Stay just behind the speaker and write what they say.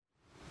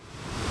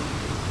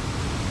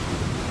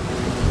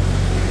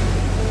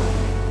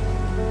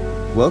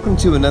Welcome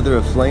to another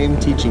Aflame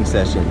teaching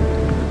session.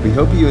 We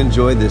hope you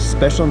enjoy this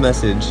special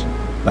message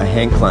by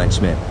Hank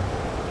Kleinschmidt.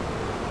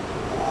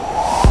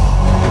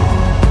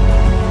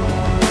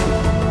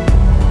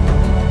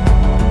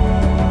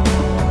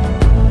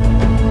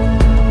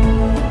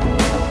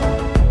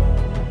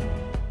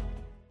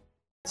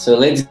 So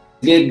let's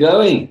get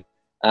going.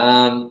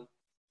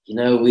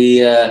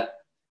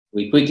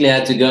 We quickly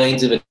had to go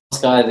into the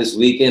sky this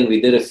weekend.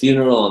 We did a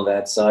funeral on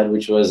that side,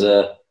 which was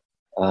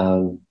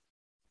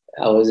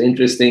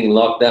interesting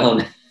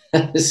lockdown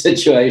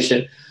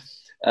situation.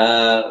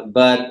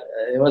 But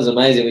it was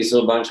amazing. We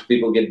saw a bunch of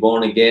people get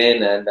born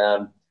again,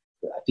 and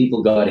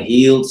people got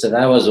healed. So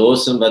that was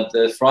awesome. But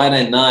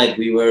Friday night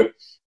we were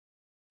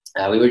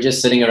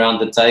just sitting around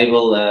the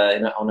table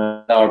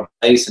on our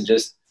base and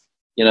just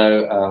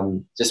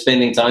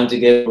spending time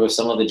together with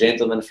some of the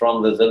gentlemen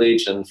from the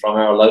village and from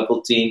our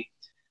local team.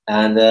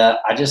 And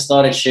I just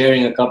started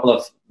sharing a couple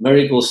of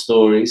miracle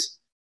stories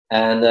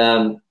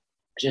and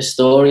just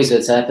stories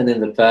that's happened in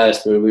the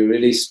past where we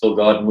really saw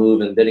God move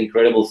and did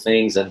incredible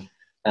things. And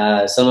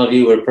some of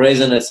you were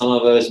present at some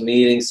of those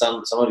meetings,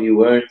 some of you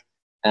weren't.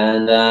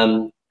 And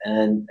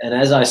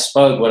as I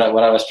spoke, what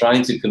I was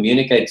trying to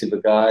communicate to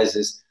the guys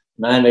is,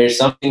 man, there's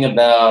something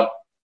about,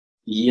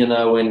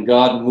 when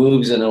God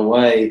moves in a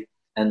way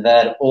and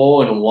that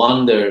awe and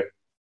wonder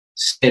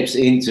steps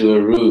into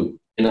a room.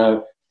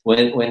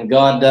 When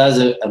God does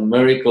a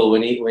miracle,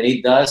 when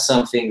he does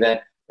something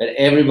that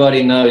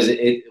everybody knows,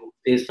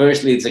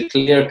 firstly, it's a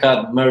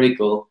clear-cut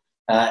miracle.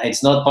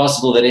 It's not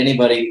possible that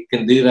anybody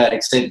can do that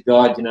except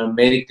God.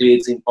 Medically,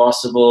 it's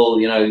impossible.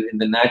 In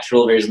the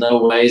natural, there's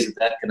no ways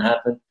that can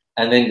happen.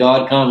 And then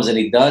God comes and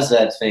he does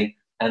that thing,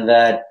 and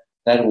that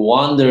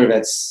wonder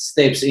that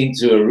steps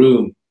into a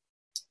room,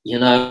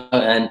 and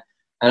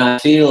I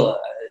feel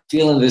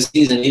in this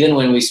season, even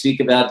when we speak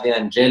about the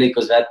angelic,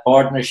 because that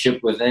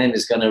partnership with them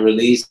is going to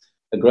release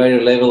a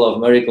greater level of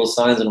miracle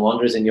signs and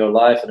wonders in your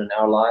life and in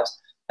our lives.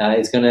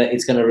 It's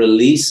gonna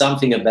release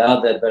something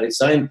about that. But it's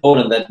so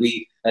important that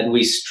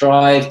we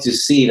strive to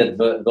see that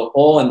the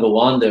awe and the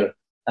wonder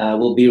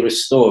will be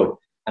restored,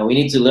 and we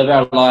need to live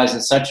our lives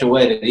in such a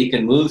way that he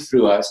can move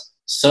through us,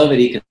 so that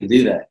he can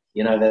do that.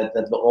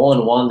 That the awe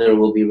and wonder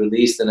will be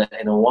released in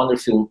a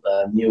wonderful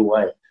new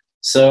way.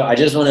 So I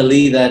just want to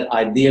leave that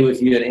idea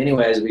with you. And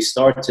anyway, as we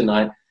start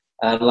tonight,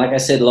 like I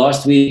said,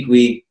 last week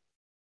we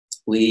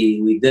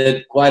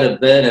did quite a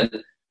bit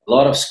and a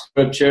lot of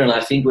scripture, and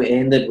I think we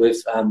ended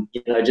with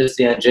just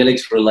the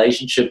angelic's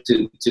relationship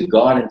to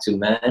God and to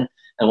man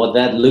and what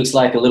that looks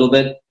like a little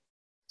bit.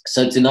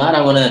 So tonight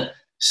I want to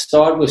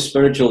start with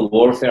spiritual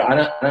warfare. I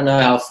don't know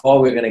how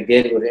far we're going to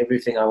get with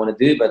everything I want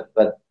to do,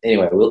 but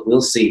anyway,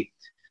 we'll see.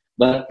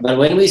 But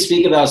when we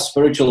speak about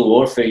spiritual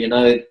warfare,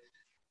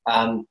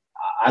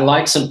 I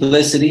like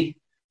simplicity,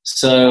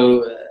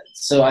 so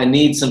I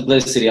need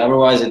simplicity.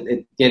 Otherwise,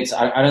 it gets.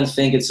 I don't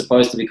think it's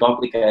supposed to be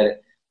complicated.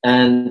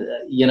 And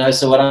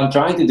so what I'm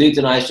trying to do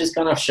tonight is just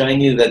kind of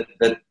showing you that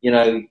the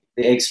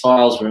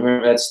X-Files.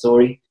 Remember that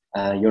story?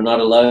 You're not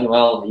alone.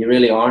 Well, you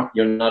really aren't.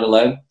 You're not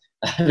alone.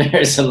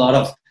 There's a lot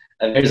of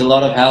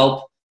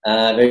help.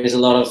 There's a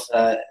lot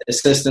of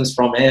assistance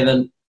from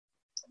heaven,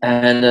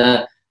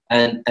 and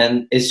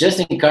it's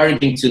just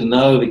encouraging to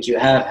know that you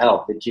have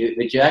help, that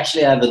you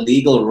actually have a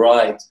legal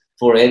right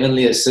for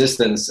heavenly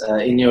assistance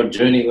in your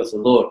journey with the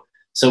Lord.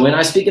 So when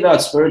I speak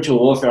about spiritual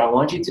warfare, I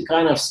want you to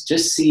kind of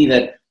just see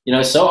that,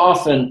 so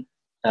often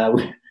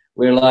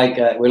we're like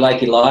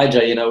Elijah,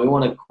 we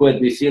want to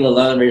quit. We feel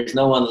alone. There's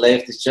no one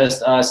left. It's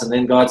just us. And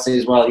then God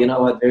says, well, you know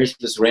what? There's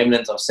this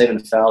remnant of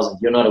 7,000.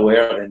 You're not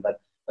aware of them,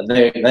 but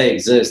they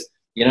exist.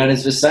 And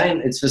it's the same.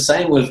 It's the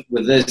same with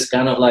this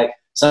kind of like,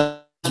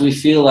 sometimes we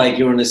feel like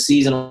you're in a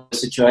season or a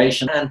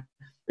situation and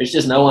there's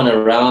just no one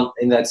around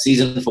in that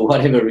season for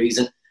whatever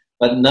reason.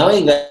 But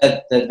knowing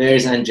that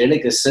there's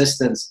angelic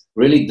assistance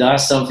really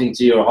does something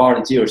to your heart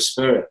and to your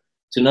spirit.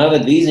 To know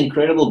that these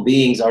incredible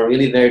beings are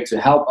really there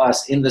to help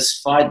us in this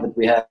fight that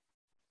we have.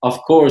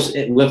 Of course,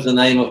 with the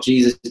name of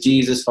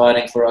Jesus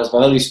fighting for us, the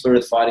Holy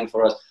Spirit fighting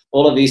for us,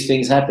 all of these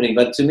things happening.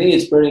 But to me,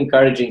 it's very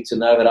encouraging to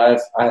know that I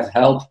have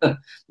help,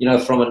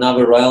 from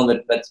another realm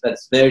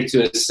that's there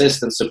to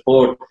assist and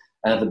support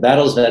the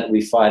battles that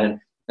we fight. And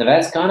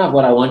that's kind of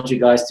what I want you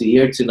guys to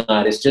hear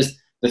tonight. It's just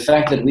the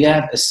fact that we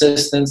have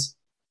assistance.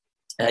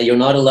 You're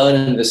not alone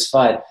in this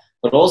fight.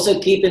 But also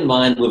keep in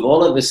mind with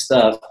all of this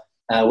stuff,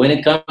 when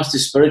it comes to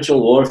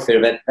spiritual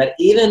warfare, that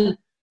even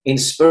in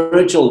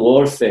spiritual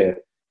warfare,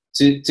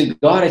 to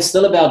God, it's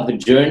still about the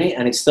journey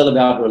and it's still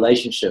about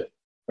relationship,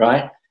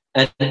 right?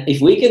 And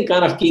if we can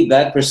kind of keep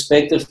that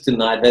perspective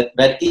tonight,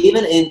 that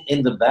even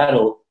in the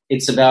battle,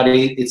 it's about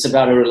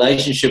a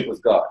relationship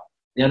with God.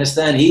 You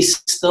understand? He's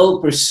still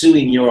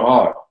pursuing your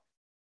heart.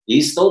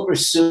 He's still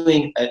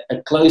pursuing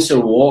a closer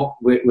walk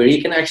where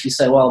he can actually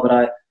say, well, but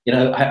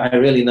I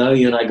really know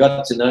you and I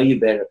got to know you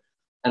better.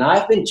 And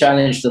I've been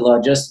challenged a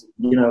lot just,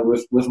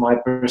 with my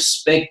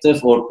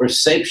perspective or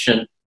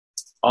perception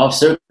of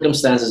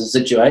circumstances and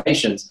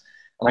situations.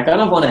 And I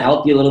kind of want to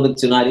help you a little bit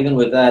tonight, even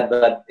with that,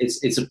 but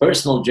it's a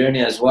personal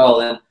journey as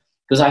well. And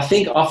Because I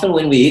think often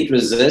when we hit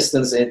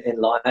resistance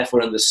in life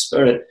or in the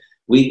spirit,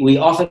 we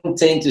often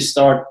tend to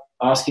start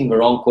asking the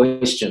wrong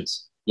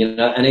questions.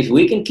 And if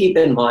we can keep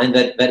in mind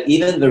that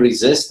even the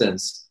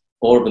resistance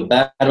or the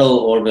battle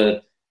or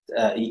the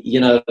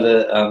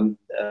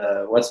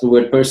what's the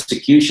word,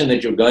 persecution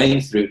that you're going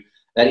through,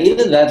 that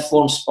even that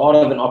forms part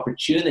of an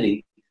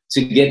opportunity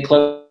to get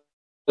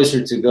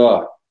closer to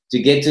God, to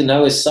get to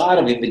know a side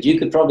of Him that you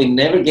could probably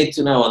never get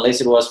to know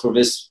unless it was for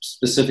this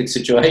specific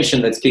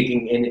situation that's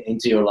kicking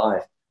into your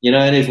life.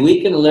 And if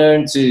we can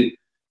learn to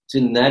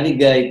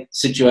navigate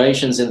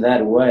situations in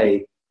that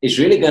way, it's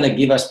really going to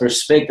give us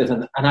perspective.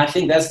 And I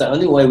think that's the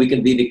only way we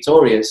can be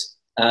victorious,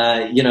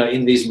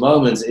 in these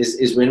moments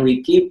is when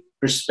we keep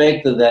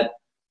perspective that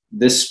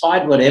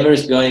despite whatever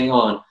is going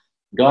on,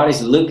 God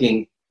is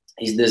looking,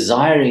 He's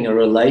desiring a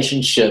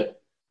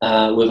relationship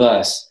with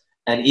us.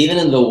 And even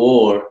in the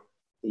war,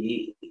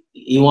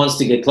 He wants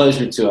to get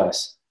closer to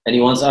us, and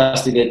He wants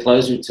us to get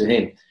closer to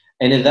Him.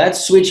 And if that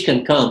switch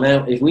can come,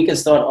 if we can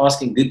start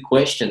asking good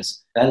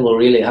questions, that will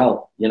really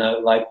help.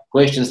 Like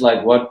questions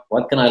like,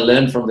 what can I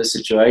learn from this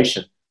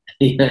situation?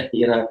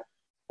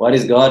 What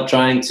is God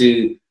trying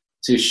to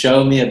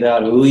show me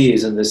about who He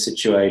is in this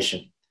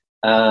situation?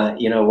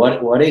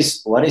 What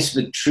is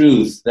the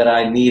truth that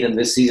I need in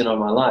this season of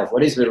my life?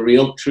 What is the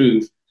real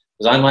truth?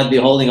 Because I might be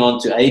holding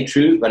on to a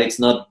truth, but it's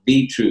not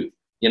the truth.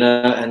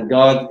 And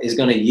God is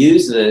going to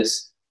use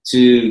this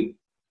to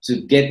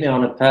get me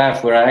on a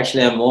path where I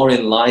actually am more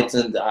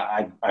enlightened.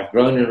 I've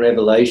grown in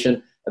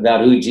revelation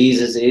about who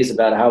Jesus is,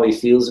 about how He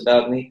feels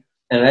about me.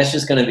 And that's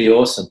just going to be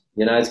awesome.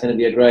 It's going to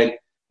be a great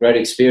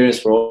experience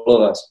for all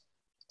of us.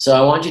 So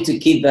I want you to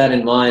keep that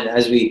in mind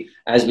as we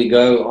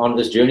go on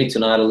this journey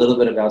tonight, a little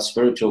bit about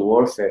spiritual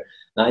warfare.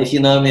 Now, if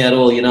you know me at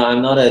all,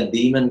 I'm not a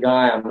demon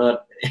guy. I'm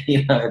not,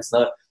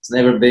 it's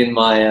never been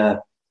my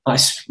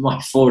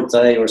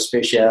forte or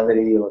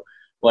speciality or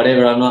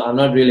whatever. I'm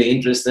not really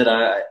interested.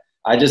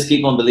 I just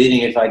keep on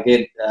believing if I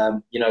get,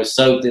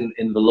 soaked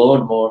in the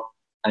Lord more,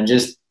 and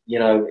just,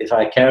 if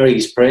I carry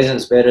His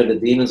presence better, the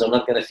demons are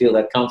not going to feel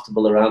that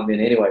comfortable around me in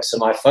any way. So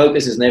my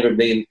focus has never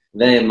been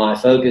them. My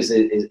focus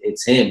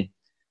it's Him.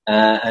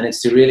 And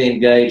it's to really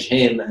engage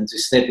Him and to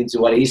step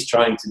into what He's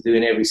trying to do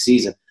in every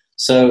season.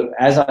 So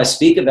as I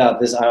speak about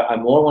this, I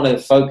more want to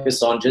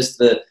focus on just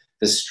the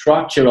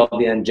structure of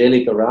the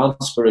angelic around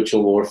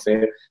spiritual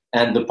warfare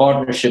and the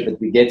partnership that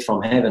we get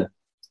from heaven.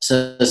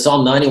 So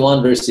Psalm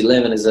 91 verse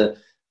 11 is a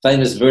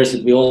famous verse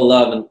that we all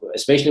love, and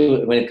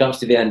especially when it comes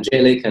to the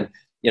angelic. And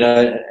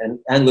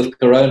and with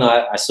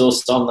Corona, I saw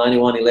Psalm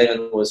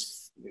 91:11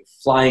 was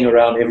flying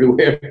around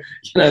everywhere,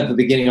 at the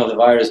beginning of the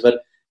virus.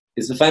 But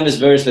it's a famous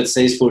verse that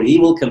says, "For He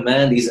will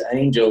command His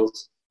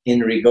angels in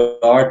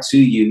regard to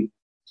you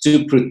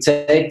to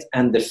protect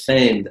and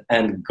defend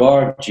and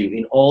guard you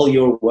in all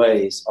your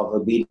ways of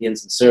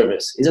obedience and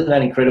service." Isn't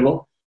that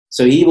incredible?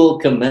 So He will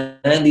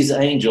command His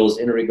angels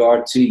in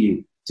regard to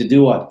you to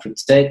do what?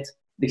 Protect,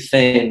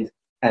 defend,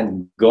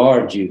 and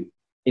guard you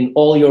in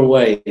all your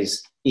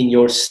ways, in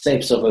your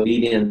steps of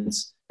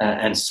obedience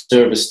and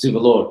service to the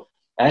Lord.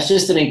 That's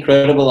just an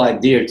incredible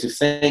idea, to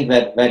think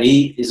that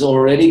He is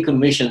already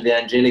commissioned the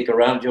angelic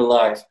around your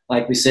life,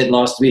 like we said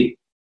last week,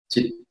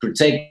 to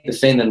protect,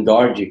 defend, and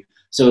guard you.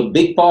 So a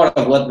big part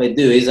of what they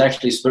do is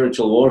actually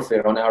spiritual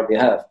warfare on our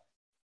behalf,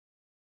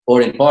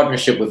 or in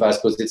partnership with us,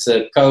 because it's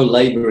a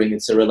co-laboring,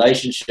 it's a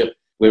relationship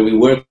where we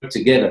work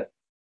together.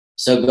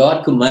 So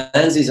God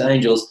commands His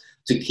angels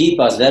to keep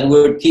us. That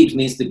word keeps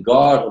means to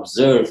guard,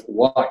 observe,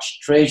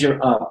 watch, treasure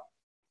up,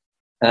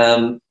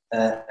 and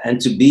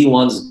to be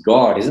one's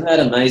guard. Isn't that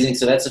amazing?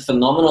 So that's a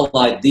phenomenal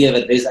idea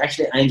that there's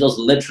actually angels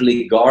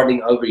literally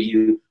guarding over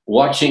you,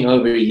 watching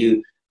over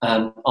you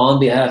on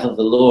behalf of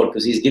the Lord,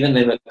 because He's given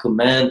them a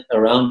command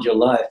around your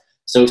life.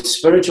 So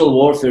spiritual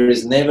warfare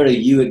is never a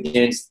you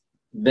against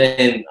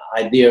them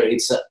idea.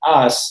 It's a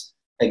us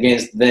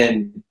against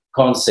them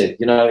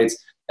concept.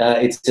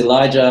 It's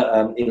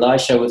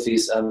Elisha with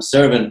his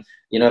servant,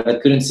 that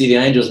couldn't see the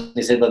angels. And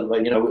he said, but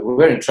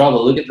we're in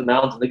trouble. Look at the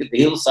mountain, look at the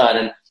hillside.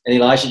 And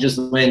Elisha just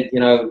went,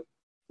 the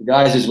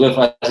guys who's with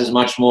us is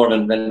much more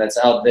than that's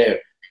out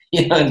there.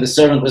 And the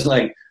servant was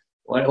like,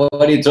 what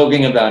are you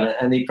talking about?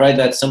 And he prayed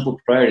that simple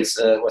prayer. It's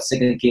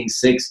 2 Kings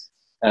 6,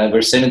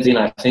 verse 17,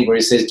 I think, where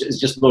he says,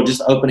 just Lord,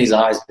 just open his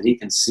eyes that he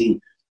can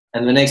see.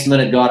 And the next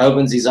minute, God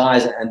opens his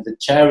eyes, and the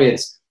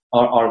chariots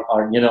are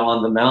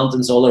on the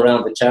mountains all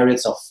around. The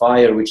chariots of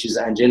fire, which is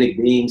angelic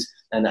beings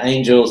and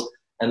angels,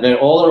 and they're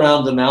all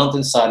around the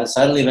mountainside. And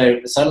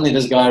suddenly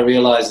this guy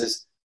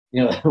realizes,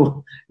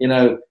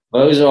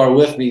 those who are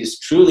with me is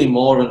truly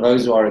more than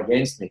those who are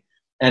against me.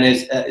 And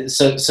it's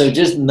so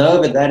just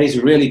know that is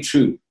really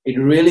true. It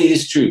really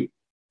is true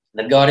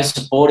that God is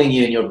supporting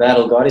you in your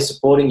battle. God is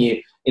supporting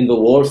you in the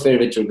warfare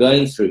that you're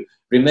going through.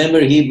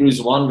 Remember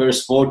Hebrews 1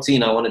 verse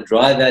 14. I want to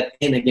drive that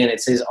in again.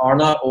 It says, are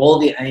not all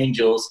the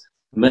angels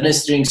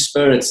ministering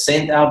spirits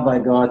sent out by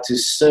God to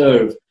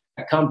serve,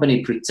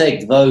 accompany,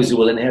 protect those who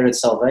will inherit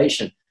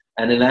salvation?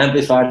 And in the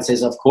Amplified, it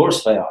says, of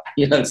course they are.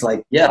 It's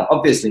like, yeah,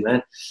 obviously,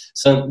 man.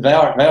 So they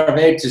are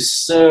there to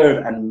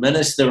serve and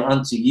minister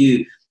unto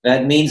you.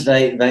 That means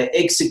they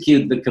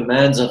execute the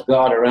commands of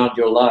God around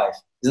your life.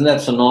 Isn't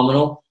that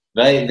phenomenal?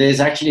 There's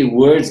actually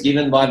words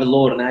given by the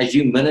Lord, and as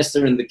you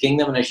minister in the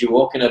kingdom and as you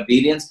walk in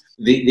obedience,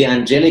 the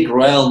angelic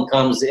realm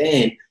comes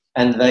in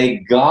and they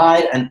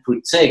guide and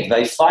protect.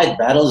 They fight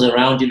battles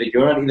around you that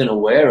you're not even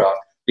aware of,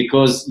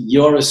 because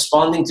you're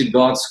responding to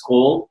God's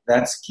call.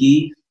 That's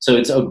key. So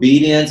it's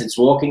obedience, it's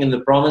walking in the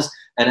promise.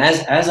 And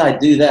as I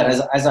do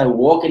that, as I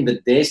walk in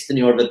the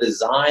destiny or the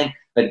design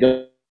that God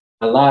in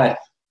my life,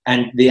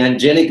 and the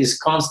angelic is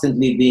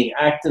constantly being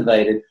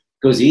activated,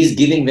 because he's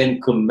giving them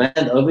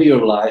command over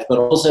your life, but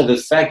also the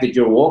fact that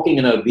you're walking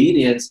in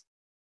obedience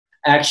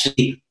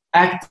actually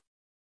act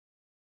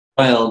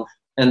well.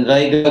 And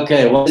they go,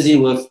 okay, what is he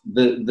with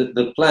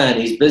the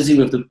plan? He's busy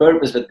with the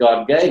purpose that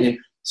God gave him,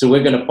 so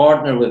we're going to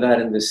partner with that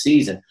in this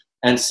season.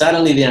 And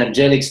suddenly the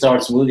angelic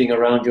starts moving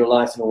around your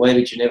life in a way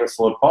that you never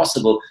thought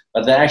possible,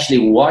 but they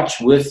actually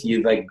watch with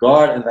you, they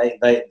guard, and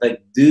they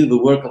do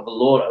the work of the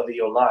Lord over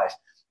your life.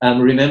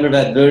 Remember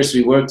that verse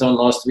we worked on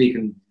last week,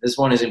 and this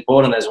one is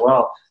important as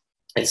well.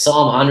 It's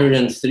Psalm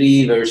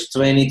 103, verse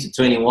 20 to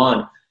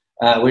 21,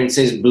 where it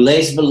says,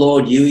 bless the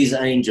Lord, you his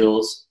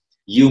angels,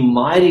 you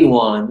mighty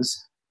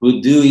ones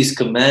who do his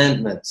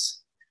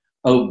commandments,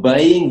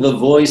 obeying the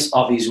voice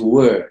of his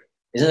word.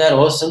 Isn't that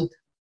awesome?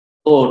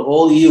 Lord,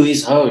 all you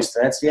his host,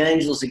 that's the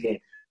angels again,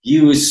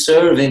 you who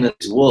serve him in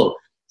his will.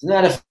 Isn't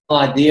that a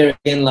fun idea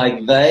again?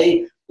 Like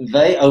they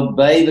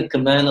obey the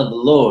command of the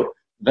Lord.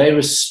 They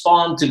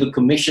respond to the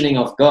commissioning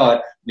of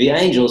God, the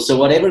angels. So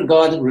whatever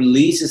God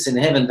releases in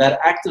heaven, that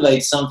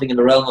activates something in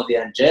the realm of the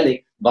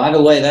angelic. By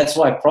the way, that's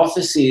why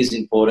prophecy is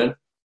important.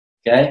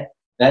 Okay?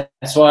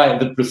 That's why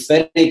the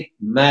prophetic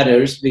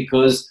matters,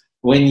 because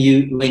when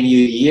you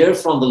hear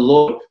from the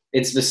Lord,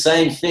 it's the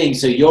same thing.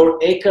 So you're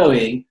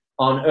echoing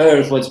on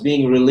earth what's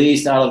being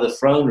released out of the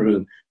throne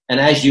room. And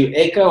as you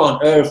echo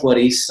on earth what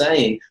he's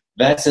saying,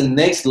 that's the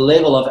next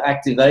level of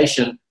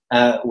activation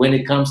when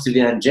it comes to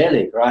the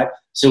angelic, right?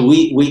 So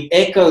we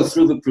echo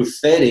through the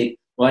prophetic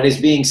what is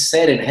being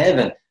said in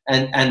heaven.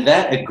 And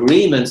that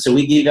agreement, so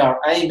we give our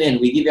amen,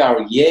 we give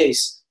our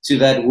yes to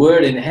that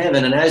word in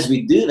heaven. And as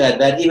we do that,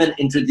 that even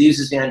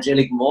introduces the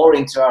angelic more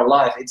into our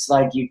life. It's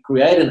like you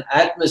create an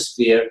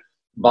atmosphere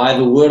by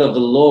the word of the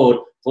Lord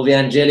for the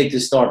angelic to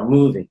start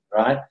moving,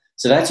 right?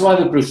 So that's why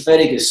the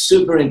prophetic is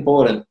super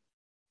important.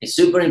 It's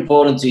super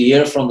important to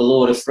hear from the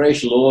Lord, a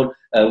fresh Lord,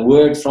 a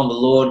word from the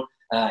Lord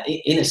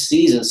in a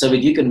season, so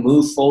that you can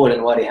move forward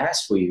in what he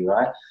has for you,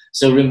 right?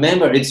 So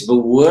remember, it's the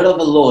word of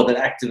the Lord that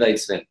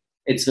activates them.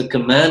 It's the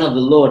command of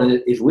the Lord.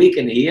 And if we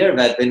can hear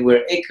that, then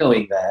we're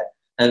echoing that.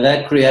 And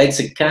that creates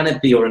a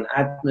canopy or an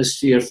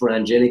atmosphere for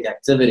angelic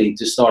activity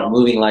to start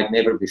moving like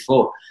never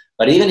before.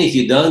 But even if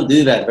you don't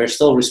do that, we're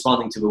still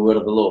responding to the word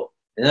of the Lord.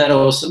 Isn't that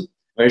awesome?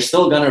 We're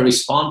still going to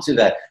respond to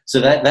that. So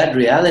that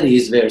reality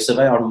is there. So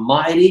they are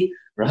mighty,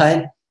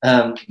 right?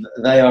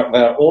 They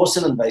are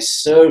awesome, and they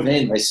serve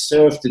him. They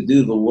serve to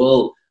do the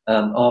will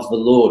of the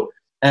Lord.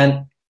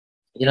 And,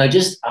 you know,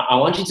 just I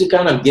want you to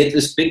kind of get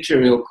this picture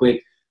real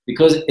quick,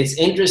 because it's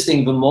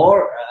interesting. The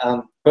more,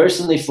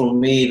 personally for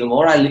me, the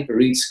more I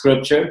read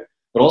scripture,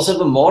 but also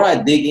the more I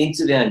dig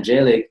into the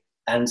angelic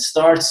and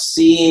start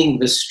seeing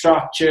the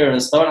structure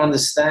and start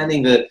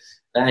understanding the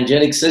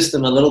angelic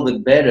system a little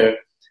bit better,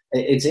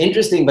 it's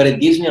interesting, but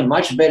it gives me a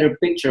much better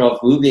picture of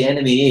who the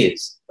enemy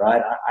is,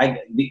 right?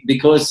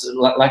 Because,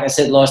 like I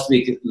said last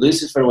week,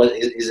 Lucifer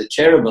is a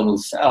cherubim who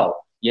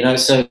fell, you know.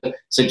 So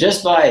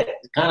just by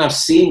kind of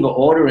seeing the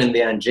order in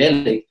the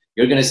angelic,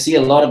 you're going to see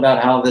a lot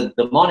about how the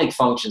demonic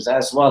functions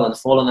as well, and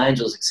fallen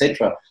angels,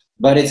 etc.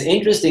 But it's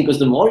interesting because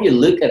the more you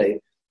look at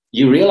it,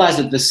 you realize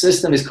that the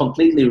system is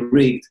completely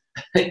rigged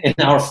in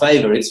our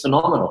favor. It's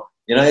phenomenal.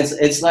 You know,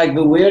 it's like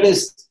the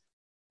weirdest.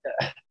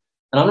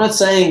 And I'm not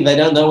saying they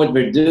don't know what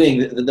they're doing.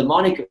 The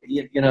demonic,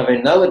 you know, they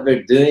know what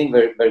they're doing.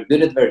 They're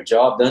good at their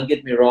job. Don't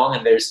get me wrong.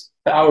 And there's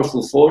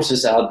powerful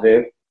forces out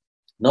there,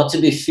 not to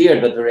be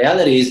feared. But the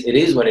reality is, it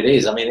is what it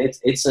is. I mean,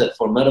 it's a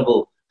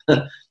formidable,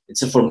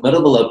 it's a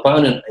formidable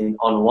opponent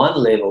on one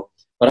level.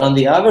 But on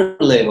the other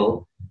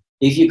level,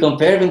 if you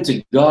compare them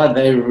to God,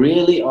 they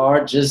really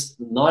are just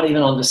not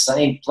even on the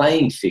same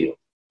playing field.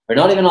 They're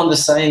not even on the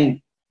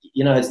same.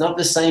 You know, it's not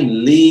the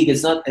same league.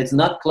 It's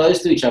not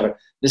close to each other.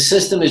 The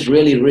system is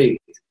really rigged,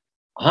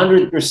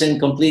 100%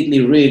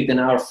 completely rigged in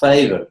our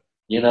favor,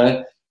 you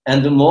know.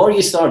 And the more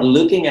you start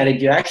looking at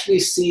it, you actually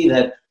see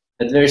that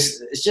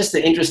it's just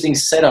an interesting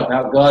setup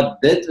how God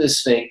did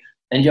this thing,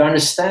 and you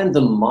understand the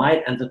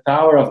might and the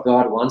power of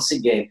God once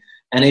again.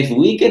 And if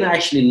we can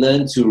actually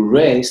learn to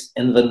rest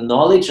in the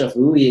knowledge of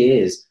who he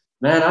is,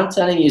 man, I'm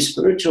telling you,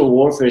 spiritual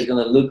warfare is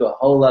going to look a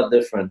whole lot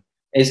different.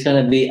 It's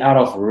going to be out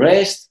of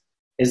rest.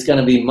 It's going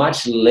to be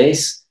much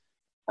less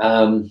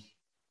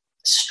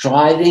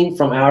striving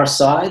from our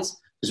sides,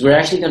 because we're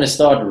actually going to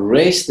start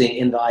resting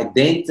in the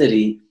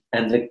identity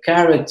and the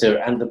character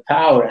and the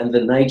power and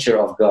the nature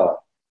of God.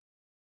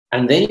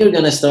 And then you're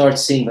going to start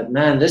seeing, but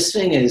man, this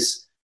thing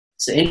is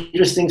It's an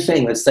interesting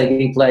thing that's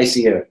taking place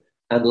here.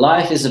 And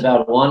life is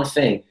about one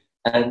thing.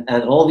 And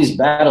all these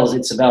battles,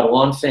 it's about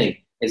one thing.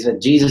 It's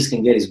that Jesus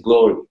can get his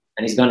glory.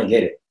 And he's going to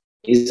get it.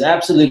 He's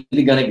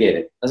absolutely going to get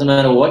it. Doesn't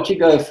matter what you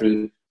go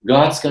through,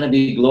 God's going to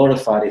be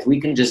glorified if we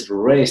can just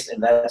rest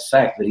in that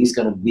fact that he's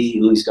going to be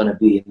who he's going to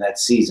be in that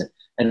season.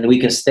 And we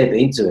can step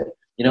into it.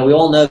 You know, we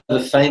all know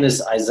the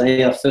famous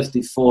Isaiah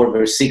 54,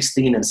 verse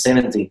 16 and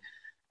 17.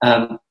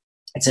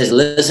 It says,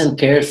 listen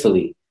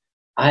carefully.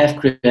 I have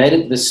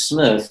created the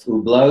smith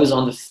who blows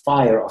on the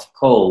fire of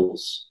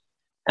coals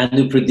and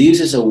who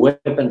produces a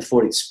weapon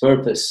for its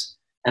purpose.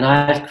 And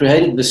I have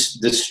created the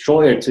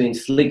destroyer to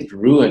inflict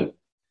ruin.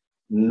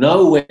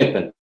 No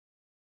weapon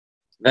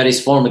that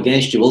is formed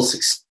against you will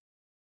succeed.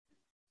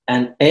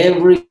 And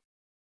every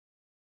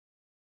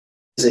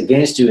is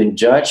against you in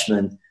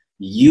judgment,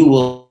 you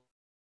will.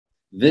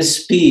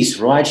 This peace,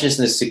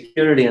 righteousness,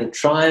 security, and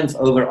triumph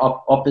over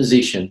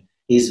opposition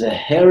is the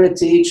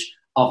heritage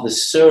of the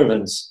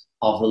servants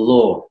of the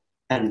Lord.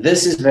 And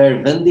this is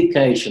their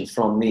vindication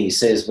from me,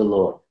 says the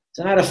Lord.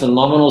 Isn't that a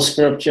phenomenal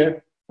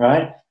scripture,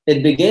 right?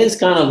 It begins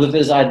kind of with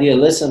this idea,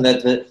 listen,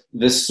 that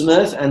the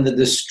smith and the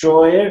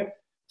destroyer,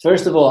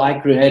 first of all, I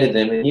created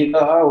them. And you go,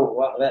 oh,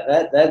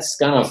 well, that's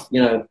kind of,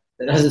 you know,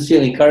 that doesn't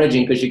feel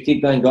encouraging because you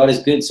keep going, God is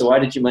good, so why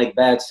did you make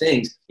bad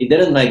things? He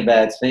didn't make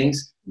bad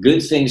things.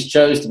 Good things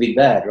chose to be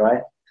bad,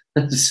 right?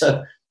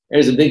 So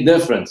there's a big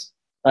difference.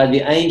 Right?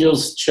 The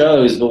angels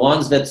chose, the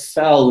ones that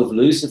fell with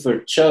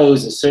Lucifer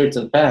chose a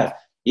certain path.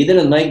 He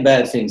didn't make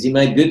bad things, he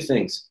made good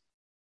things.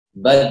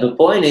 But the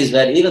point is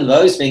that even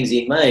those things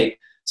he made,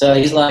 so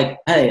he's like,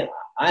 hey,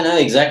 I know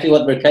exactly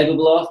what they're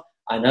capable of,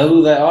 I know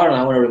who they are, and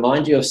I want to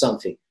remind you of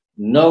something.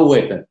 No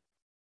weapon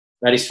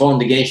that is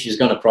formed against you is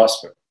going to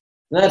prosper.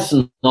 Isn't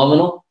that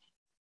phenomenal?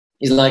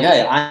 He's like,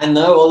 hey, I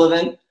know all of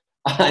them.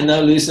 I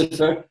know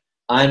Lucifer.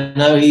 I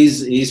know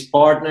his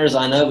partners.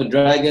 I know the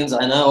dragons.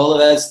 I know all of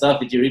that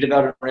stuff that you read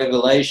about in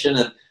Revelation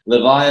and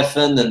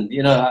Leviathan. And,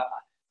 you know,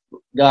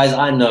 guys,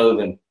 I know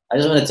them. I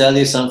just want to tell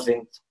you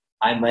something.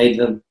 I made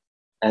them.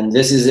 And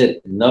this is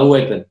it. No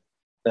weapon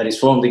that is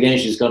formed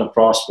against you is going to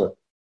prosper,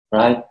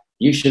 right?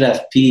 You should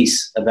have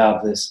peace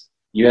about this.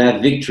 You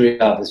have victory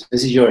about this.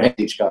 This is your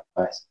heritage, guys.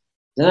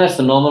 Isn't that a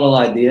phenomenal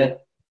idea?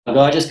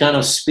 God just kind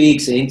of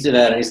speaks into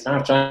that, and he's kind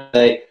of trying to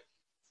say,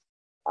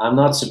 I'm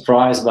not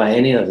surprised by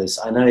any of this.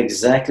 I know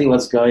exactly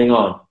what's going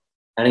on.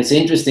 And it's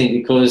interesting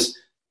because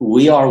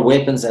we are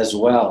weapons as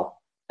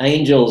well.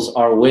 Angels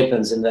are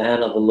weapons in the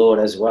hand of the Lord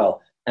as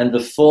well. And the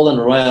fallen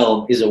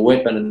realm is a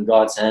weapon in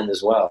God's hand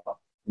as well.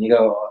 And you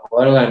go,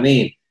 what do I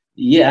mean?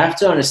 You have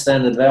to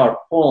understand that they are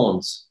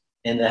pawns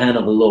in the hand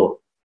of the Lord,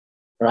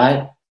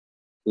 right?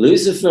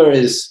 Lucifer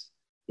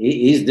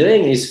he's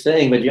doing his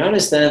thing, but you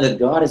understand that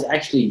God is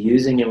actually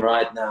using him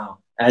right now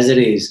as it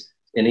is,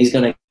 and he's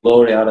going to get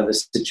glory out of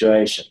this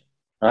situation,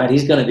 right?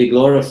 He's going to be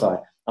glorified.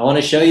 I want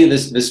to show you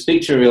this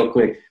picture real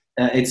quick.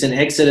 It's in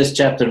Exodus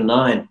chapter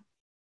 9,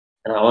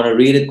 and I want to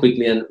read it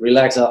quickly and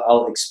relax.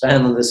 I'll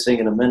expand on this thing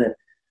in a minute.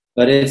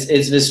 But it's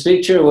this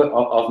picture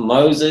of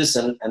Moses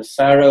and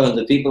Pharaoh and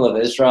the people of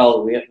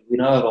Israel. We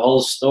know the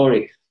whole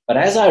story. But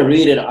as I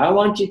read it, I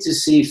want you to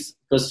see,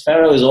 because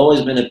Pharaoh has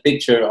always been a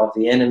picture of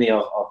the enemy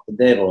of the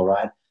devil,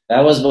 right?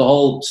 That was the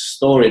whole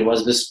story. It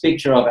was this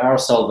picture of our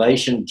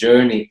salvation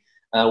journey,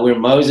 where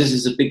Moses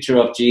is a picture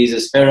of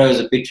Jesus, Pharaoh is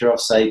a picture of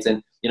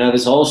Satan. You know,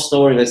 this whole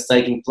story that's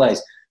taking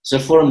place. So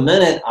for a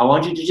minute, I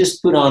want you to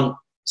just put on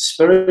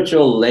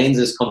spiritual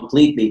lenses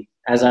completely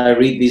as I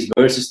read these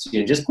verses to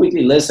you. Just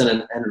quickly listen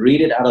and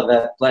read it out of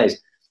that place.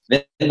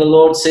 Then the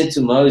Lord said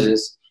to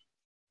Moses,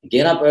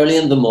 get up early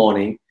in the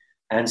morning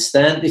and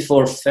stand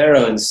before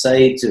Pharaoh and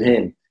say to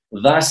him,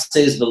 thus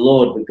says the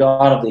Lord, the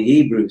God of the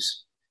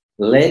Hebrews,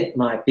 let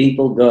my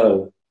people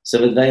go so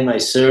that they may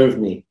serve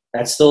me.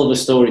 That's still the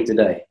story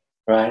today,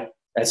 right?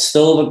 That's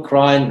still the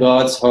cry in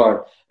God's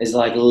heart. It's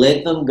like,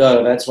 let them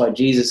go. That's why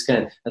Jesus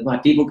came. That my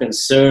people can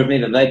serve me,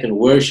 that they can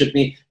worship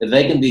me, that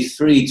they can be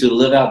free to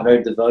live out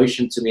their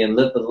devotion to me and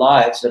live the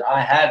lives that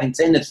I have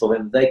intended for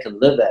them. They can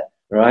live that,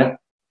 right?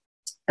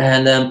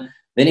 And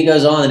then he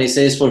goes on and he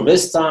says, for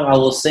this time I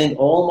will send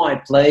all my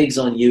plagues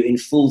on you in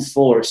full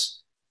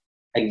force.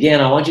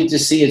 Again, I want you to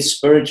see it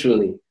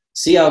spiritually.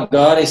 See how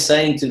God is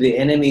saying to the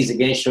enemies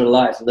against your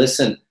life,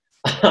 listen,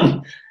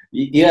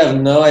 you have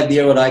no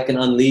idea what I can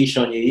unleash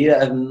on you. You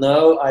have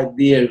no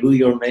idea who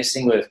you're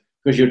messing with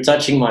because you're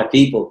touching my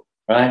people,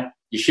 right?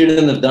 You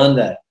shouldn't have done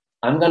that.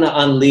 I'm going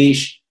to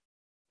unleash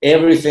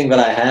everything that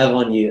I have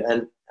on you,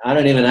 and I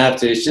don't even have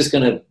to. It's just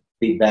going to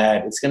be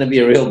bad. It's going to be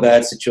a real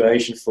bad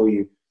situation for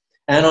you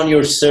and on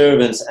your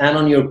servants and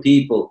on your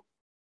people,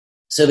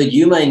 so that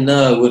you may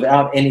know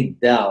without any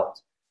doubt.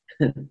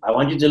 I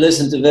want you to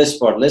listen to this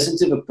part. Listen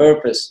to the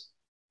purpose,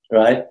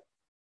 right?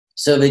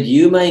 So that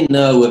you may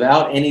know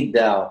without any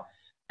doubt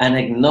and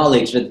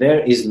acknowledge that there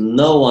is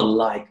no one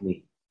like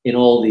me in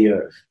all the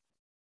earth.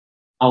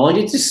 I want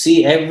you to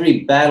see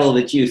every battle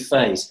that you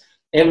face,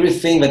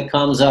 everything that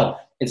comes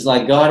up. It's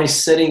like God is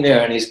sitting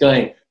there and he's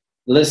going,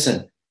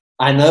 listen,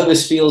 I know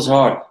this feels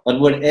hard,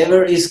 but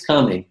whatever is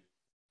coming,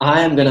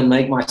 I am going to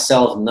make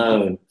myself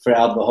known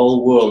throughout the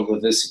whole world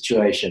with this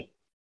situation.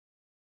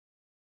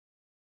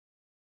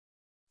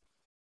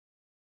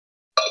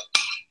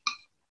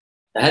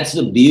 That's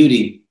the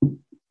beauty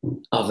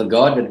of the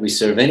God that we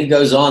serve. And he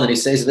goes on and he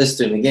says this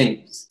to him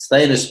again,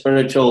 stay in a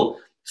spiritual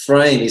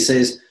frame. He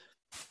says,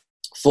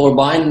 for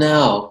by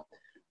now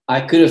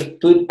I could have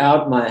put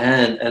out my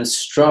hand and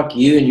struck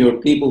you and your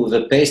people with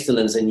a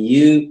pestilence, and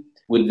you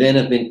would then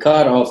have been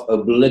cut off,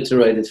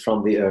 obliterated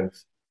from the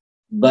earth.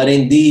 But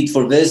indeed,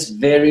 for this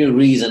very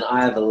reason,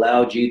 I have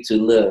allowed you to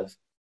live,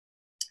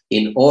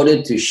 in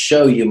order to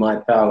show you my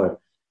power,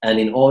 and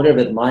in order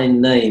that my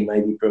name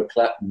may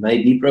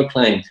be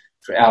proclaimed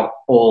throughout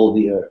all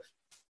the earth.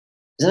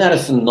 Isn't that a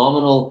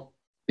phenomenal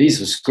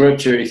piece of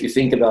scripture if you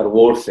think about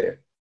warfare?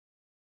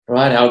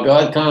 Right? How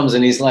God comes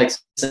and he's like,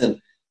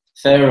 listen,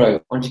 Pharaoh,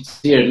 I want you to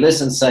hear it.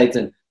 Listen,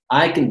 Satan,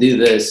 I can do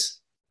this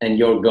and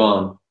you're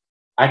gone.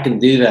 I can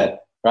do that,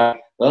 right?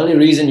 The only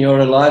reason you're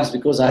alive is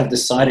because I've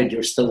decided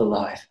you're still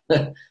alive.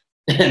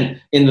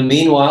 And in the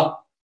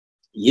meanwhile,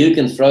 you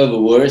can throw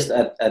the worst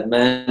at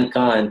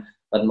mankind,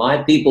 but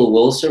my people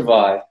will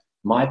survive.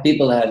 My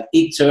people have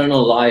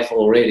eternal life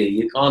already.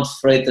 You can't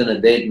threaten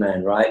a dead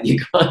man, right? You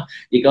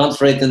can't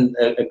threaten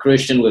a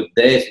Christian with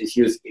death if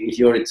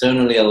you're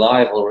eternally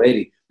alive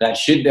already. That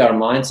should be our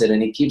mindset.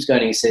 And he keeps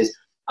going. He says,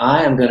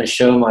 I am going to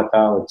show my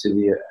power to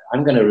the earth.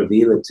 I'm going to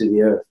reveal it to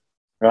the earth,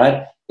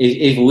 right?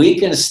 If we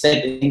can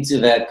step into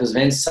that, because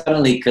then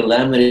suddenly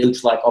calamity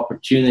looks like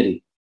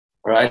opportunity,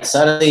 right?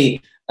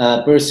 Suddenly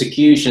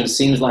persecution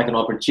seems like an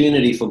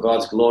opportunity for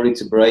God's glory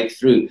to break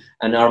through.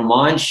 And our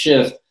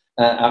mindset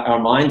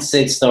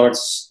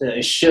starts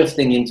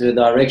shifting into a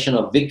direction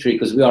of victory,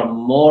 because we are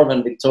more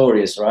than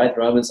victorious, right?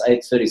 Romans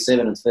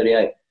 8:37 and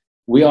 38.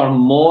 We are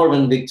more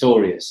than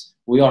victorious.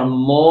 We are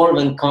more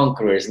than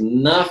conquerors.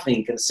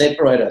 Nothing can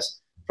separate us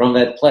from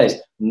that place.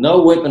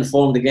 No weapon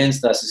formed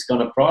against us is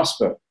going to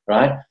prosper,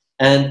 right?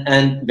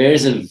 And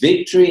there's a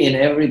victory in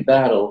every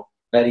battle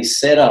that is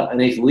set up.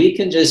 And if we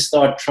can just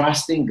start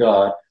trusting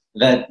God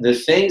that the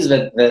things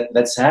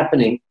that's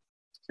happening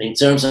in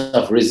terms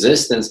of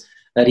resistance,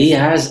 that he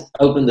has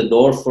opened the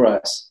door for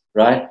us,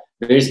 right?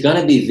 There's going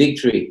to be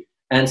victory.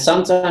 And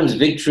sometimes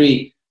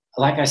victory,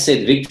 like I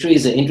said, victory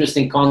is an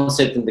interesting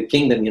concept in the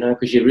kingdom,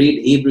 because you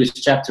read Hebrews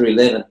chapter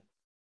 11.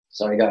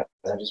 Sorry, guys,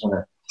 I just want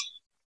to...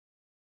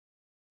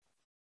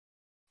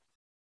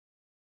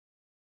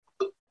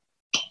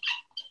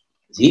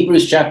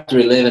 Hebrews chapter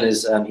 11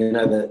 is,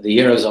 the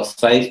heroes of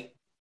faith.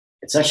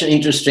 It's such an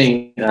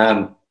interesting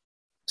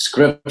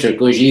scripture,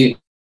 because you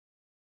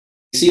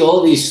see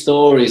all these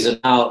stories of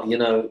how,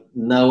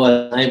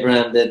 Noah and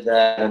Abraham did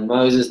that, and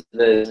Moses did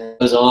this, and it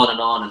goes on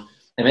and on.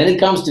 And when it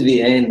comes to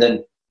the end,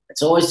 then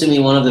it's always, to me,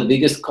 one of the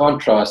biggest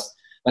contrasts.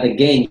 But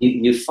again,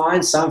 you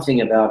find something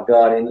about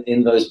God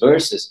in those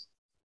verses.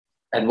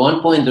 At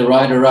one point, the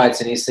writer writes,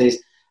 and he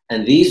says,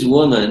 and these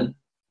women,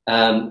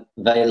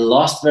 they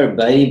lost their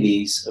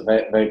babies,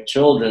 their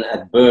children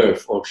at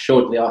birth or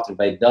shortly after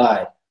they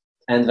died.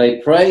 And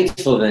they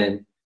prayed for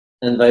them,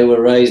 and they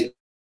were raised.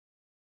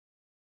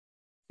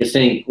 You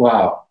think,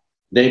 wow,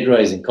 dead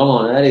raising. Come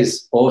on, that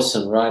is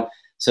awesome, right?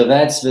 So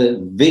that's the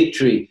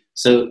victory.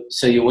 So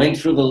you went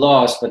through the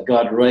loss, but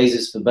God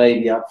raises the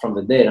baby up from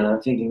the dead. And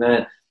I'm thinking,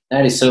 man,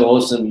 that is so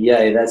awesome.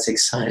 Yay, that's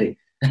exciting.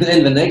 And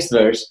then the next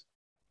verse,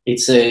 it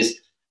says,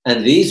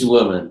 and these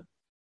women,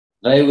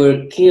 they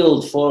were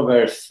killed for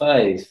their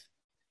faith,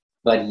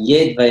 but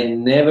yet they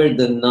never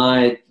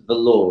denied the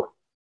Lord.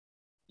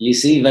 You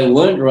see, they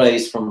weren't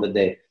raised from the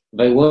dead.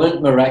 They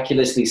weren't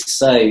miraculously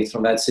saved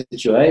from that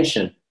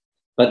situation.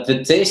 But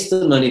the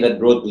testimony that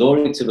brought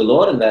glory to the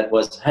Lord in that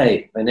was,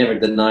 hey, they never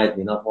denied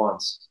me, not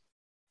once,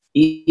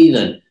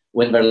 even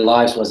when their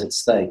lives was at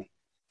stake.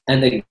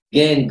 And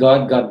again,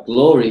 God got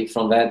glory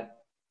from that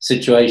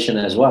situation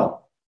as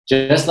well.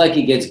 Just like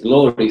he gets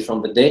glory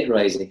from the dead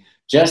raising,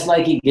 just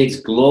like he gets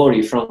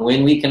glory from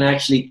when we can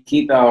actually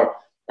keep our,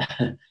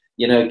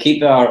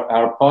 keep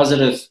our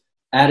positive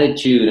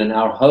attitude, and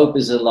our hope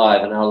is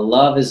alive and our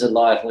love is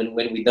alive when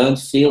we don't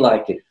feel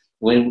like it.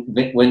 When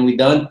we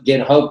don't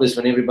get hopeless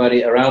when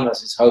everybody around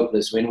us is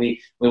hopeless, when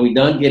we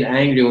don't get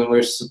angry when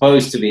we're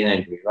supposed to be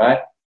angry, right?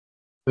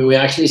 When we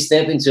actually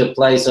step into a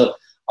place of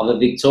a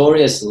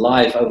victorious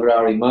life over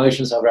our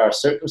emotions, over our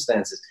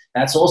circumstances,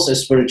 that's also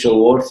spiritual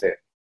warfare.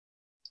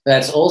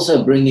 That's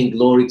also bringing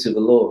glory to the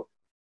Lord.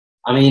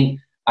 I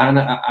mean, I don't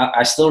know,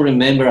 I still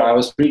remember I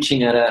was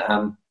preaching at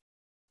a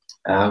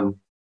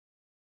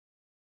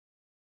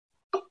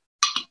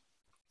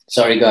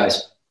sorry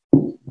guys.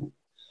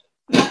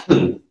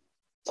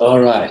 All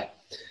right.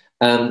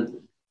 There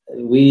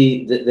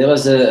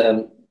was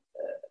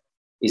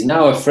he's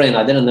now a friend.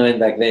 I didn't know him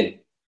back then,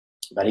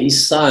 but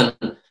his son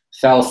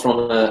fell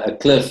from a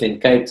cliff in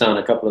Cape Town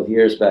a couple of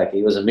years back.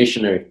 He was a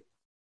missionary.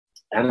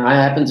 And I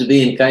happened to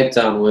be in Cape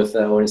Town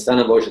or in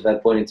Stellenbosch at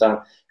that point in time.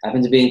 I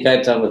happened to be in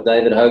Cape Town with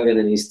David Hogan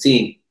and his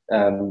team.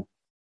 And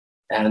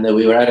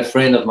we were at a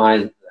friend of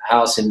mine's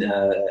house,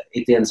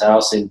 Etienne's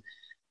house in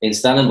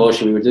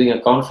Stellenbosch. We were doing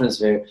a conference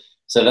there.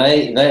 So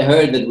they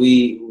heard that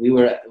we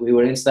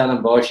were in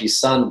Stellenbosch. His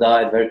son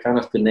died. They're kind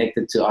of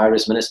connected to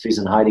Iris Ministries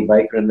and Heidi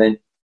Baker. And then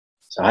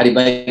so Heidi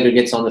Baker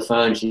gets on the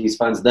phone. She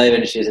finds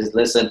David and she says,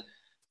 "Listen,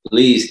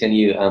 please, can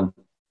you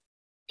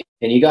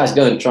guys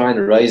go and try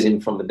and raise him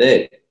from the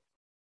dead?"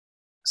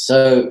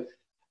 So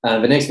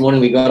the next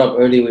morning we got up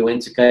early. We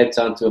went to Cape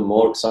Town to a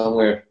morgue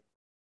somewhere,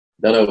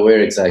 don't know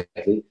where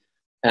exactly,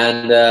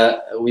 and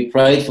we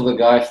prayed for the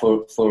guy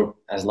for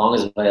as long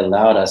as they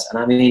allowed us. And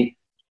I mean,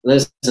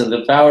 listen,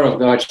 the power of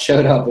God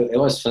showed up. It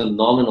was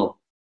phenomenal.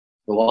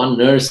 The one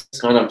nurse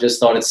kind of just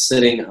started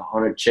sitting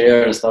on her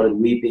chair and started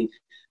weeping.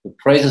 The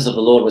presence of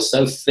the Lord was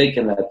so thick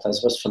in that place.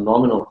 It was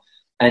phenomenal.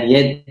 And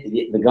yet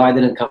the guy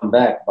didn't come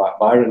back.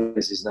 Byron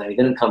is his name. He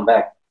didn't come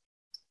back.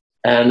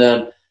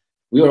 And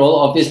we were all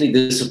obviously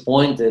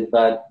disappointed,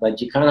 but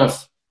you kind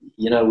of,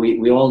 you know,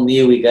 we all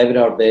knew we gave it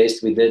our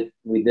best. We did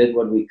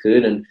what we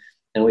could,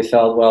 and we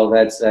felt, well,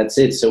 that's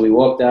it. So we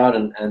walked out,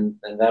 and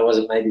that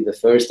was maybe the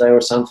first day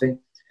or something.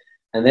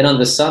 And then on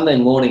the Sunday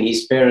morning,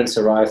 his parents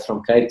arrived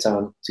from Cape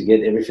Town to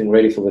get everything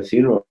ready for the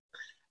funeral.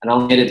 And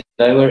I'll get it.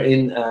 They were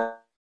in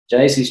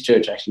JC's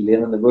church, actually,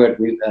 Living the Word.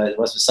 It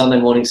was a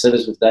Sunday morning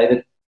service with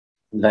David.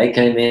 They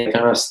came in,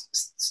 kind of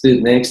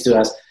stood next to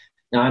us.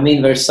 Now, I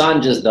mean, their son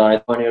just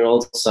died,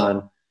 1-year-old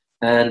son.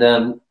 And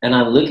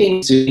I'm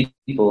looking to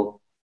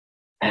people,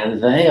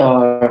 and they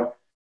are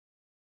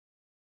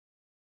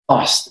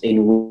lost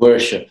in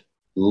worship,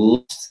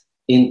 lost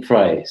in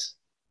praise.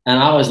 And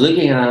I was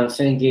looking and I'm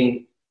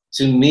thinking,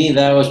 to me,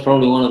 that was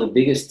probably one of the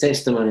biggest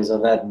testimonies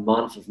of that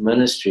month of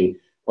ministry,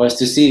 was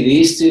to see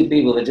these two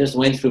people that just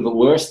went through the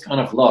worst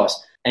kind of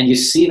loss, and you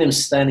see them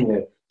standing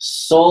there,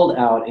 sold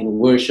out in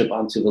worship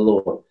unto the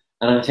Lord.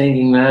 And I'm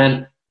thinking,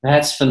 man,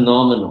 that's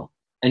phenomenal.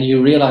 And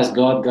you realize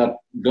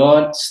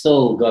God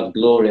still got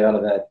glory out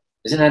of that.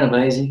 Isn't that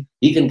amazing?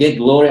 He can get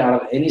glory out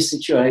of any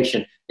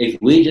situation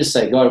if we just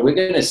say, God, we're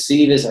going to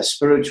see this as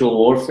spiritual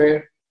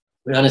warfare.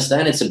 We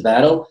understand it's a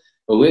battle,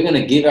 but we're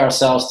going to give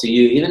ourselves to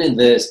you, even in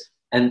this,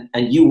 and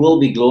you will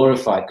be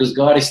glorified. Because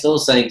God is still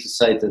saying to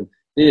Satan,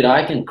 dude,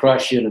 I can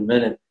crush you in a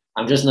minute.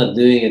 I'm just not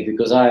doing it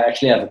because I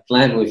actually have a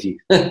plan with you.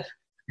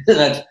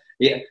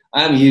 Yeah,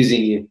 I'm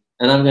using you,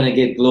 and I'm going to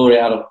get glory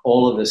out of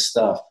all of this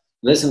stuff.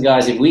 Listen,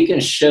 guys, if we can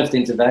shift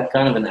into that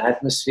kind of an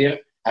atmosphere,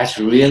 that's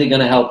really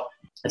going to help.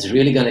 It's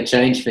really going to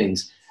change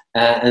things.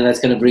 And that's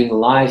going to bring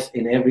life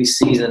in every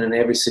season and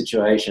every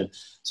situation.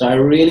 So I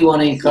really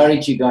want to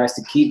encourage you guys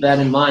to keep that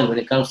in mind when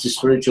it comes to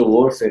spiritual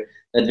warfare,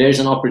 that there's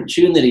an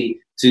opportunity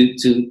to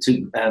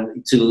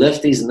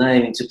lift his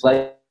name into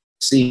place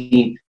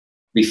seen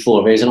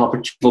before. There's an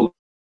opportunity for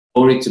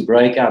glory to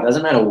break out.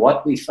 Doesn't matter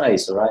what we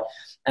face, all right?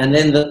 And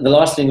then the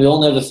last thing, we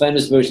all know the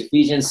famous verse,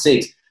 Ephesians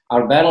 6.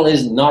 Our battle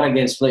is not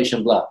against flesh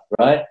and blood,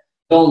 right?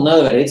 We all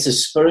know that it's a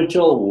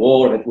spiritual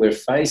war that we're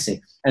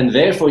facing. And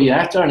therefore, you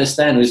have to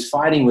understand who's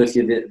fighting with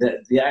you,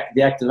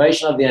 the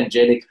activation of the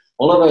angelic,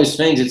 all of those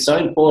things. It's so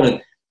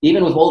important,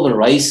 even with all the the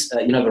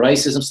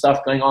racism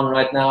stuff going on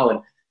right now. And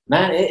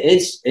man,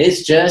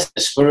 it's just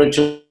a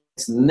spiritual.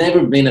 It's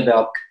never been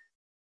about,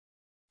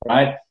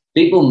 right?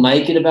 People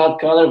make it about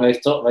color.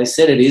 They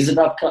said it is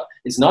about color.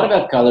 It's not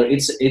about color.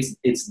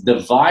 It's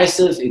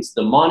divisive. It's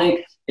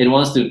demonic. It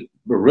wants to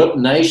rip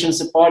nations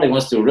apart. It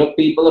wants to rip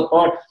people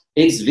apart.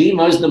 It's the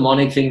most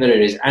demonic thing that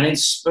it is. And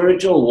it's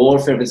spiritual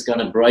warfare that's going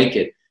to break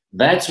it.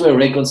 That's where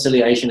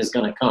reconciliation is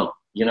going to come,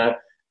 you know.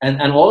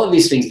 And all of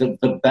these things,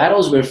 the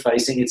battles we're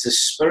facing, it's a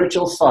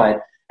spiritual fight.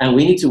 And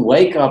we need to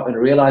wake up and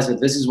realize that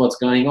this is what's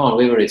going on,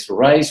 whether it's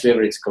race,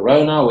 whether it's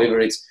corona, whether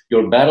it's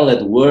your battle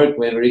at work,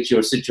 whether it's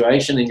your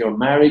situation in your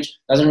marriage,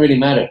 doesn't really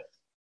matter.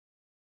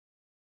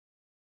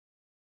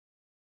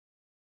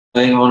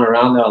 Going on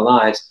around our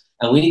lives.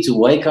 And we need to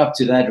wake up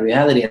to that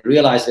reality and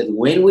realize that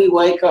when we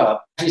wake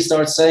up, we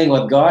start saying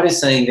what God is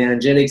saying, the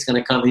angelic's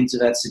going to come into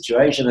that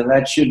situation, and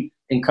that should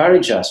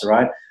encourage us,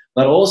 right?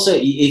 But also,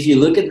 if you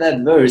look at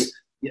that verse,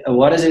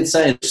 what does it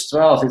say in verse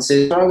 12? It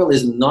says, struggle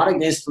is not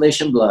against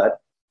flesh and blood,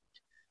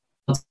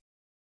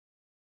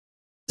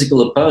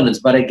 physical opponents,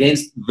 but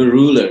against the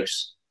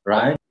rulers,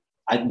 right?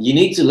 You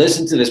need to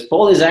listen to this.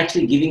 Paul is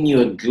actually giving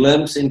you a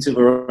glimpse into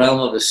the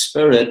realm of the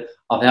spirit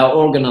of how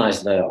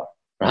organized they are,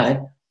 right?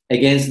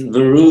 Against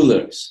the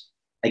rulers,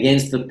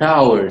 against the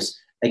powers,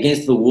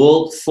 against the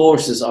world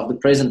forces of the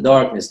present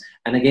darkness,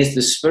 and against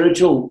the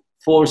spiritual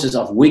forces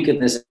of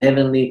wickedness in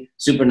heavenly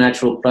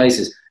supernatural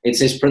places. It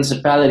says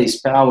principalities,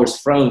 powers,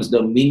 thrones,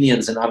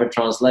 dominions, and other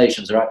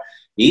translations, right?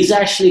 He's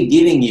actually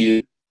giving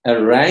you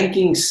a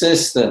ranking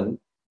system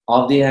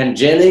of the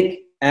angelic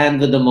and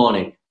the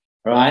demonic,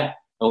 right?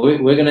 And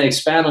we're going to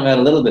expand on that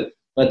a little bit.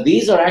 But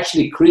these are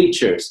actually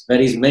creatures that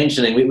he's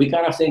mentioning. We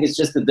kind of think it's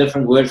just a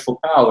different word for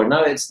power.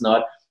 No, it's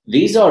not.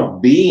 These are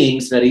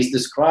beings that he's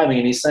describing,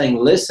 and he's saying,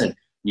 listen,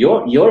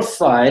 your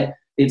fight,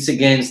 it's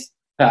against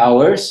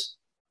powers,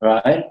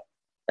 right?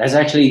 That's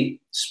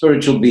actually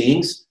spiritual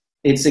beings.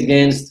 It's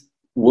against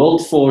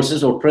world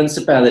forces or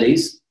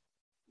principalities,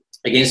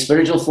 against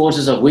spiritual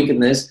forces of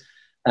wickedness.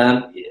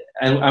 And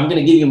I'm going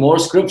to give you more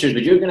scriptures,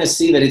 but you're going to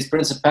see that it's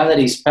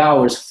principalities,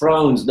 powers,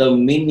 thrones,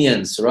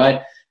 dominions,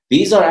 right?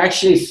 These are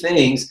actually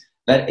things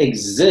that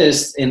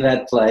exist in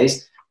that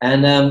place.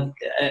 And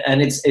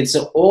it's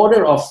an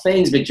order of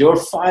things that you're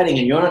fighting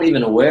and you're not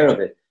even aware of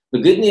it. The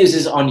good news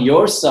is on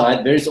your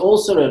side, there's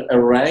also a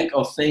rank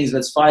of things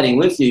that's fighting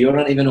with you. You're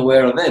not even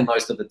aware of them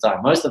most of the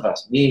time. Most of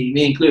us, me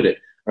included,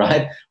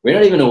 right? We're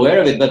not even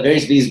aware of it, but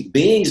there's these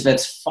beings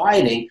that's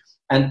fighting.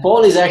 And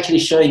Paul is actually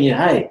showing you,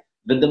 hey,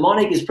 the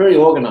demonic is pretty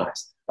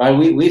organized, right?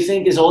 We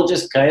think it's all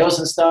just chaos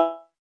and stuff.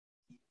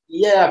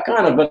 Yeah,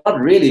 kind of, but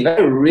not really,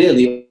 very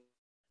really,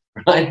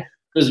 right?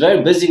 Because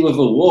very busy with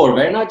a war.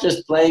 They're not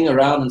just playing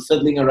around and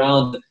fiddling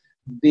around,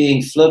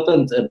 being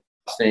flippant about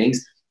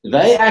things.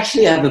 They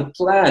actually have a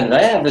plan.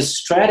 They have a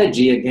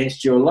strategy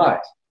against your life,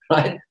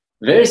 right?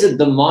 There's a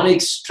demonic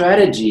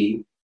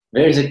strategy.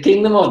 There's a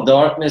kingdom of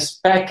darkness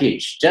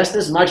package. Just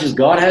as much as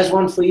God has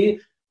one for you,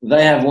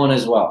 they have one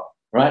as well,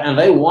 right? And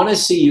they want to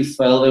see you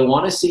fail. They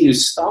want to see you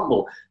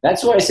stumble.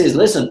 That's why it says,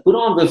 listen, put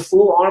on the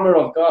full armor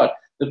of God.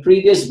 The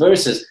previous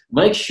verses,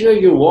 make sure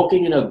you're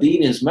walking in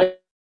obedience. Make sure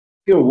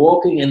you're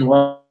walking in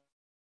what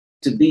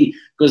to be,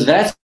 because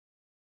that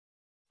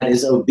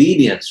is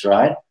obedience,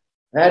 right?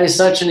 That is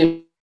such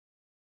an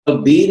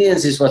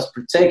obedience is what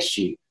protects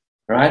you,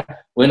 right?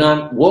 When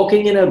I'm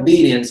walking in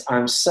obedience,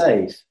 I'm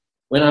safe.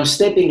 When I'm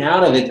stepping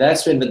out of it,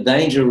 that's when the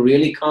danger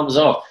really comes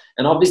off.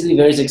 And obviously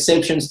there's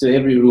exceptions to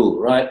every rule,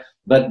 right?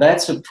 But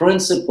that's the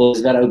principle,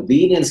 is that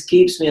obedience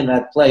keeps me in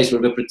that place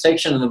where the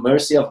protection and the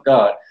mercy of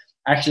God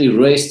actually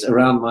rests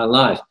around my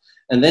life.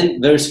 And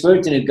then verse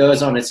 13, it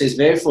goes on. It says,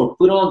 therefore,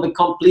 put on the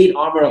complete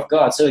armor of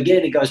God. So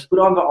again, it goes, put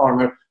on the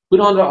armor, put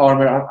on the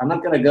armor. I'm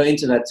not going to go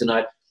into that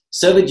tonight.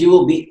 So that you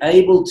will be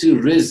able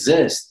to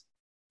resist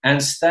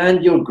and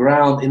stand your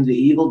ground in the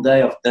evil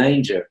day of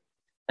danger.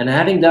 And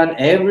having done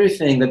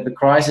everything that the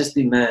crisis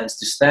demands,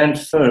 to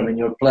stand firm in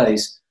your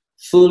place,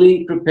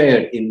 fully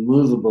prepared,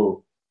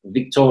 immovable,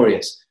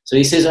 victorious. So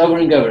he says over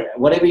and over,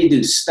 whatever you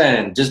do,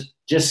 stand.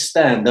 Just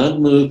stand.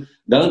 Don't move.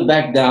 Don't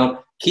back down.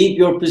 Keep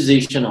your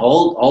position.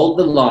 Hold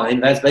the line.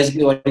 That's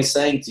basically what he's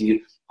saying to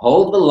you.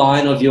 Hold the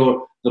line of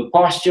the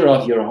posture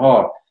of your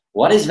heart.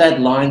 What is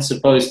that line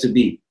supposed to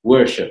be?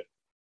 Worship.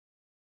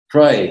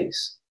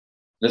 Praise,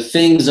 the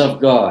things of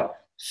God.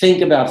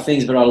 Think about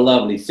things that are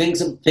lovely. Think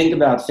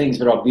about things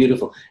that are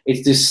beautiful.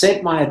 It's to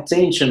set my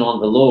attention on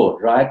the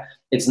Lord, right?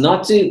 It's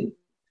not to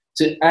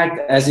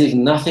act as if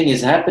nothing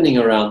is happening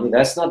around me.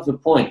 That's not the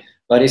point.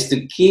 But it's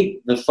to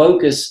keep the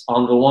focus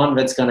on the one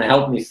that's going to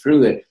help me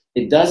through it.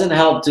 It doesn't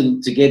help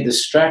to get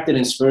distracted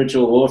in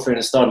spiritual warfare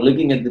and start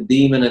looking at the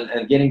demon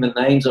and getting the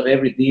names of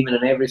every demon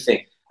and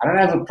everything. I don't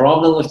have a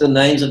problem with the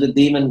names of the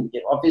demon.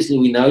 Obviously,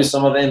 we know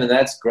some of them, and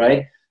that's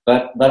great.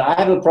 But I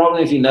have a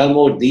problem if you know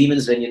more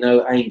demons than you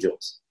know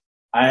angels.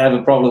 I have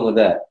a problem with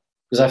that,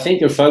 because I think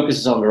your focus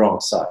is on the wrong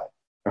side,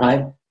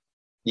 right?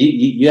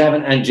 You have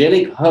an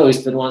angelic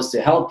host that wants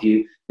to help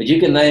you, but you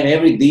can name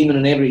every demon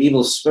and every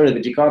evil spirit,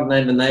 but you can't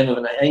name the name of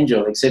an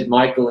angel except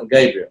Michael and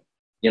Gabriel.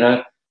 You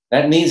know,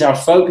 that means our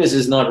focus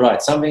is not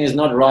right. Something is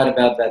not right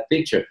about that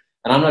picture.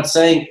 And I'm not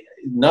saying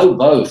no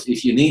both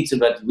if you need to,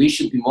 but we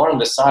should be more on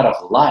the side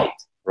of light,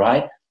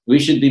 right? We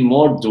should be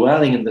more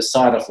dwelling in the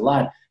side of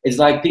light. It's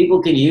like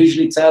people can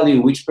usually tell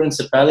you which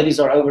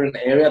principalities are over an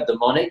area,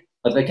 demonic,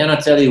 but they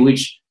cannot tell you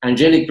which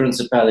angelic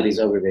principalities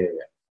over the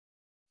area.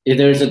 If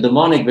there's a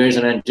demonic, there's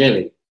an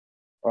angelic,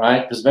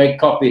 right? Because they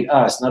copied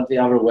us, not the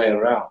other way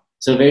around.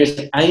 So there's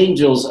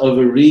angels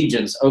over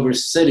regions, over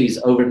cities,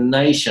 over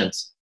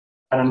nations.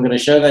 And I'm going to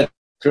show that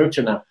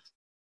scripture now.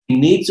 You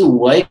need to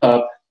wake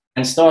up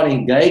and start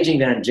engaging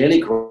the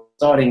angelic,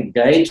 start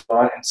engaging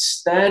God and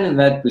stand in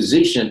that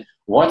position.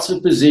 What's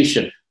the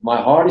position? My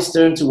heart is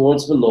turned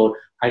towards the Lord.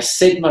 I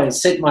set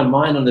my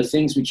mind on the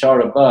things which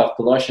are above,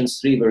 Colossians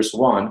 3 verse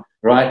 1,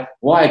 right?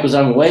 Why? Because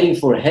I'm waiting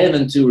for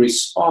heaven to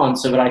respond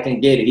so that I can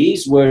get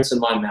his words in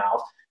my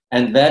mouth,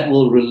 and that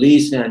will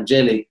release the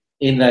angelic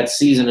in that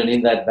season and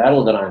in that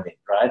battle that I'm in,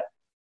 right?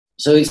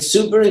 So it's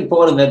super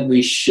important that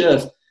we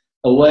shift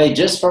away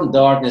just from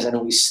darkness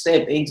and we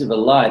step into the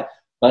light,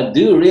 but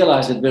do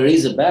realize that there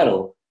is a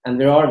battle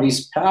and there are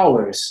these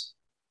powers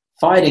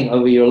fighting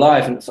over your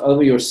life and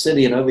over your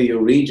city and over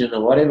your region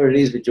and whatever it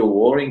is that you're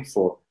warring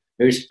for.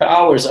 There's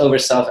powers over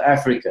South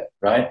Africa,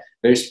 right?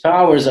 There's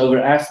powers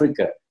over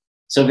Africa.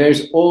 So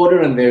there's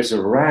order and there's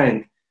a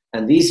rank,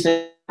 and these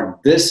things are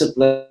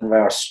disciplined, they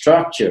are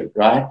structured,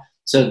 right?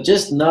 So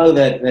just know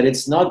that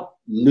it's not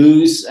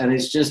loose and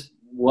it's just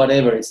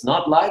whatever. It's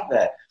not like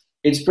that.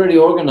 It's pretty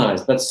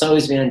organized, but so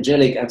is the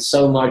angelic, and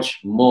so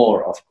much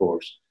more, of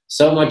course.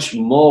 So much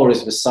more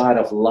is the side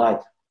of light,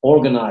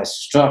 organized,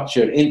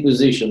 structured, in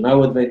position, know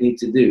what they need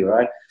to do,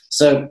 right?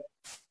 So,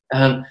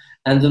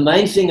 and the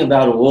main thing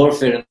about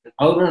warfare, and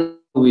over and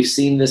over we've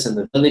seen this in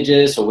the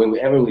villages or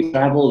wherever we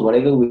traveled,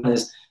 whatever we do,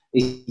 is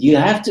you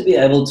have to be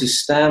able to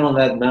stand on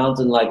that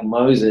mountain like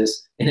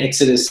Moses in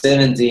Exodus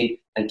 17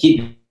 and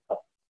keep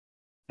up.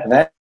 And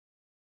that's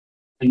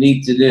what you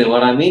need to do.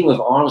 What I mean with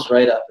arms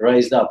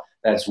raised up,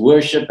 that's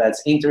worship,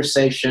 that's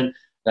intercession,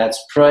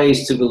 that's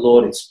praise to the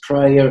Lord, it's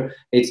prayer,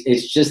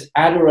 it's just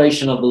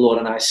adoration of the Lord.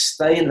 And I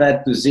stay in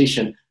that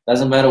position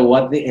Doesn't matter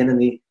what the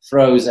enemy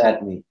throws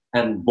at me.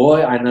 And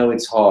boy, I know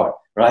it's hard,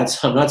 right?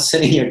 So I'm not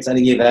sitting here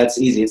telling you that's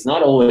easy. It's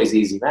not always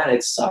easy, man.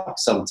 It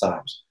sucks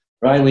sometimes,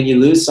 right? When you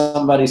lose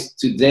somebody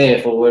to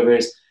death, or where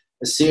there's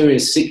a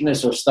serious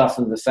sickness or stuff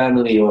in the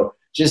family, or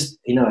just,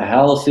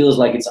 hell feels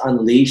like it's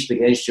unleashed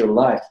against your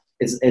life.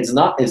 It's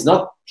not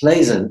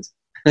pleasant.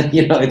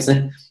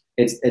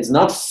 It's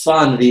not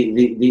fun.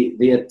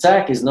 The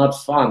attack is not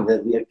fun.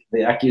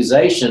 The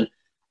accusation,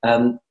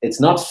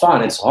 it's not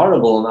fun. It's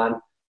horrible,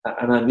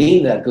 and I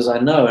mean that because I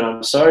know, and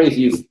I'm sorry if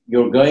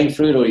you're going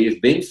through it or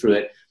you've been through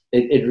it.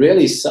 It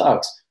really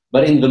sucks.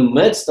 But in the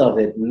midst of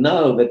it,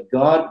 know that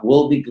God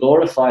will be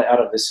glorified out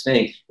of this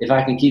thing if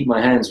I can keep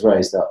my hands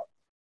raised up,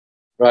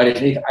 right?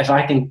 If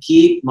I can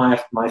keep my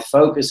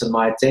focus and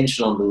my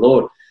attention on the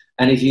Lord.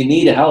 And if you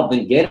need help,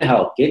 then get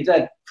help. Get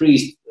that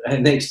priest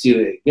next to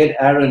you. Get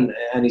Aaron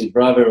and his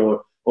brother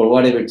or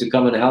whatever to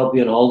come and help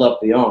you and hold up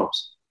the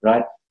arms,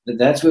 right?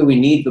 That's where we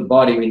need the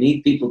body. We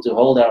need people to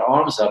hold our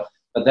arms up.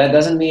 But that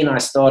doesn't mean I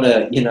start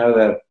it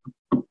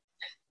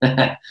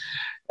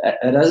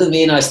doesn't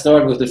mean I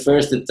start with the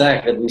first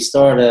attack, that we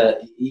start a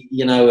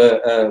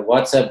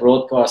WhatsApp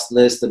broadcast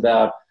list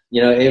about,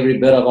 every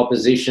bit of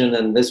opposition,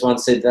 and this one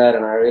said that,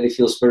 and I really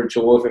feel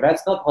spiritual warfare.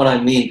 That's not what I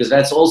mean, because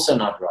that's also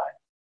not right.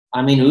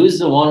 I mean, who's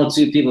the one or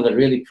two people that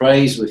really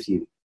prays with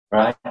you,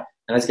 right?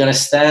 And it's going to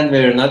stand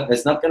there, and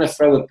it's not going to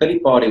throw a pity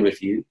party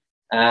with you.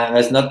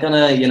 It's not going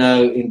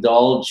to,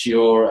 indulge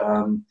your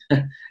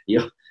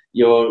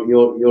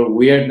your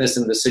weirdness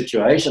in the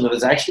situation, but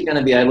it's actually going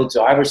to be able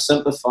to either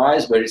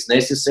sympathize where it's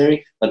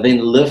necessary, but then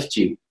lift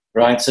you,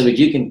 right? So that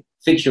you can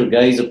fix your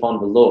gaze upon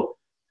the Lord.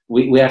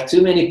 We have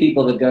too many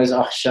people that goes,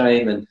 oh,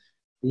 shame, and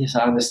yes,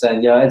 I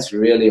understand. Yeah, it's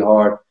really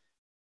hard.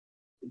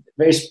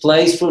 There's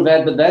place for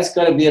that, but that's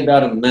got to be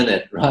about a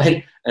minute,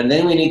 right? And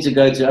then we need to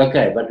go to,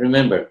 okay, but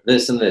remember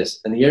this and this,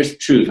 and here's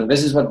truth, and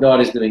this is what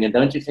God is doing, and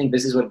don't you think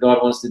this is what God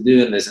wants to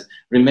do in this? And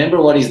remember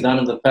what he's done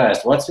in the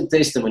past. What's the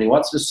testimony?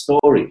 What's the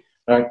story?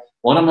 Right?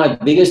 One of my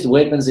biggest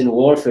weapons in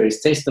warfare is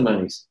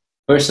testimonies,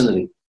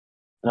 personally.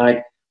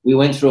 Like, we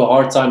went through a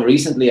hard time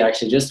recently,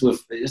 actually, just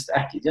with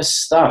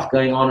just stuff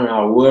going on in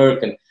our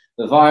work and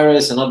the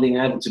virus and not being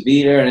able to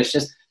be there. And it's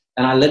just,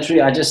 and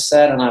I just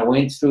sat and I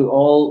went through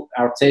all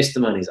our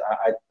testimonies.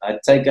 I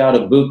take out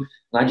a book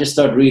and I just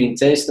start reading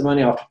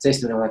testimony after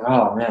testimony. I'm like,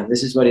 oh man,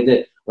 this is what he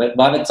did. But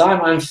by the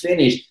time I'm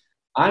finished,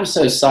 I'm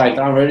so psyched.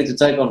 I'm ready to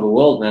take on the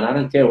world, man. I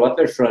don't care what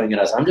they're throwing at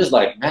us. I'm just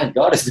like, man,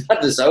 God has done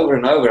this over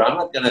and over. I'm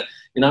not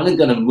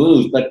gonna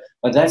move. But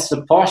that's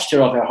the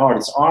posture of our heart.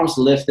 It's arms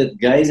lifted,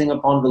 gazing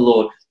upon the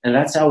Lord, and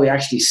that's how we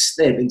actually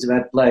step into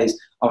that place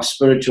of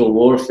spiritual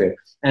warfare.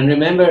 And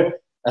remember,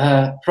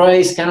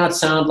 praise cannot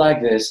sound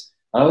like this.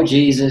 Oh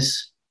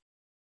Jesus,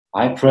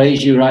 I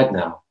praise you right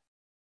now.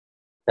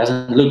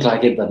 Doesn't look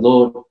like it, but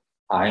Lord,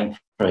 I am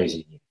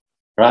praising you.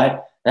 Right?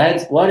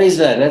 What is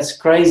that? That's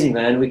crazy,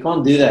 man. We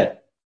can't do that.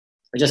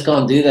 I just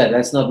can't do that.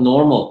 That's not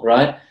normal,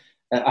 right?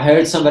 I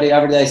heard somebody the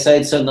other day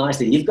say it so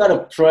nicely. You've got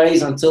to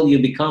praise until you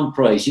become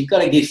praise. You've got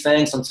to give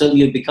thanks until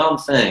you become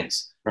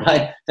thanks,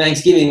 right?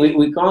 Thanksgiving,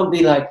 we can't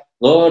be like,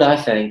 Lord, I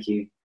thank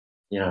you.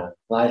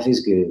 Life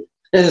is good.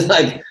 It's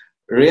like,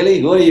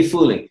 really? Who are you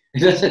fooling?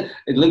 It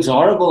looks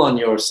horrible on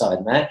your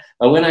side, man.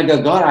 But when I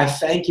go, God, I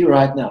thank you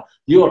right now.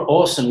 You're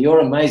awesome. You're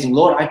amazing.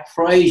 Lord, I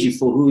praise you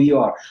for who you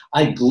are.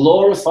 I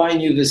glorify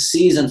you this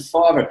season,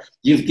 Father.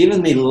 You've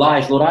given me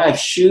life, Lord. I have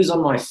shoes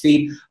on my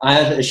feet. I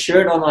have a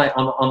shirt on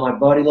my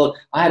body, Lord.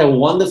 I had a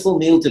wonderful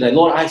meal today.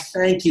 Lord, I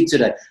thank you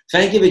today.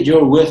 Thank you that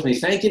you're with me.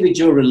 Thank you that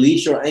you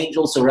release your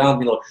angels around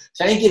me, Lord.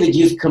 Thank you that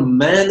you've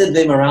commanded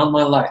them around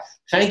my life.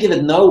 Thank you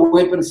that no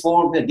weapon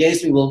formed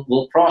against me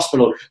will prosper,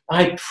 Lord.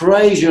 I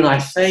praise you and I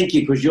thank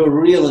you because you're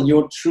real and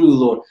you're true,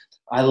 Lord.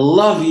 I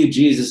love you,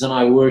 Jesus, and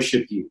I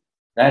worship you.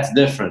 That's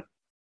different,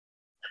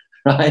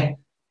 right?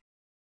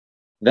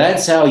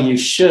 That's how you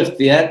shift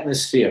the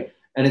atmosphere.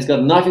 And it's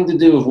got nothing to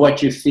do with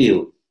what you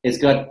feel. It's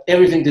got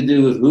everything to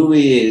do with who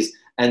he is.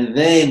 And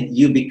then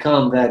you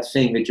become that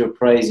thing that you're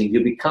praising.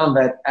 You become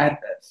that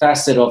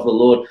facet of the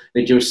Lord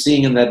that you're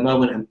seeing in that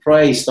moment. And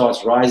praise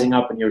starts rising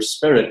up in your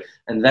spirit.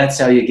 And that's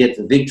how you get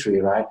the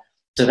victory, right?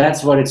 So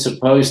that's what it's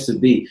supposed to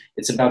be.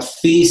 It's about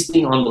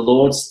feasting on the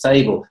Lord's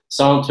table.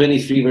 Psalm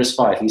 23, verse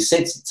 5. He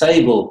sets a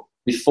table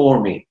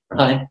before me,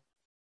 right?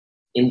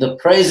 In the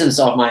presence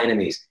of my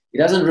enemies. He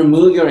doesn't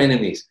remove your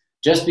enemies.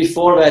 Just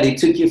before that, he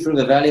took you through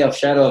the valley of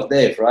shadow of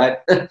death, right?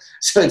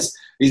 So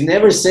he's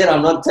never said,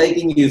 I'm not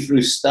taking you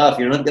through stuff.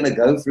 You're not going to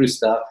go through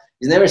stuff.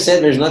 He's never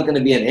said there's not going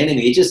to be an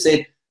enemy. He just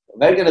said,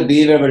 they're going to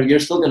be there, but you're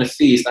still going to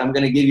feast. I'm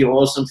going to give you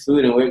awesome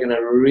food, and we're going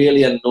to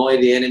really annoy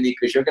the enemy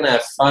because you're going to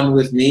have fun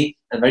with me,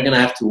 and they're going to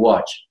have to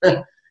watch.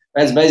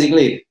 That's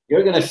basically it.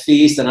 You're going to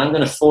feast, and I'm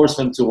going to force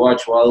them to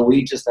watch while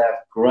we just have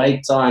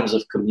great times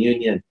of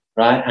communion,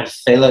 right, and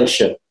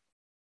fellowship.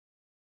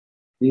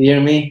 You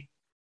hear me?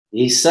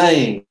 He's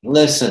saying,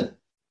 listen,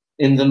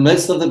 in the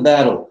midst of the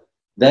battle,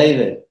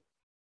 David,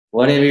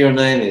 whatever your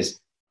name is,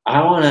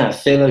 I want to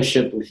have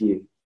fellowship with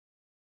you.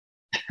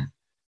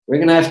 We're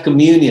going to have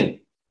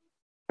communion,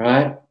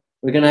 right?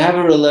 We're going to have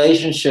a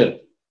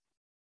relationship.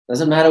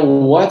 Doesn't matter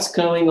what's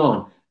going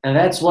on. And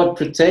that's what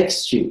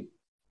protects you.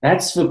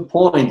 That's the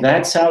point.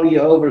 That's how you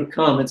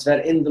overcome. It's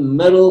that in the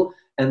middle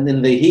and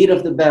in the heat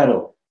of the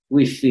battle,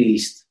 we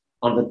feast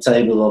on the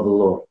table of the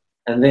Lord.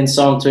 And then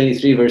Psalm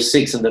 23, verse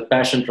 6 in the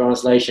Passion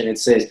Translation, it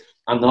says,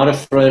 I'm not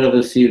afraid of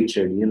the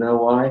future. You know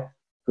why?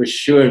 For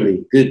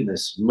surely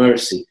goodness,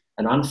 mercy,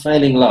 and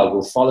unfailing love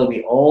will follow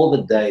me all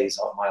the days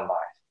of my life.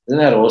 Isn't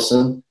that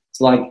awesome?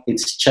 It's like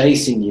it's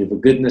chasing you. The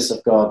goodness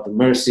of God, the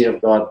mercy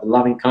of God, the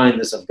loving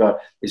kindness of God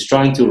is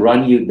trying to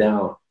run you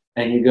down.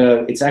 And you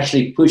go, it's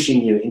actually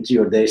pushing you into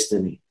your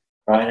destiny,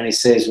 right? And he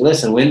says,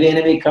 listen, when the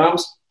enemy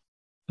comes,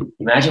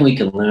 imagine we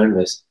can learn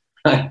this,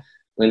 right?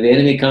 When the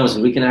enemy comes,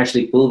 we can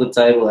actually pull the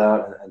table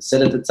out and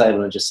sit at the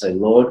table and just say,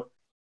 Lord,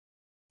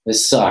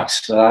 this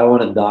sucks, but I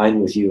want to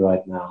dine with you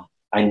right now.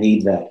 I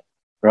need that,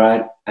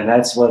 right? And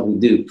that's what we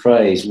do,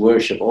 praise,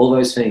 worship, all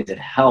those things. It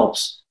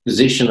helps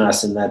position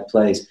us in that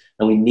place.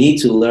 And we need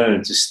to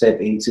learn to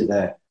step into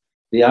that.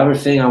 The other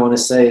thing I want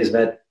to say is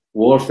that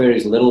warfare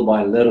is little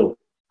by little.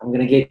 I'm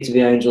going to get to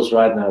the angels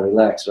right now,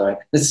 relax, right?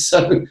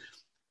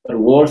 But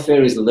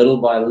warfare is little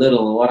by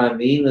little. And what I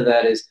mean with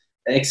that is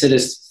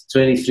Exodus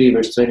 23,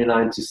 verse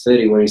 29 to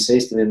 30, where he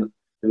says to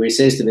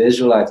the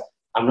Israelites,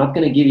 I'm not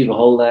going to give you the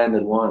whole land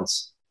at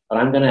once, but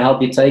I'm going to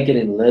help you take it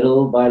in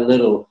little by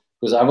little,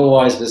 because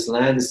otherwise this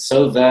land is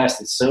so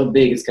vast, it's so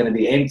big, it's going to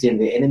be empty, and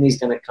the enemy's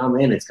going to come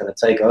in, it's going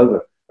to take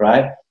over,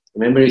 right?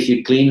 Remember, if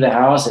you clean the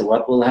house, and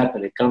what will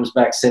happen? It comes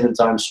back 7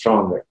 times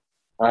stronger,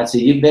 right? So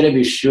you better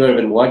be sure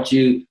that what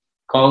you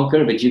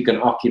conquer, but you can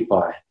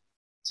occupy.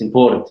 It's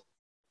important,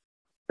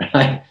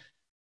 right?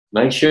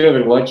 Make sure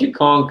that what you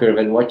conquer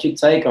and what you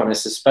take on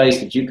is a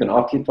space that you can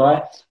occupy.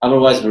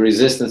 Otherwise, the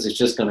resistance is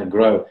just going to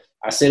grow.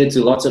 I said it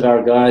to lots of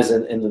our guys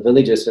in the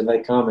villages when they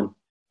come,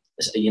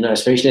 and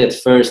especially at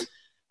first,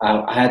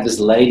 I had this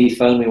lady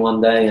phone me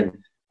one day,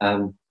 and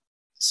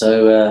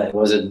it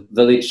was a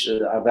village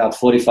about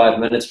 45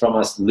 minutes from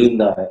us,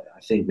 Lunda,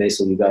 I think,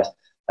 Vessel, you guys.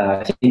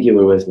 I think you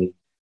were with me.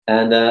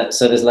 And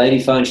so this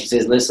lady phoned, she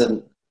says,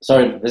 listen,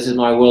 sorry, this is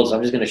my world, so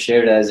I'm just going to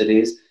share it as it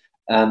is.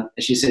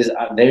 She says,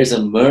 there's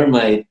a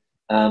mermaid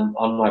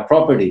on my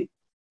property,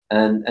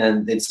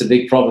 and it's a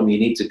big problem. You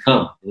need to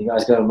come. And you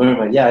guys go, a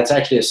mermaid? Yeah, it's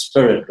actually a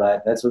spirit, right?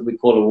 That's what we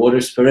call a water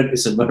spirit.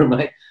 It's a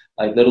mermaid,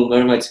 like Little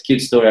Mermaid. It's a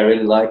cute story. I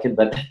really like it,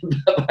 but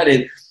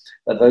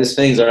those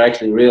things are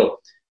actually real.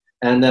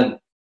 And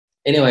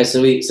anyway,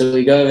 so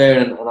we go there,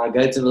 and I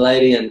go to the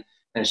lady, and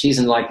she's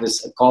in like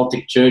this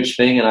occultic church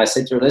thing, and I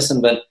said to her,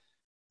 listen, but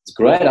it's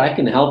great, I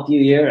can help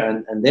you here,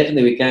 and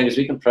definitely we can, because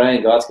we can pray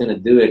and God's going to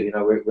do it.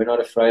 We're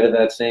not afraid of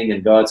that thing,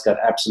 and God's got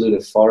absolute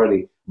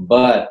authority.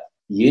 But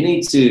you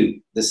need to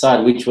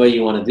decide which way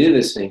you want to do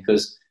this thing,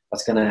 because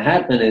what's going to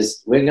happen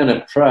is we're going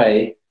to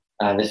pray,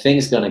 the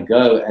thing's going to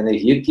go, and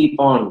if you keep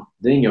on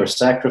doing your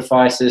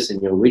sacrifices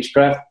and your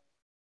witchcraft,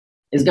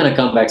 it's going to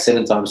come back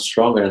 7 times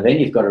stronger, and then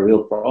you've got a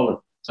real problem.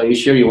 So are you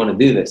sure you want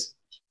to do this?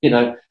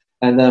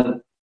 And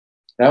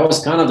that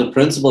was kind of the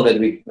principle that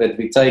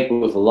we take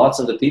with lots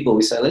of the people.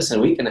 We say,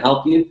 listen, we can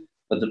help you,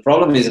 but the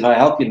problem is if I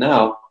help you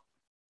now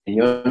and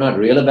you're not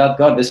real about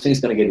God, this thing's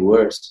going to get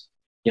worse.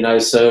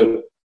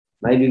 So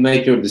maybe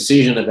make your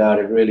decision about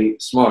it really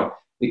smart,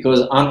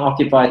 because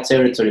unoccupied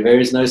territory, there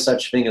is no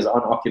such thing as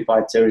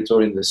unoccupied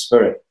territory in the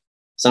spirit.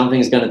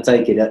 Something's going to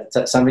take it.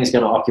 Something's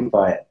going to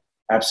occupy it.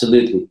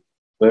 Absolutely.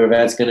 Whether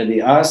that's going to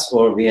be us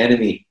or the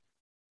enemy,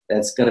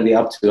 that's going to be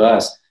up to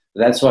us.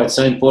 That's why it's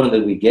so important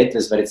that we get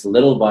this, but it's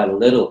little by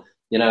little,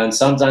 and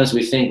sometimes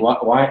we think,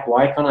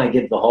 why can't I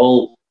get the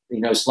whole,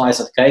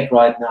 slice of cake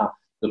right now?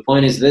 The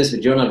point is this,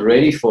 that you're not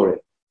ready for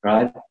it,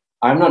 right?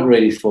 I'm not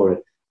ready for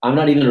it. I'm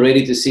not even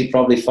ready to see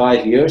probably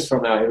 5 years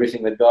from now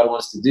everything that God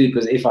wants to do,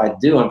 because if I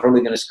do, I'm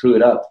probably going to screw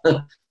it up.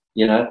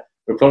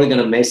 We're probably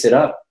going to mess it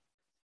up.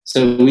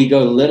 So we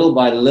go little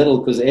by little,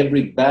 because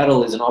every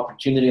battle is an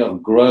opportunity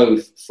of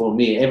growth for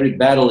me. Every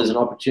battle is an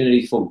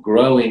opportunity for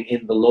growing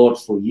in the Lord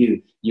for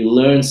you. You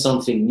learn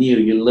something new.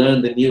 You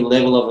learn the new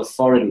level of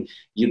authority.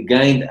 You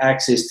gained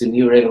access to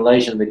new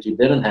revelation that you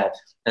didn't have.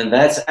 And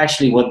that's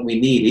actually what we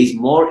need. He's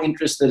more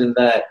interested in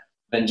that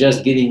than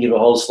just giving you the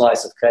whole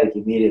slice of cake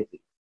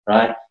immediately,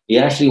 right? He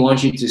actually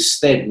wants you to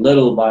step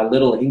little by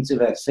little into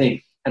that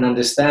thing and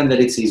understand that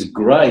it's His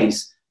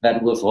grace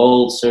that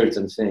withholds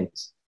certain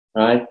things,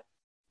 right?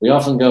 We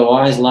often go,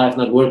 why is life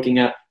not working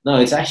out? No,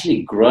 it's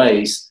actually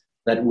grace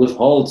that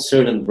withholds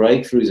certain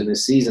breakthroughs in a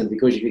season,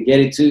 because if you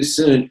get it too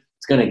soon,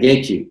 it's going to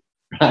get you,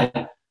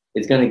 right?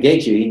 It's going to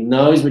get you. He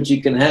knows what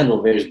you can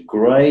handle. There's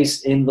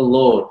grace in the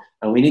Lord,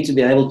 and we need to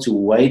be able to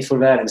wait for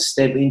that and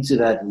step into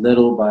that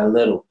little by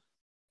little.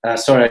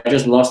 Sorry, I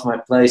just lost my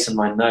place in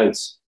my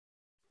notes.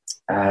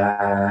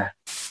 Yeah.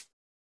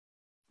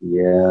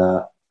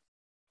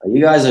 Are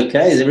you guys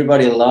okay? Is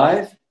everybody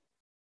alive?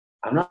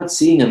 I'm not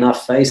seeing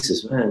enough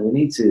faces, man. We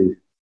need to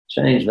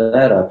change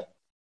that up.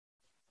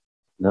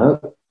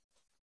 No?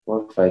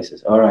 More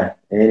faces. All right.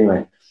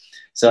 Anyway.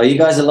 So are you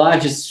guys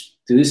alive? Just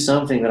do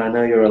something that I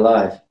know you're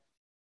alive.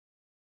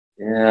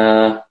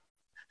 Yeah.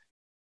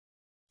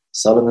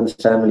 Solomon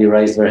family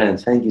raised their hand.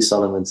 Thank you,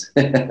 Solomons.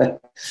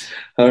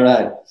 All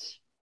right.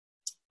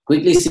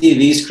 Quickly see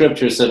these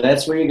scriptures. So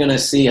that's where you're going to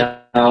see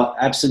how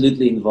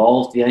absolutely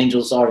involved the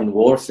angels are in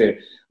warfare.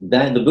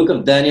 The book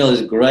of Daniel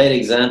is great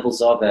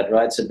examples of that,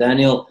 right? So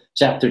Daniel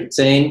chapter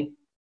 10,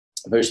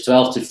 verse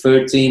 12 to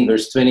 13,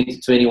 verse 20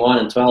 to 21,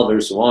 and 12,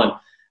 verse 1.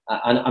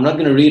 I'm not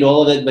going to read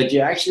all of it, but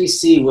you actually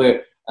see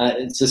where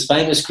it's this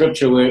famous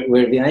scripture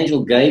where the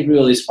angel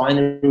Gabriel is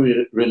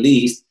finally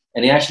released,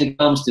 and he actually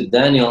comes to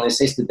Daniel, and he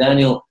says to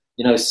Daniel,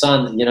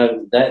 son,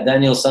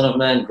 Daniel, son of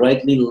man,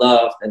 greatly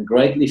loved and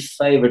greatly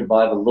favored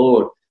by the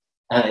Lord.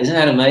 Isn't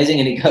that amazing?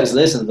 And he goes,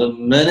 listen, the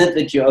minute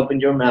that you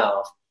opened your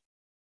mouth,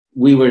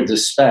 we were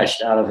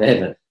dispatched out of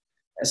heaven.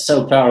 That's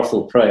so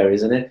powerful prayer,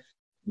 isn't it?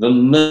 The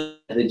minute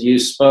that you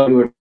spoke, we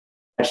were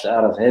dispatched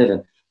out of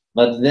heaven.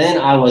 But then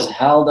I was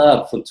held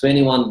up for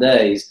 21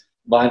 days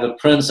by the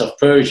prince of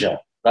Persia,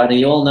 right? And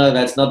you all know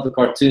that's not the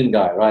cartoon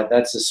guy, right?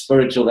 That's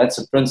that's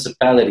a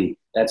principality,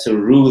 that's a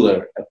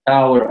ruler, a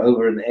power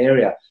over an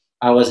area.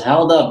 I was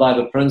held up by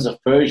the prince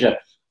of Persia,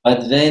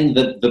 but then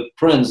the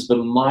prince, the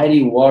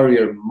mighty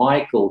warrior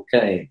Michael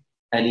came,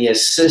 and he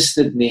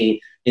assisted me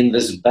in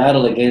this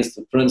battle against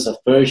the prince of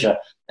Persia,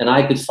 and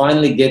I could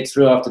finally get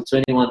through after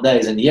 21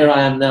 days. And here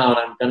I am now, and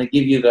I'm going to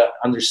give you the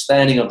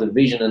understanding of the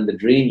vision and the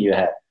dream you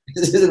had.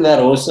 Isn't that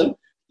awesome?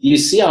 You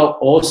see how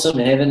awesome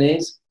heaven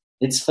is?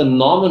 It's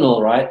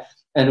phenomenal, right?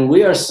 And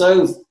we are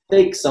so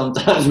thick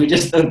sometimes, we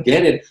just don't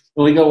get it.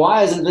 And we go,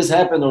 why hasn't this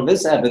happened or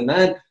this happened?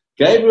 Man,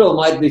 Gabriel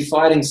might be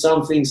fighting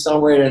something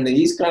somewhere, and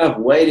he's kind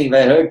of waiting.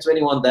 They heard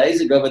 21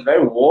 days ago, but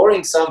they're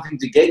warring something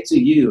to get to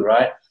you,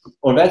 right?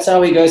 Or that's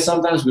how we go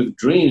sometimes with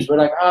dreams. We're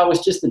like, oh, it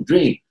was just a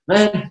dream.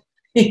 Man,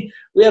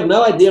 we have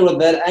no idea what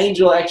that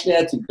angel actually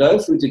had to go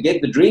through to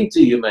get the dream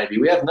to you, maybe.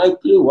 We have no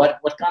clue what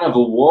kind of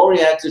a war he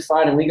had to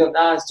fight, and we go,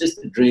 no, it's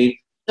just a dream,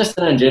 just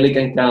an angelic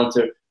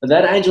encounter. But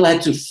that angel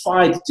had to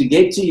fight to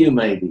get to you,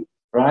 maybe,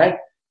 right?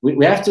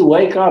 We have to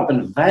wake up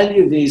and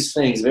value these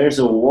things. There's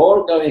a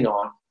war going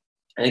on,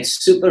 and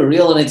it's super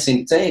real and it's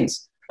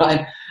intense,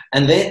 right?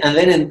 And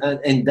then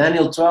in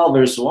Daniel 12,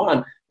 verse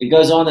 1, it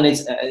goes on, and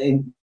it's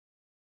in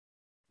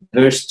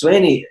verse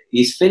 20,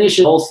 he's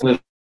finishing off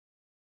with,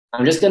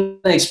 I'm just going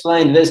to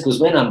explain this,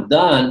 because when I'm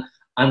done,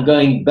 I'm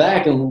going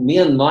back, and me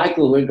and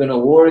Michael, we're going to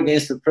war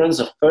against the prince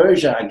of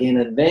Persia again,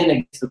 and then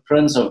against the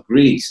prince of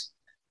Greece,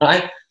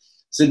 right?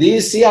 So do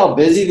you see how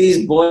busy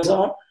these boys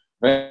are?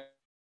 They're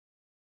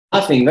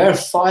nothing. They're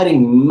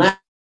fighting massive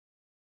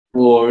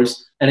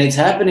wars, and it's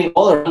happening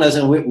all around us,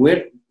 and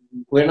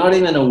we're not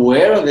even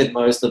aware of it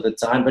most of the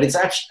time, but it's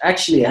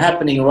actually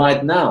happening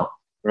right now,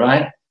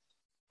 right?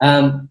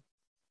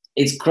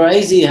 It's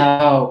crazy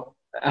how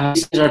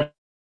these things are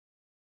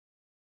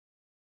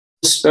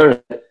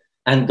spirit,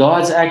 and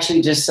God's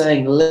actually just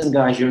saying, listen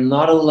guys, you're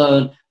not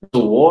alone,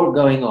 there's a war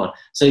going on.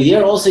 So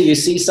here also you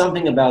see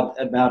something about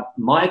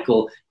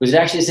Michael, which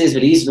actually says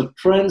that he's the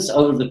prince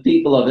over the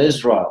people of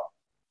Israel,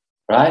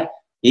 right?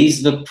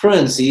 He's the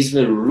prince, he's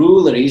the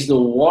ruler, he's the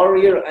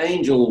warrior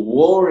angel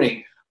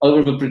warring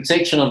over the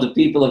protection of the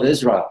people of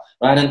Israel,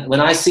 right? And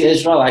when I see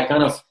Israel, I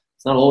kind of,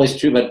 it's not always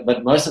true,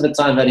 but most of the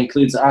time that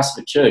includes us,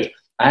 the church.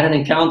 I had an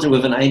encounter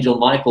with an angel,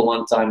 Michael,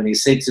 one time, and he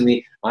said to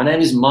me, my name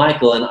is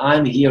Michael, and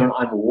I'm here, and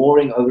I'm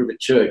warring over the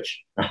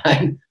church,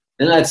 right?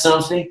 Isn't that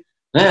something?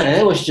 Man,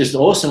 it was just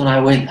awesome. And I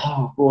went,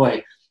 oh,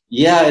 boy,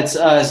 yeah, it's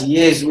us.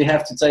 Yes, we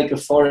have to take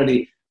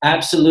authority.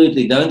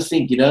 Absolutely. Don't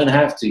think you don't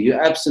have to. You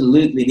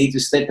absolutely need to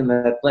step in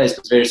that place,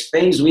 because there's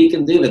things we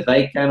can do that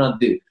they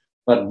cannot do.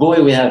 But,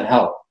 boy, we have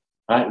help,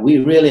 right? We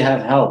really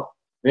have help.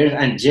 There's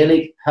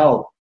angelic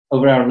help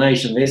over our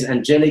nation. There's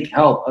angelic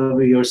help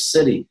over your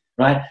city.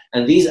 Right?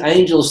 And these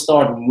angels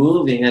start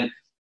moving, and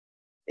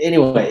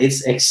anyway,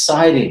 it's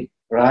exciting,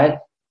 right?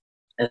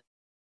 And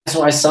that's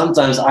why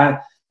sometimes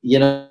you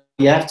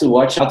have to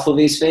watch out for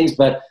these things,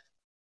 but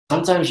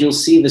sometimes you'll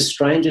see the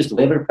strangest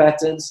weather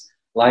patterns.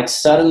 Like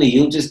suddenly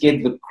you'll just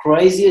get the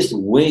craziest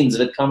winds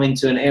that come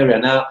into an area.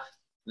 Now,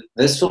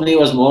 this for me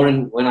was more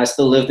when I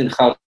still lived in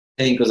Gauteng,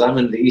 because I'm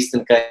in the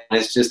Eastern Cape, and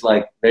it's just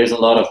like there's a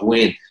lot of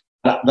wind.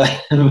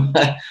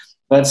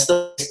 But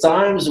still, there's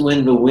times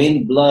when the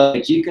wind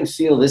blows, you can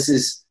feel this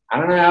is, I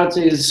don't know how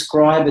to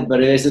describe it,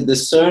 but there's a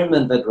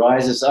discernment that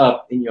rises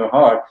up in your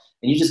heart,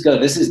 and you just go,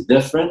 this is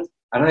different.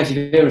 I don't know if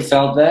you've ever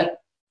felt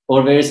that,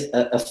 or there's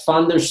a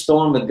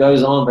thunderstorm that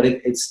goes on, but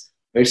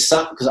there's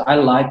some, because I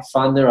like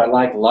thunder, I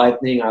like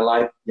lightning, I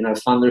like,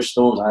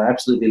 thunderstorms. I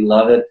absolutely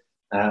love it.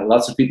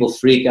 Lots of people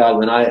freak out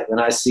when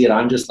I see it.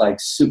 I'm just like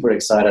super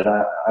excited.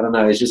 I don't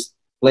know, it's just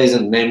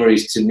pleasant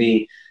memories to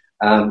me.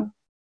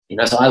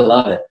 So I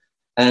love it.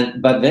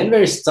 But then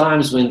there's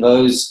times when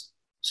those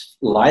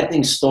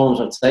lightning storms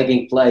are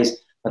taking place,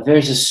 but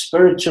there's a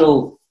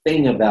spiritual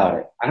thing about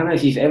it. I don't know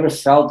if you've ever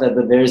felt that,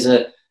 but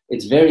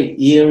it's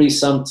very eerie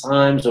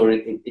sometimes, or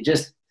it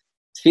just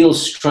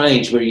feels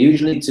strange, where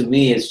usually to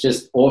me it's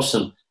just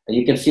awesome. And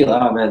you can feel,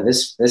 oh man,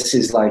 this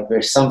is like,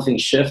 there's something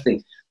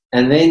shifting.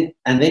 And then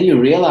you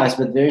realize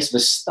that there's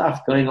this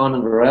stuff going on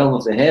in the realm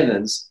of the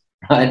heavens,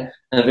 right?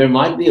 And there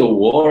might be a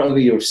war over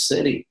your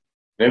city.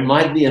 there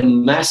might be a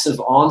massive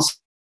answer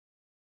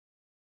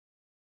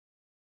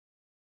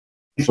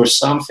for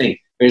something.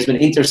 There's been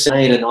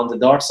intercession, and on the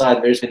dark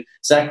side, there's been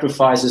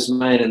sacrifices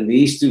made, and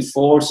these two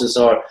forces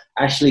are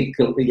actually,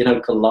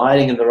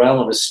 colliding in the realm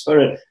of the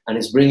spirit, and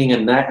it's bringing a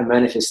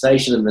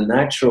manifestation in the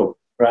natural,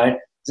 right?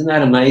 Isn't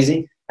that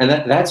amazing? And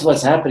that's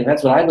what's happening.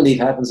 That's what I believe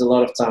happens a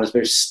lot of times.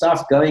 There's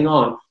stuff going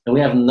on, and we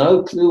have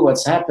no clue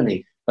what's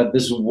happening, but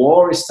this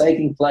war is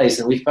taking place,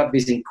 and we've got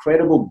these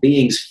incredible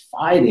beings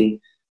fighting,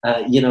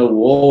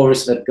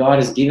 wars that God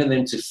has given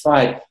them to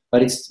fight,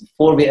 but it's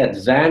for the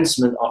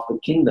advancement of the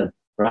kingdom.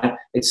 Right?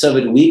 It's so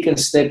that we can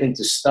step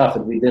into stuff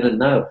that we didn't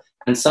know.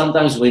 And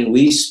sometimes when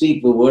we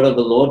speak the word of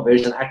the Lord,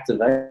 there's an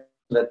activation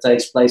that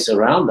takes place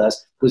around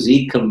us because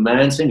he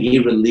commands them, he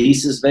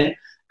releases them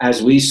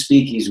as we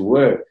speak his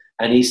word.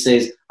 And he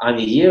says, I'm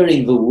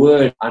hearing the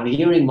word, I'm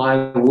hearing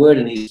my word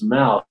in his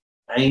mouth.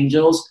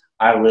 Angels,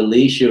 I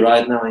release you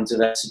right now into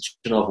that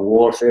situation of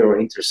warfare or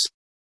intercession.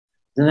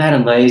 Isn't that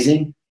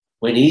amazing?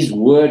 When his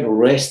word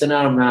rests in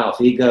our mouth,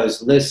 he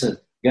goes, listen,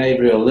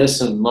 Gabriel,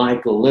 listen,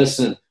 Michael,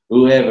 listen,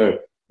 whoever,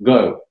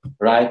 go,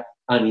 right?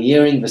 I'm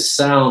hearing the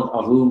sound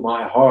of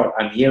my heart.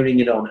 I'm hearing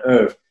it on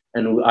earth.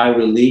 And I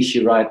release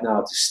you right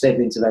now to step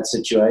into that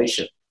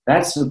situation.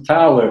 That's the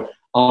power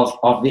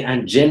of the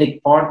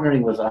angelic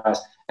partnering with us.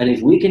 And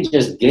if we can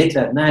just get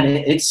that, man,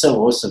 it's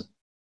so awesome.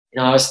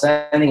 I was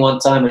standing one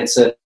time, and it's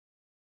a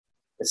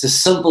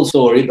simple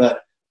story,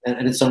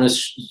 and it's on a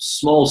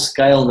small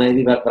scale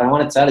maybe, but I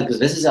want to tell it because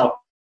this is how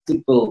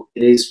simple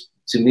it is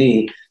to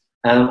me.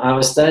 I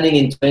was standing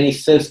in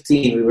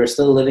 2015. We were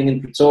still living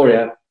in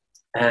Pretoria,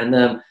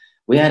 and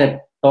we had a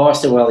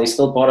pastor. Well, he's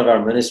still part of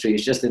our ministry.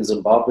 He's just in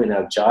Zimbabwe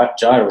now,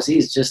 Jairus.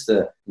 He's just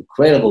an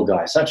incredible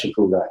guy, such a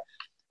cool guy.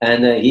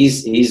 And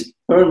his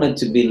permit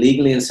to be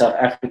legally in South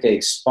Africa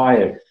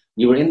expired.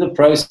 We were in the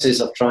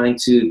process of trying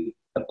to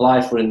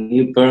apply for a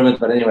new permit,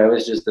 but anyway, it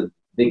was just a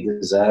big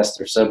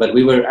disaster. But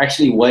we were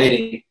actually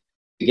waiting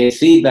to get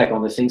feedback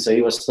on the thing, so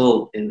he was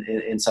still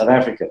in South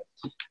Africa.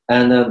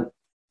 And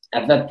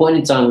at that point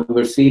in time, we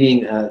were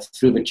feeding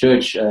through the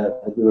church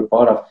that we were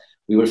part of.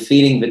 We were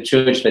feeding the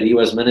church that he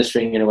was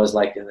ministering, and it was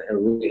like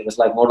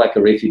more like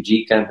a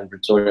refugee camp in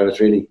Pretoria. It was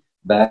really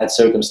bad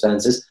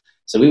circumstances.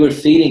 So we were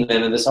feeding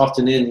them, and this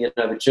afternoon,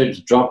 the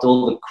church dropped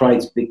all the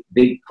crates,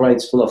 big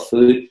crates full of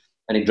food,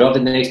 and he dropped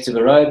it next to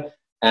the road.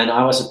 And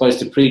I was supposed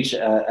to preach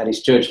at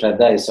his church that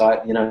day. So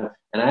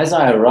and as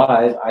I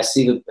arrive, I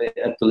see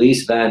a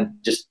police van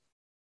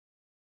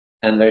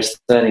and they're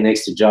standing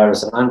next to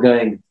Jairus, and I'm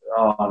going,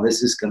 oh,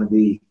 this is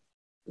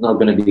not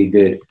going to be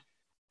good.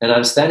 And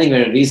I'm standing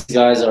there, and these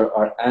guys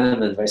are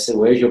adamant. I said,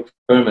 where's your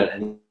permit?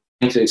 And I'm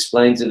trying to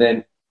explain to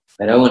them,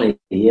 they don't want to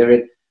hear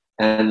it.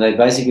 And they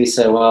basically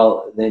say,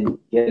 well, then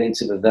get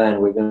into the van.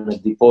 We're going to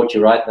deport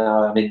you right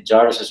now. I mean,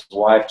 Jairus'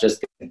 wife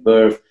just gave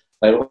birth.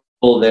 They're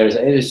all there.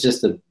 It was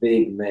just a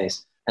big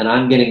mess. And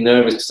I'm getting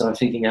nervous because I'm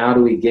thinking, how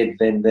do we get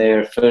them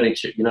their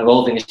furniture? The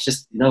whole thing, it's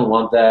just, you don't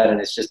want that, and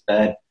it's just a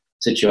bad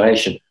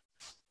situation.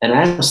 And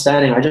as I'm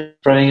standing, I'm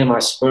just praying in my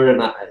spirit,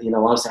 and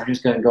I'm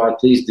just going, God,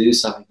 please do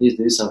something, please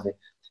do something.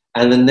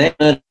 And the next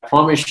minute, I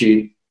promise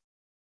you,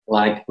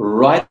 like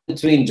right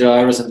between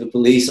Jairus and the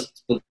police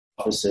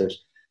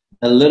officers,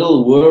 a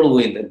little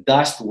whirlwind, a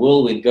dust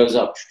whirlwind goes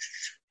up.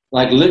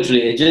 Like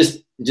literally, it just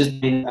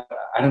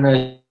I don't know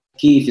if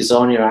Keith is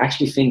on here. I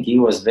actually think he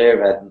was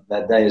there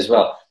that day as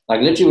well.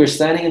 Like literally, we're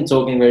standing and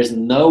talking. There's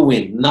no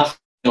wind, nothing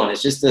on.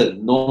 It's just a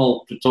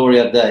normal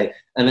Pretoria day.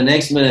 And the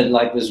next minute,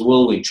 like this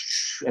whirlwind,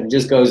 and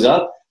just goes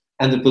up.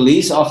 And the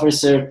police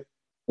officer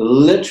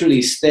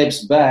literally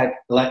steps back.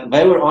 Like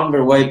they were on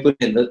their way put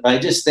in, but they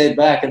just step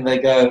back and they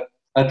go,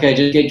 okay,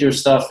 just get your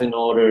stuff in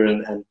order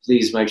and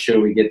please make sure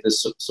we get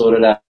this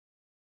sorted out.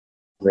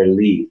 They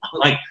leave. I'm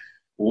like,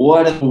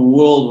 what in the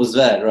world was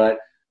that, right?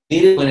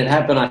 When it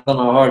happened, I felt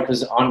my heart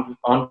because on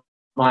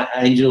my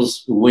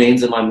angels'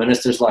 wings and my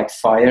ministers like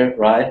fire,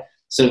 right?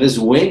 So this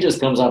wind just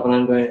comes up and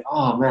I'm going,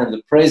 oh man,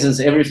 the presence,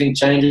 everything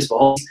changes.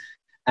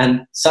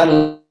 And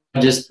suddenly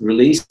I just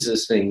release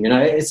this thing.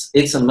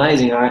 It's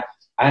amazing. I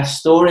have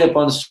story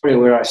upon story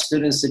where I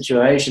stood in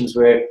situations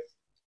where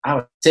I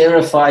was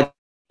terrified.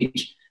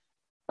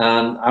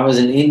 I was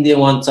in India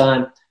one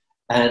time,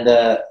 and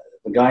the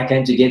guy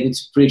came to get me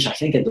to preach, I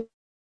think at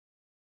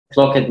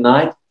 12:00 at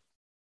night.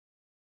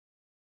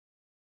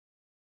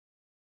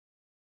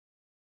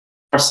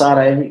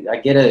 I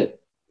get a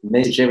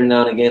message every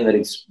now and again that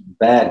it's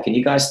bad. Can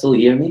you guys still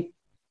hear me?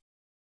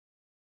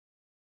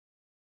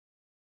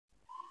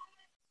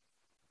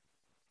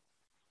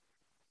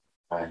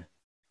 Right.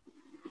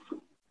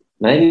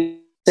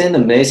 Maybe send a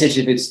message.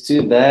 If it's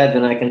too bad,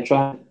 then I can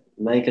try and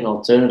make an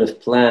alternative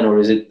plan,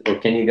 or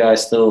can you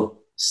guys still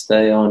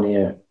stay on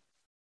here?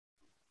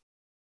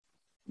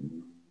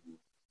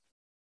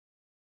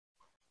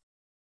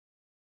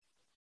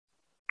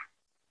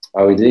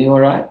 Are we doing all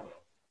right?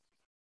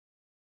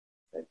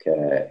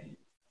 Okay.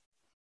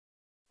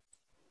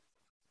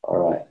 All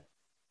right.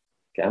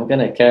 Okay, I'm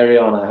gonna carry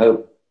on. I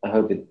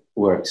hope it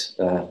works.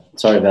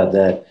 Sorry about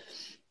that.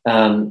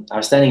 I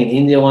was standing in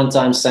India one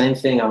time, same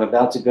thing. I'm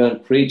about to go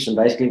and preach, and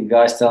basically the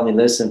guys tell me,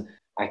 listen,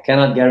 I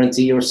cannot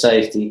guarantee your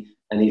safety,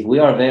 and if we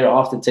are there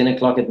after 10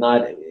 o'clock at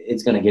night,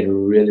 it's going to get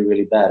really,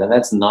 really bad. And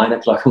that's 9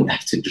 o'clock we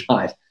have to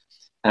drive.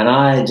 And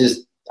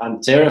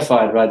I'm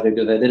terrified, right,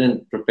 because they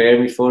didn't prepare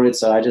me for it.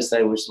 So I just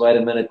say, well, just wait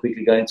a minute,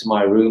 quickly go into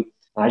my room.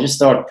 And I just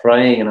start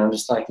praying, and I'm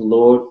just like,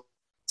 Lord,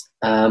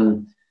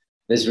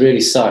 this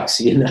really sucks.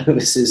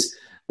 This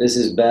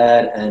is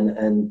bad,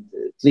 and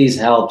please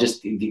help.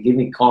 Just give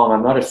me calm.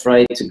 I'm not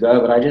afraid to go,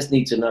 but I just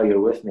need to know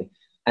you're with me.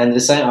 And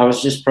the same, I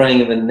was just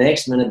praying, and the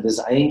next minute,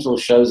 this angel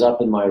shows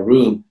up in my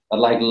room, but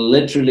like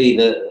literally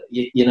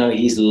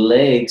his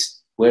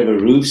legs, where the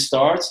roof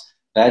starts,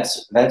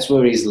 that's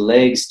where his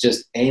legs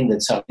just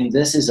ended. So I mean,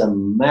 this is a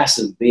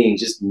massive being,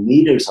 just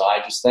meters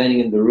high, just standing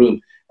in the room.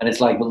 And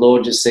it's like the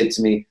Lord just said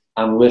to me,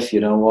 I'm with you,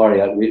 don't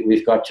worry,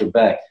 we've got your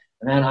back.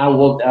 And then I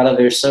walked out of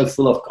there so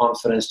full of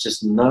confidence,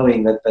 just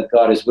knowing that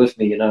God is with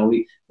me.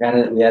 We had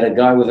a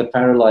guy with a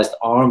paralyzed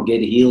arm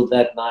get healed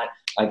that night.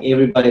 Like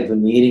everybody at the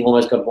meeting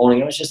almost got born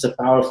again. It was just a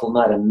powerful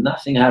night, and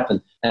nothing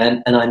happened.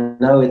 And I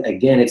know it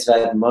again. It's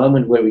that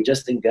moment where we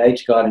just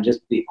engage God and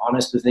just be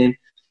honest with Him,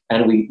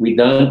 and we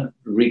don't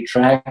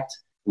retract.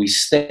 We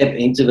step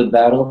into the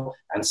battle,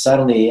 and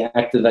suddenly He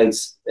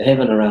activates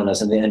heaven around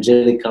us, and the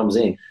angelic comes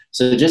in.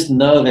 So just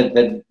know that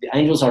the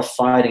angels are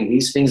fighting.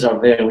 These things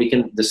are there, and we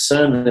can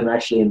discern them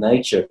actually in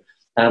nature.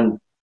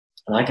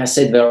 Like I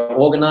said, they're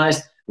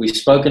organized. We've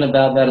spoken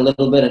about that a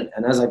little bit,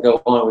 and as I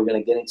go on, we're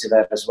going to get into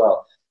that as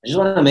well. I just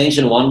want to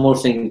mention one more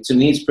thing. To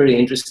me, it's pretty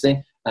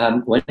interesting.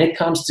 When it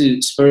comes to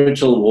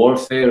spiritual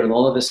warfare and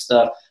all of this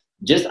stuff,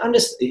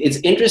 it's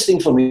interesting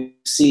for me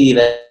to see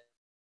that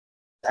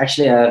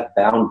actually have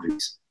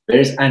boundaries.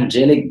 There's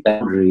angelic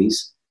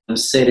boundaries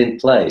set in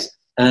place.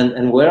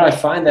 And where I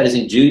find that is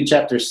in Jude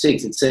chapter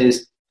 6. It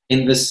says,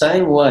 in the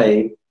same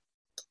way,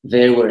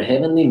 there were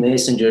heavenly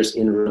messengers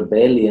in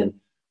rebellion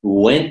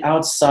who went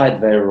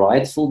outside their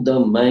rightful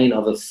domain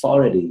of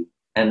authority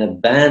and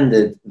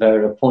abandoned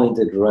their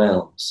appointed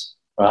realms,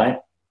 right?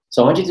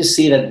 So I want you to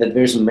see that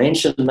there's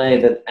mention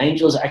made that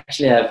angels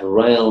actually have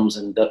realms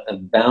and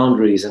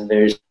boundaries, and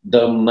there's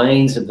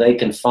domains that they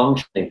can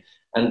function in.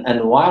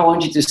 And why I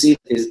want you to see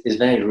is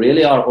they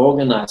really are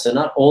organized. So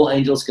not all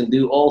angels can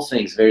do all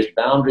things. There's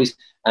boundaries,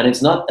 and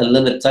it's not a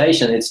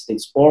limitation.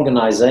 It's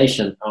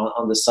organization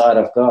on the side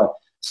of God.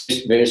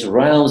 There's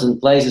realms and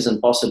places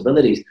and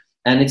possibilities.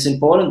 And it's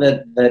important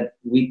that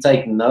we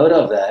take note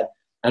of that.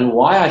 And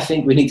why I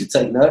think we need to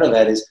take note of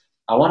that is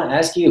I want to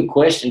ask you a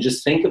question.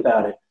 Just think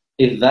about it.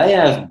 If they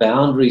have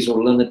boundaries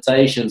or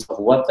limitations of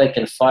what they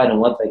can fight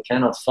and what they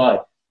cannot fight,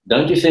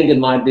 don't you think it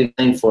might be the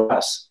same for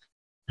us?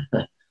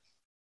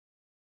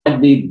 Might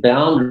be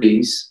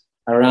boundaries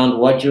around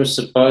what you're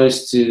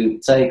supposed to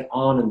take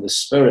on in the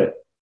spirit.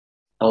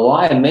 And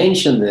why I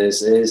mention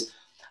this is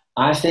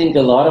I think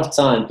a lot of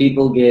time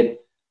people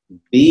get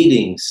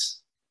beatings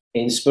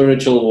in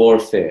spiritual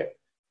warfare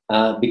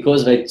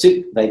because they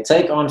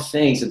take on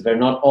things that they're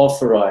not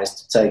authorized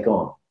to take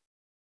on.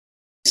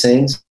 Make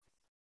sense?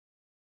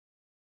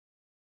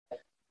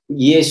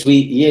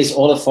 Yes,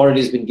 all authority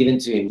has been given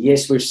to Him.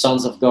 Yes, we're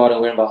sons of God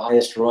and we're in the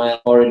highest royal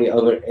authority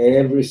over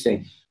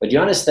everything. But you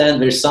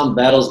understand there's some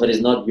battles that is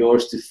not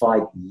yours to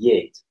fight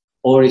yet,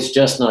 or it's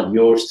just not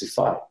yours to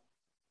fight.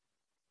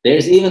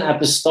 There's even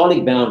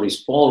apostolic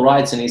boundaries. Paul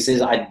writes and he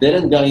says, I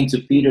didn't go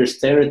into Peter's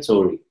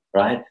territory,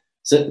 right?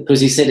 So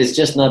because he said, it's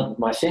just not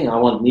my thing. I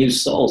want new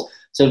souls.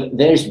 So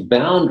there's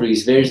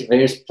boundaries.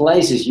 There's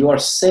places. You are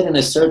set in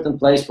a certain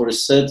place for a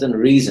certain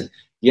reason.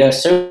 You have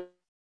certain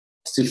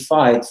to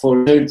fight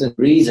for a certain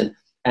reason,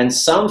 and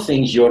some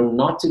things you're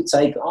not to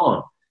take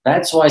on.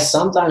 That's why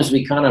sometimes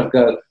we kind of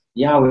go,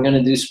 yeah, we're going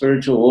to do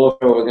spiritual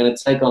warfare, or we're going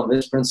to take on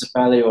this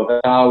principality or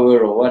power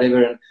or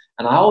whatever.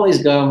 And I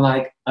always go, I'm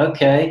like,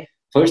 okay,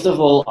 first of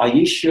all, are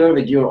you sure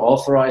that you're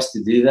authorized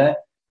to do that?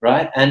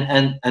 Right?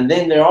 And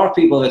then there are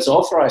people that's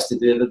authorized to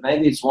do it, but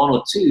maybe it's one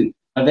or two.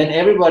 But then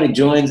everybody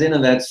joins in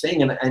on that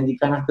thing, and you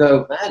kind of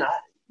go, man,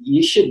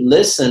 you should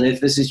listen if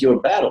this is your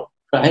battle,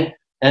 right?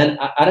 And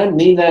I don't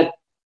mean that.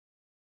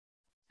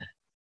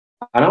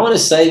 I don't want to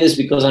say this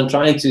because I'm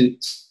trying to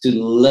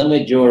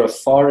limit your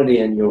authority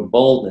and your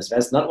boldness.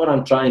 That's not what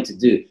I'm trying to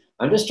do.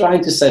 I'm just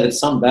trying to say that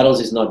some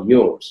battles is not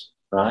yours,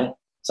 right?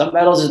 Some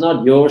battles is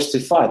not yours to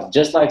fight,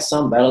 just like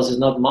some battles is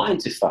not mine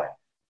to fight,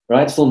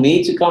 right? For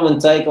me to come and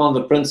take on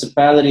the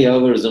principality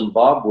over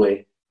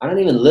Zimbabwe, I don't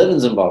even live in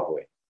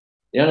Zimbabwe.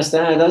 You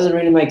understand? It doesn't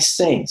really make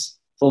sense.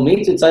 For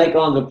me to take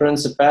on the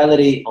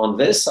principality on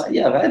this side,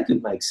 yeah, that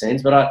could make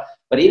sense,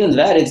 but even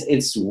that,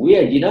 it's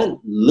weird. You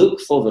don't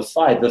look for the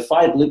fight. The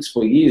fight looks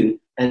for you.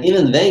 And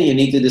even then, you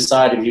need to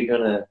decide if you're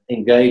going to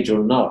engage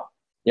or not.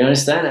 You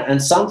understand?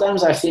 And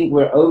sometimes I think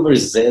we're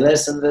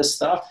overzealous in this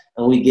stuff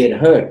and we get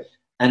hurt.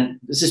 And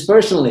this is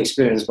personal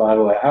experience, by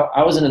the way.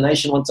 I was in a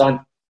nation one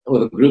time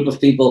with a group of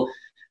people,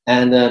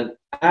 and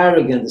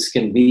arrogant as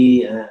can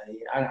be,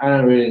 I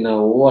don't really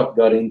know what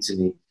got into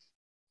me.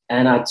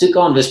 And I took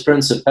on this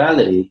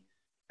principality,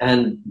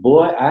 And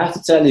boy, I have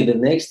to tell you, the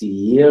next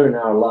year and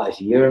a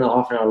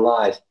half in our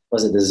life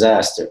was a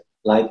disaster.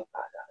 Like,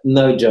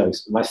 no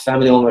jokes. My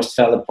family almost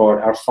fell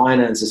apart. Our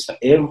finances,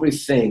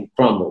 everything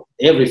crumbled.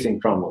 Everything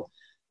crumbled.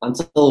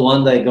 Until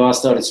one day God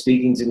started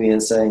speaking to me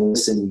and saying,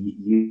 listen,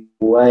 you're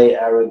way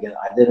arrogant.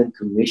 I didn't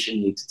commission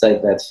you to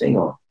take that thing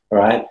on,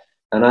 right?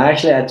 And I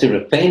actually had to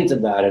repent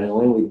about it. And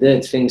when we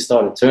did, things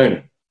started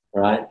turning,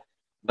 right?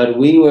 But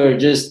we were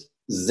just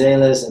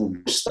zealous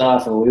and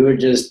stuff. And we were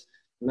just,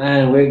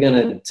 man, we're going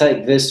to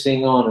take this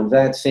thing on and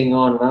that thing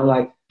on. And I'm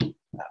like,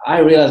 I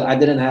realized I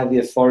didn't have the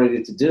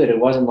authority to do it. It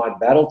wasn't my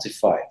battle to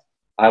fight.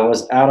 I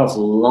was out of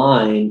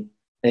line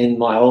in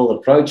my whole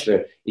approach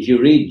there. If you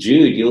read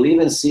Jude, you'll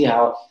even see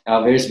how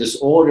there's this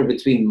order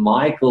between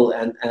Michael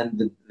and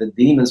the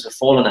demons, the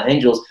fallen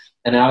angels,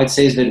 and how it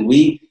says that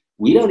we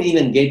don't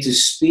even get to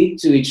speak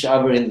to each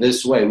other in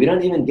this way. We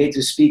don't even get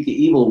to speak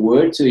the evil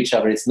word to each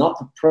other. It's not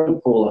the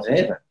protocol of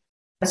heaven.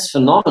 That's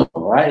phenomenal,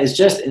 right? It's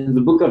just in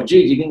the book of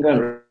Jude, you can go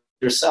and read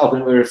yourself,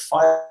 when we're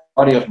fighting the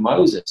body of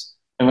Moses.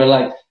 And we're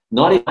like,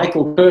 not if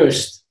Michael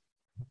cursed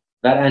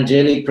that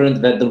angelic,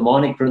 that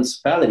demonic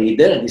principality. He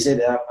didn't. He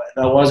said that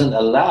wasn't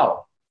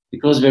allowed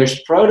because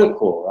there's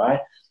protocol, right?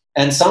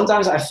 And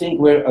sometimes I think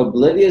we're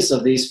oblivious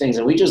of these things,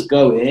 and we just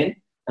go in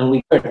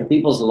and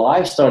people's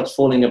lives start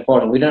falling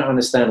apart, and we don't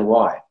understand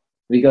why.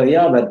 We go,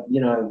 yeah, but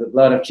the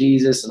blood of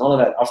Jesus and all of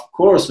that. Of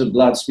course, the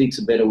blood speaks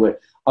a better word.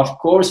 Of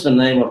course, the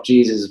name of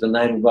Jesus is the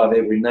name above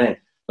every name.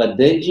 But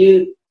did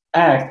you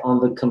act on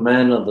the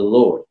command of the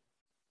Lord?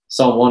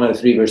 Psalm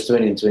 103, verse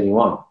 20 and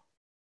 21.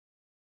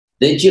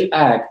 Did you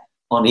act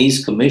on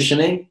his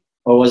commissioning,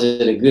 or was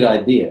it a good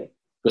idea?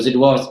 Because it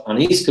was on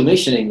his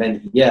commissioning,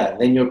 then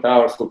you're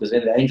powerful, because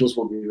then the angels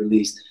will be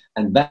released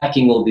and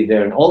backing will be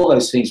there and all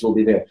those things will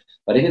be there.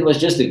 But if it was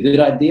just a good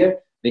idea,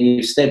 then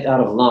you've stepped out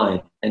of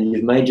line and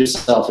you've made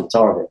yourself a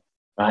target,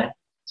 right?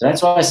 So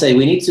that's why I say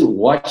we need to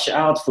watch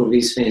out for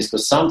these things,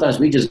 because sometimes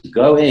we just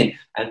go in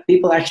and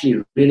people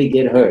actually really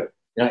get hurt.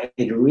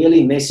 It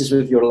really messes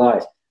with your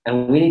life.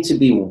 And we need to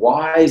be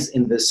wise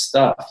in this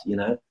stuff,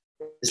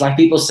 It's like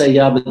people say,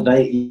 yeah, but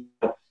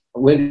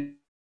we're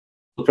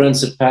the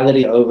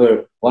principality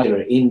over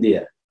whatever,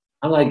 India.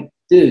 I'm like,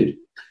 dude,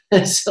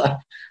 it's like,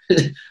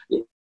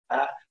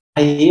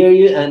 I hear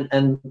you,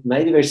 and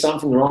maybe there's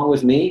something wrong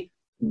with me,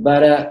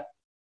 but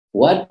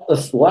what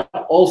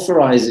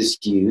authorizes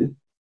you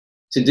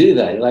to do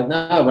that? You're like,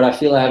 no, but I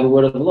feel I have a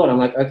word of the Lord. I'm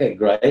like, okay,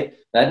 great.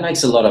 That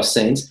makes a lot of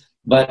sense.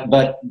 But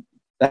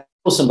that's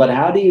awesome. But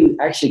how do you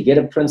actually get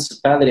a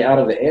principality out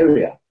of the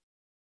area?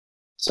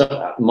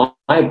 So my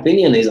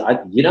opinion is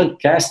you don't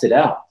cast it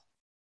out.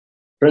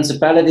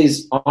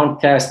 Principalities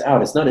aren't cast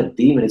out. It's not a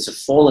demon. It's a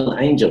fallen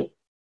angel.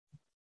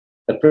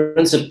 A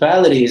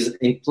principality is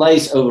in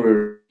place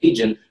over a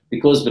region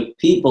because the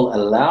people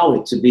allow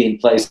it to be in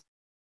place over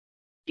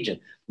a region.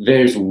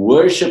 There's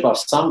worship of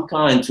some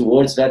kind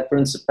towards that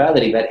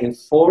principality that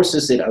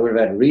enforces it over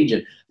that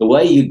region. The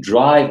way you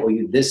drive or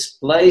you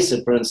displace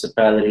a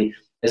principality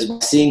is by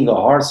seeing the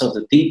hearts of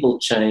the people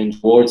change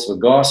towards the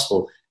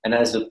gospel. And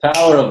as the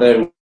power of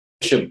their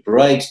worship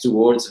breaks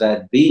towards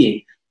that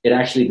being, it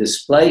actually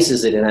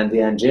displaces it, and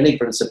the angelic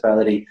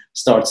principality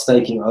starts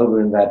taking over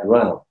in that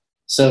realm.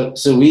 So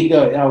we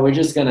go, yeah, we're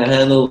just going to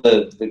handle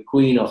the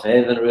queen of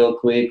heaven real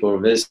quick, or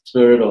this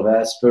spirit or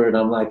that spirit.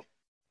 I'm like,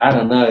 I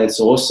don't know,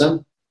 it's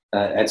awesome.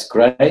 It's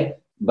great,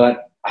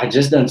 but I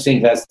just don't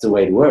think that's the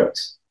way it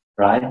works,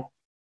 right?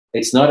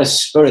 It's not a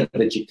spirit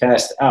that you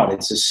cast out.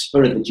 It's a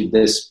spirit that you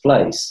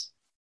displace.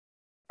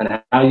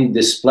 And how you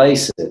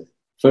displace it,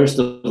 first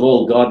of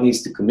all, God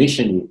needs to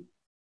commission you,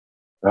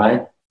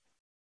 right?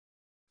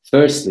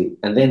 Firstly,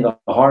 and then the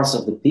hearts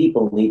of the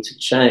people need to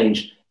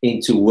change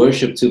into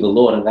worship to the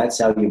Lord, and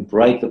that's how you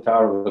break the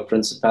power of a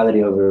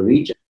principality over a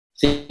region.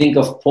 Think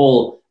of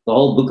Paul, the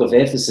whole book of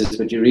Ephesus,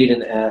 but you read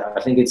in,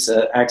 I think it's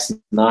Acts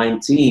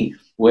 19,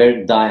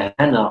 where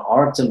Diana,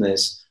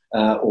 Artemis,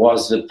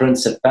 was the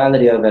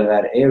principality over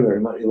that area.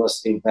 It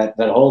was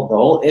the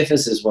whole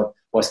Ephesus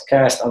was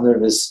cast under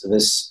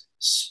this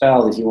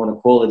spell, if you want to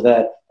call it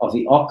that, of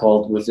the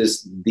occult, with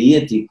this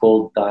deity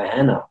called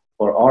Diana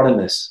or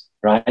Artemis,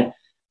 right?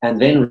 And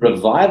then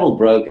revival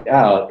broke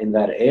out in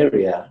that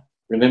area.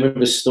 Remember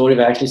the story?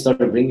 They actually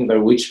started bringing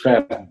their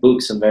witchcraft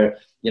books and their,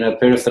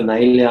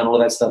 paraphernalia and all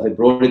that stuff. They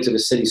brought it to the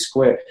city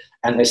square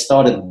and they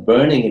started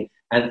burning it.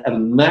 And a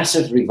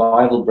massive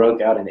revival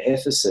broke out in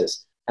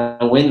Ephesus.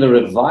 And when the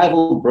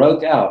revival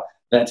broke out,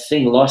 that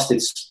thing lost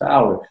its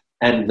power.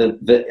 And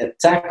the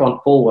attack on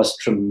Paul was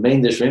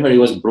tremendous. Remember, he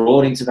was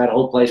brought into that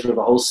whole place where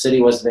the whole city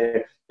was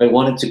there. They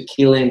wanted to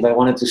kill him. They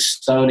wanted to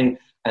stone him.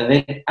 And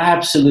then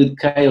absolute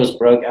chaos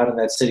broke out in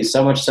that city,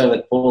 so much so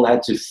that Paul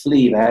had to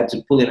flee. They had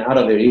to pull him out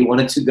of there. He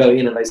wanted to go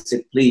in, and they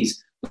said,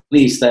 please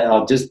stay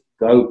out. Just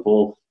go,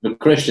 Paul. The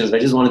Christians, they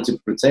just wanted to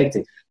protect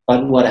him.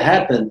 But what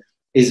happened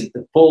is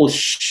that Paul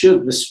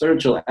shook the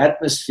spiritual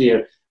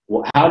atmosphere.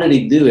 How did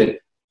he do it?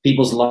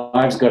 People's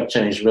lives got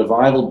changed.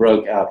 Revival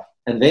broke out.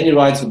 And then he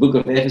writes the book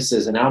of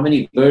Ephesus. And how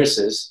many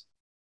verses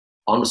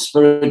on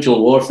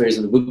spiritual warfare is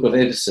in the book of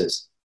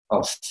Ephesus?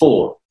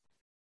 4.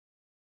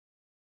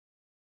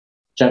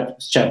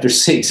 chapter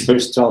 6,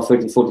 verse 12,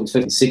 13, 14,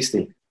 15,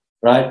 16,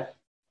 right?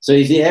 So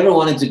if you ever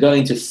wanted to go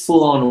into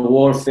full-on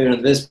warfare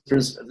and this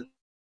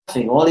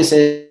thing, all he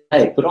says,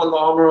 hey, put on the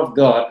armor of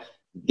God,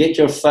 get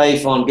your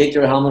faith on, get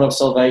your helmet of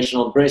salvation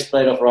on,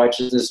 breastplate of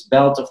righteousness,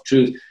 belt of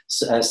truth,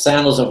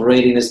 sandals of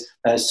readiness,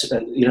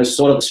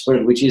 sword of the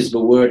Spirit, which is the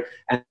word,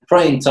 and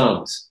pray in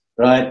tongues,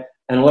 right?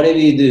 And whatever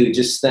you do,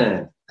 just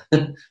stand,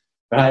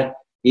 right?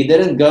 He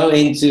didn't go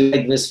into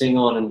take this thing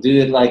on and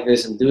do it like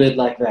this and do it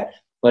like that,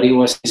 but he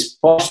was his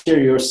posture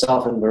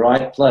yourself in the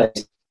right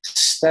place.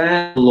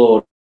 Stand,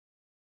 Lord.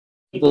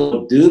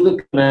 People do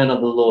the command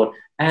of the Lord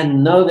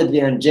and know that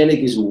the angelic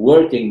is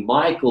working.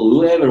 Michael,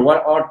 whoever,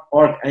 what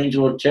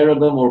archangel or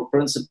cherubim or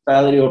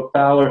principality or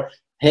power,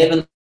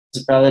 heaven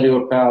principality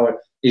or power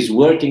is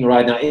working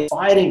right now. It's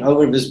fighting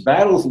over this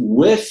battle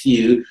with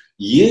you.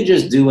 You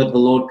just do what the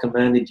Lord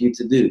commanded you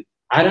to do.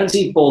 I don't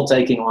see Paul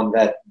taking on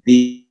that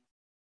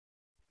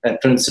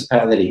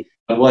principality.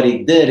 But what he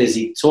did is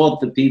he taught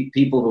the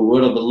people the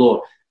word of the Lord.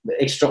 The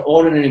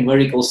extraordinary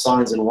miracle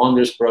signs and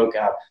wonders broke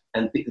out.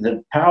 And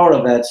the power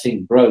of that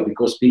thing broke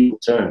because people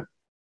turned.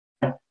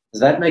 Does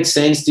that make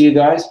sense to you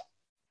guys?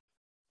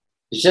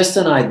 It's just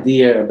an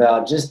idea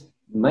about just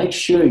make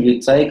sure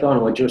you take on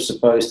what you're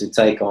supposed to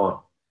take on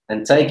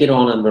and take it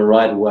on in the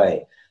right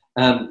way.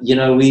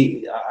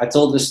 I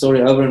told this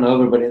story over and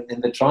over, but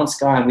in the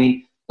Transkei, I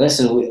mean,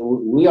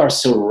 listen, we are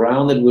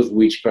surrounded with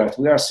witchcraft.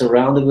 We are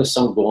surrounded with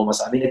sangomas.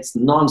 I mean, it's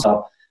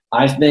nonstop.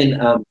 I've been,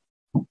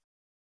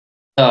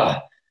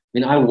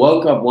 I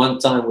woke up one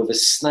time with a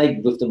snake,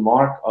 with the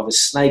mark of a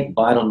snake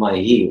bite on my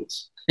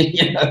heels.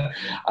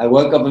 I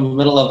woke up in the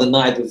middle of the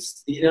night with,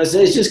 so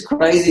it's just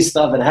crazy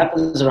stuff that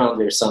happens around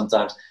here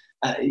sometimes.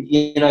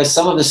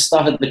 Some of the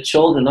stuff that the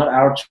children, not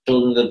our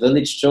children, the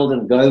village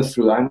children go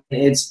through. I mean,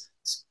 it's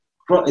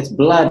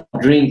blood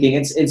drinking.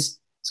 It's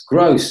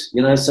gross,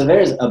 So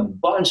there's a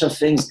bunch of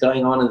things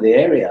going on in the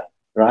area,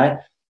 right?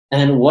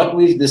 And what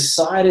we've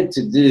decided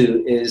to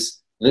do is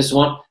this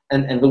one.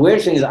 And the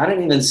weird thing is I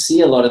don't even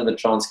see a lot in the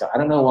Transkei. I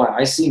don't know why.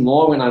 I see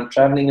more when I'm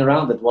traveling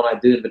around than what I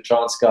do in the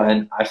Transkei.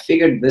 And I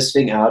figured this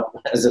thing out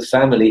as a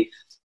family.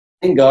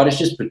 Thank God it's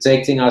just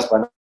protecting us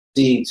by not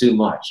seeing too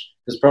much.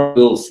 Because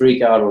probably we'll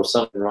freak out or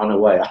something, run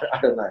away. I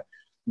don't know.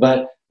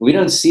 But we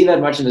don't see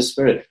that much in the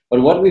Spirit.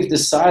 But what we've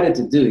decided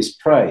to do is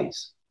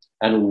praise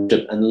and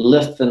worship and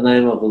lift the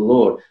name of the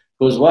Lord.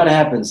 Because what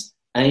happens?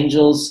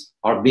 Angels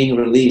are being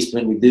released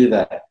when we do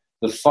that.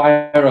 The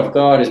fire of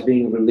God is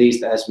being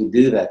released as we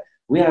do that.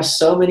 We have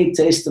so many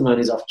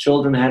testimonies of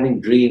children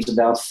having dreams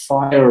about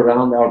fire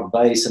around our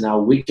base, and our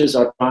witches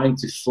are trying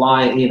to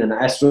fly in and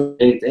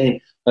astrolate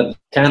in, but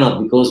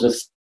cannot because the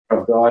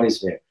fire of God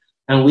is there.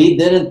 And we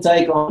didn't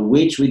take on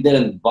witch, we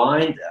didn't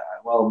bind.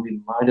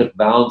 We might have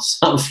bound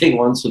something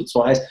once or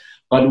twice,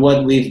 but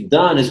what we've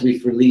done is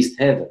we've released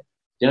heaven. Do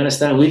you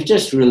understand? We've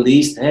just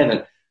released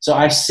heaven. So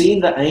I've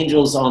seen the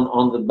angels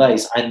on the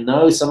base. I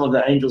know some of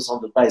the angels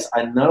on the base.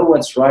 I know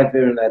what's right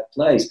there in that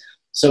place.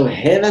 So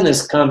heaven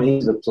has come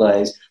into the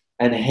place,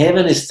 and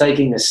heaven is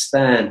taking a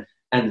stand,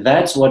 and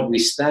that's what we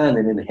stand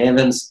in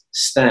heaven's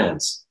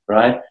stance,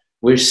 right?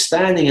 We're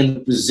standing in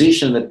the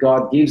position that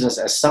God gives us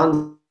as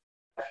sons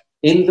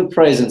in the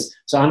presence.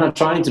 So I'm not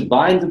trying to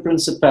bind the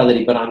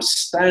principality, but I'm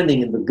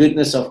standing in the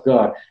goodness of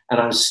God, and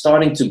I'm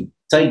starting to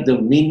take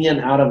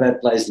dominion out of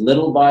that place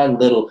little by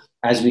little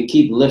as we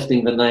keep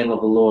lifting the name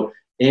of the Lord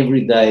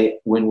every day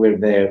when we're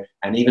there,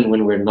 and even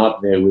when we're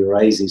not there, we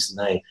raise his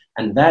name.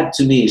 And that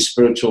to me is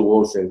spiritual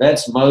warfare.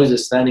 That's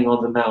Moses standing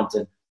on the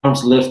mountain,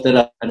 arms lifted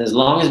up. And as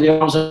long as the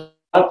arms are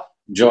up,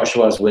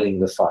 Joshua's winning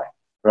the fight,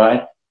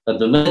 right? But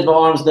the minute the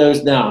arms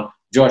goes down,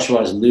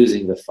 Joshua's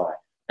losing the fight.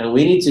 And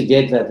we need to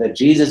get that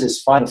Jesus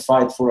is fighting the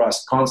fight for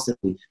us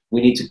constantly.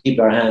 We need to keep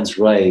our hands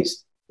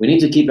raised. We need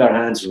to keep our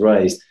hands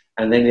raised.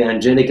 And then the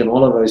angelic and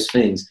all of those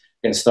things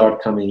can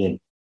start coming in.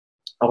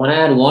 I want to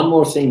add one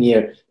more thing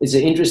here. It's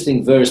an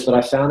interesting verse, but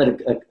I found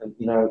it a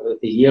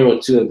year or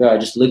two ago. I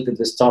just looked at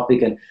this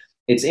topic, and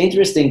it's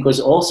interesting because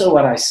also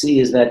what I see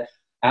is that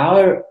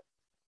our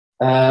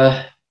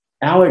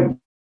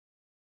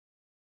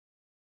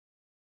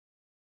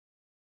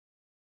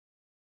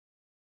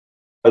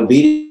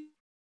obedience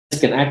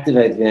can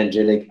activate the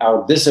angelic.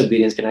 Our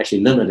disobedience can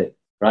actually limit it,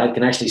 right?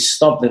 Can actually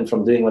stop them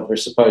from doing what they're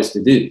supposed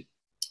to do.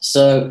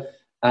 So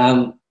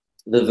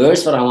the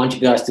verse that I want you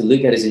guys to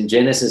look at is in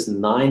Genesis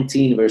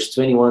 19, verse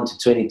 21 to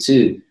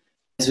 22.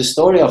 It's a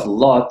story of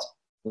Lot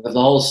with the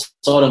whole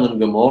Sodom and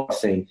Gomorrah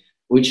thing,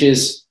 which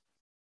is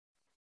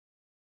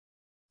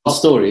a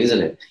story,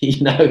 isn't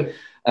it?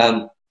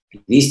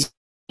 These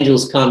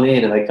angels come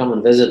in and they come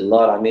and visit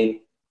Lot. I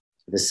mean,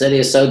 the city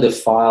is so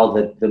defiled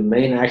that the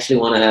men actually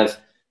want to have,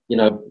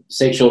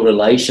 sexual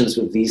relations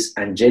with these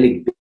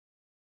angelic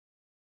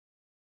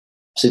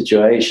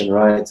situation,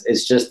 right?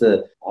 It's just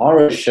a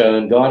horror show,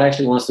 and God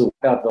actually wants to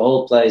wipe out the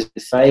whole place.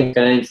 The favor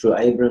came through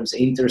Abram's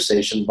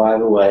intercession, by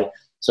the way.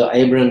 So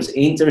Abram's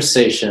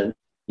intercession,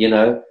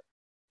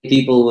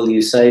 people will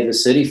you save the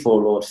city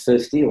for, Lord?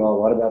 50? Well,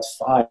 what about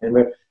 5?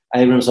 Remember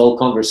Abram's whole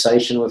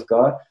conversation with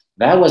God?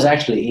 That was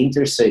actually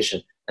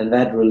intercession. and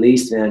that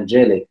released the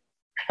angelic,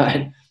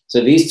 right?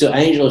 So these two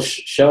angels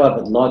show up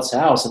at Lot's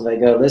house, and they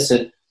go,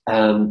 listen,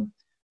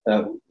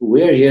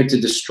 we're here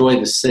to destroy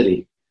the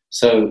city.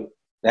 So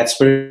that's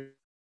we're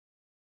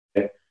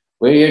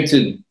here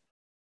to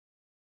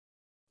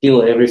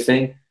kill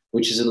everything,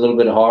 which is a little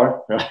bit hard,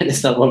 right?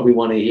 It's not what we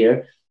want to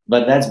hear.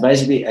 But that's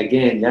basically,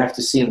 again, you have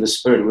to see in the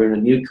spirit. We're in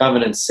a new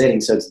covenant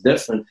setting, so it's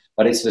different,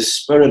 but it's the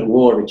spirit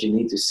war that you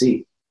need to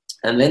see.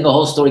 And then the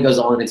whole story goes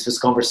on. It's this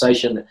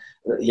conversation,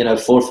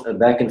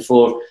 back and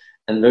forth.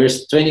 And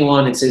verse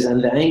 21, it says,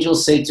 and the angel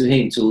said to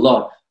him, to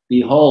Lot,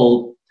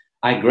 behold,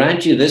 I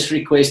grant you this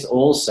request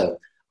also.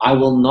 I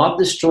will not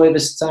destroy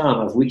this town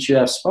of which you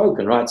have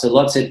spoken, right? So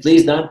Lot said,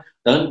 please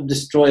don't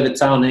destroy the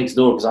town next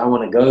door because I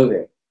want to go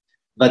there.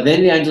 But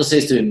then the angel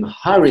says to him,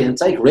 hurry and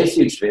take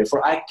refuge there,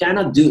 for I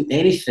cannot do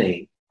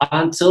anything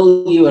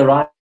until you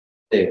arrive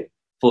there.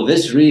 For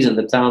this reason,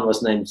 the town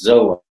was named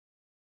Zoar.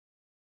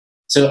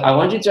 So I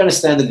want you to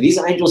understand that these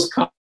angels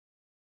come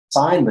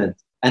assignment,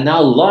 and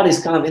now Lot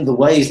is kind of in the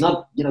way. He's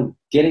not,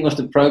 getting off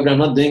the program,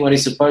 not doing what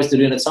he's supposed to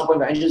do. And at some point,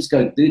 the angels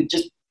go, dude,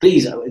 just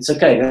please, it's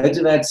okay, go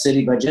to that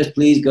city, but just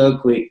please go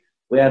quick.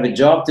 We have a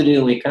job to do,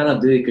 and we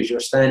cannot do it because you're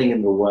standing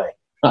in the way,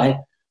 right?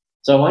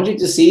 So I want you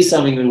to see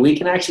something that we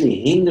can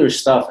actually hinder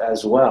stuff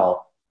as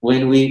well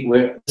when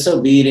we're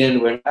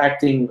disobedient, we're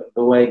acting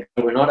the way,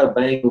 we're not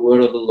obeying the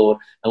word of the Lord,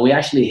 and we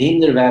actually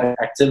hinder that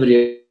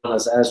activity on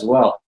us as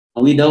well.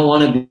 We don't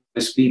want to be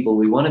those people.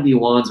 We want to be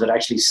ones that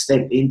actually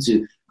step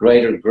into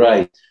greater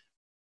grace.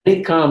 When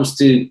it comes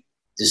to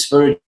the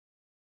spiritual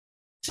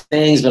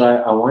things that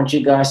I want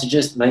you guys to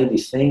just maybe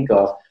think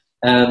of,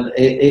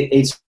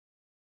 it's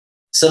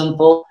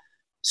simple.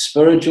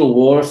 Spiritual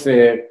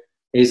warfare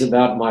is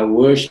about my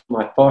worship,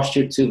 my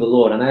posture to the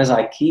Lord. And as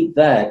I keep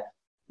that,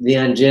 the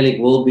angelic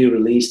will be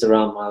released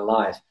around my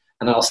life.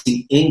 And I'll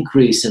see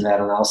increase in that,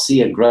 and I'll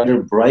see a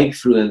greater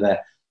breakthrough in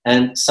that.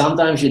 And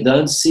sometimes you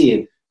don't see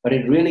it, but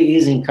it really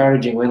is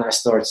encouraging when I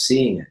start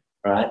seeing it,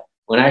 right?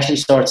 When I actually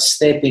start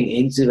stepping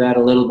into that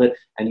a little bit,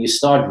 and you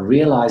start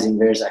realizing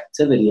there's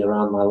activity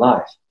around my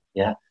life,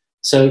 yeah?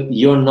 So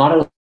you're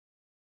not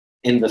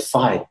in the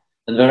fight,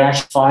 and they're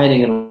actually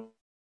fighting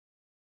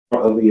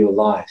over your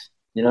life.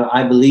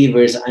 I believe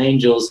there's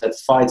angels that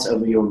fights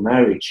over your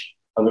marriage,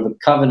 over the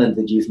covenant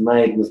that you've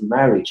made with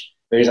marriage.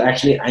 There's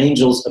actually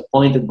angels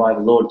appointed by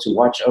the Lord to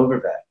watch over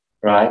that,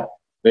 right?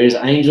 There's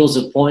angels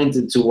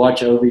appointed to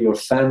watch over your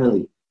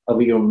family,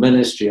 over your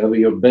ministry, over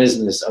your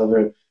business,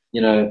 over,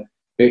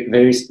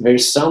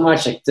 there's so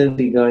much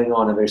activity going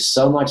on, and there's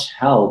so much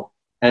help.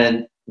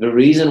 And the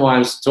reason why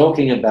I'm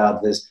talking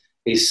about this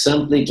is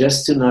simply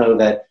just to know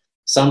that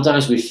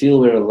sometimes we feel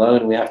we're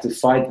alone, we have to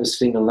fight this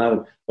thing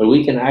alone, but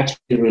we can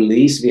actually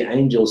release the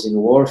angels in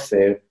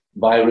warfare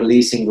by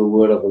releasing the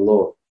word of the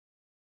Lord,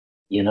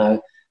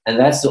 And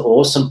that's the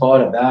awesome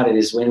part about it,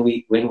 is when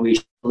we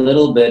a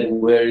little bit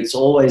where it's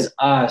always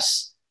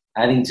us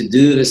having to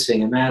do this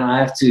thing, and man, I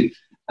have to,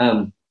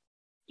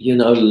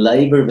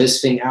 labor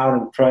this thing out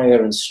in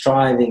prayer and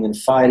striving and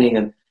fighting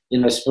and,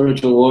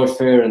 spiritual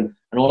warfare and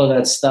all of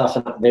that stuff.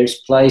 And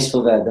there's place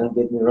for that, don't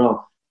get me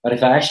wrong. But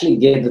if I actually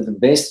get that, the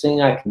best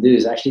thing I can do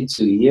is actually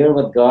to hear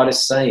what God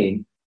is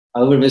saying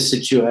over this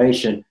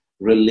situation,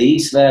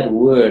 release that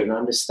word, and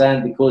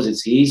understand because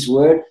it's His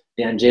word,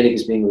 the angelic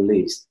is being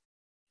released.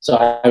 So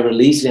I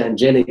release the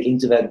angelic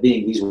into that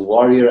being, these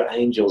warrior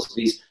angels,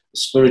 these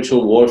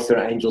spiritual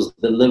warfare angels,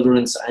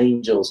 deliverance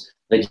angels,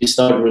 that you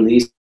start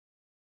releasing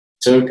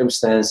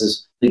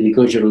circumstances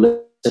because you're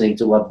listening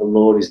to what the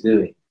Lord is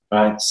doing,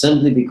 right?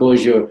 Simply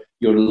because you're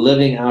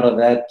living out of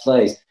that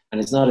place.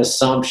 And it's not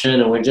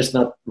assumption, and we're just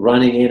not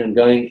running in and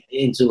going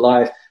into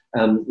life,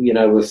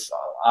 with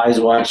eyes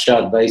wide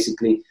shut,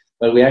 basically.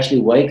 But we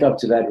actually wake up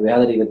to that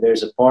reality that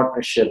there's a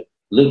partnership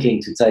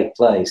looking to take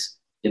place,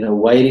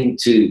 waiting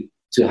to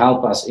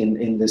help us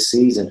in this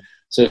season.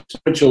 So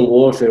spiritual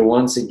warfare,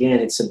 once again,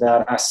 it's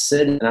about us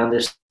sitting and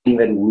understanding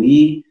that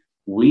we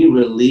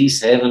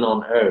release heaven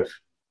on earth.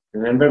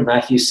 Remember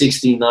Matthew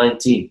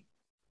 16:19.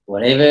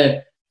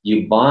 Whatever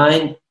you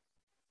bind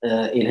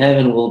in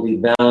heaven will be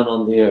bound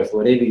on the earth.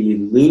 Whatever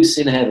you loose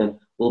in heaven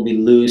will be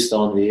loosed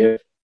on the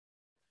earth.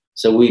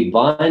 So we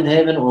bind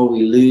heaven or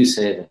we loose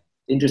heaven.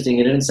 Interesting,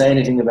 he didn't say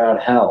anything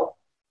about hell.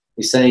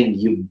 He's saying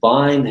you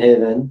bind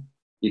heaven,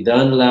 you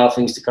don't allow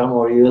things to come,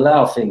 or you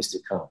allow things to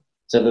come.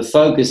 So the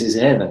focus is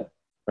heaven,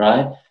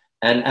 right?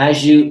 And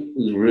as you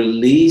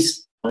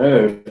release on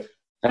earth,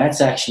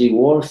 that's actually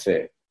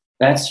warfare.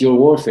 That's your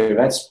warfare.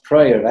 That's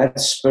prayer.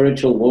 That's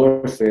spiritual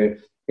warfare,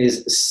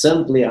 is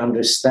simply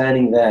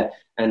understanding that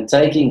and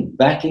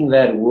backing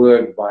that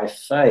word by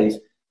faith.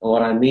 And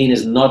what I mean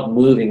is not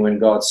moving when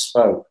God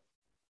spoke,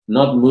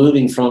 not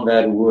moving from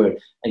that word.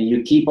 And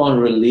you keep on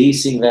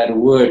releasing that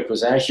word,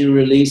 because as you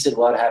release it,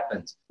 what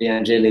happens? The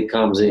angelic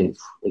comes in.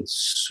 It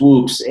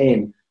swoops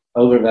in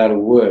over that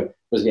word,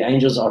 because the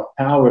angels are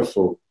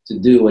powerful to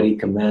do what He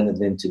commanded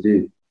them to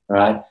do,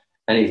 right?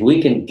 And if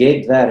we can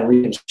get that, and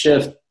we can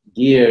shift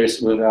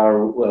gears with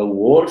our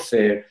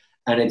warfare,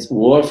 and it's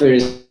warfare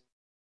is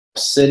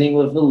sitting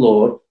with the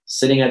Lord,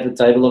 sitting at the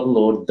table of the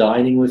Lord,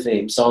 dining with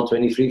him, Psalm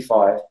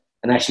 23:5,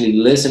 and actually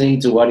listening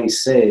to what he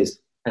says,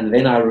 and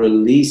then I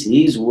release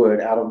his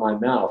word out of my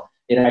mouth,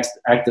 it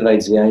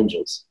activates the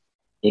angels.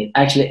 It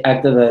actually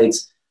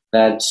activates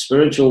that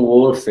spiritual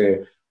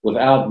warfare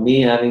without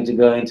me having to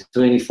go into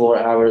 24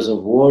 hours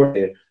of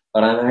warfare,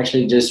 but I'm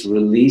actually just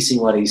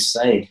releasing what he's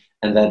saying,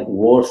 and that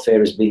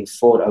warfare is being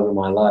fought over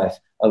my life,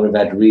 over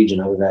that region,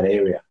 over that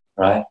area,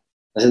 right?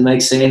 Does it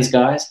make sense,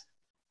 guys?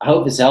 I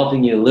hope it's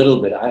helping you a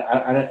little bit.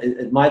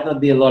 It might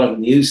not be a lot of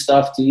new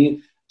stuff to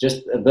you,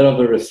 just a bit of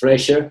a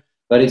refresher,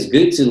 but it's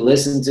good to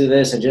listen to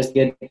this and just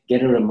get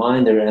a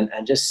reminder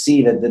and just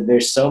see that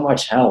there's so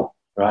much help,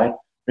 right?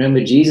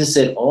 Remember, Jesus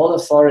said, all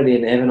authority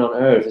in heaven and on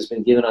earth has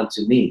been given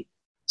unto me.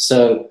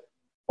 So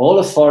all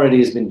authority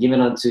has been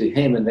given unto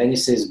him, and then he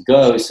says,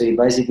 go. So he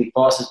basically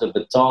passes the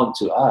baton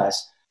to us.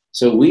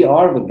 So we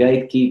are the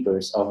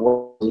gatekeepers of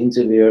what goes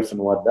into the earth and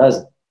what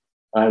doesn't.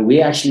 Right?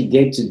 We actually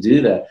get to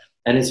do that.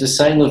 And it's the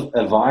same with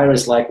a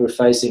virus like we're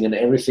facing and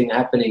everything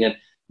happening. And,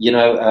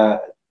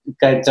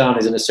 Cape Town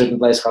is in a certain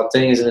place,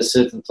 Gauteng is in a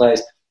certain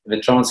place. The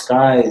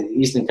Transkei,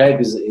 Eastern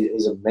Cape is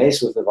a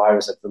mess with the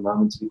virus at the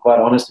moment, to be quite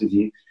honest with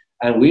you.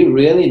 And we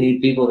really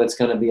need people that's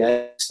going to be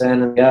able to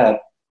stand in the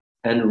gap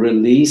and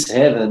release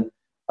heaven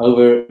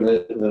over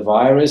the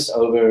virus,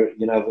 over,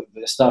 the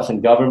stuff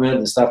in government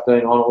and stuff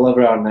going on all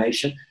over our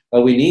nation.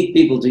 But we need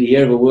people to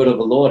hear the word of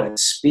the Lord and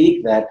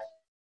speak that,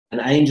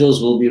 and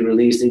angels will be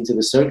released into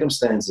the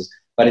circumstances.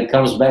 But it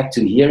comes back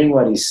to hearing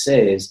what he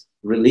says,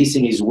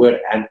 releasing his word,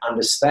 and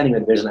understanding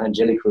that there's an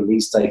angelic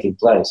release taking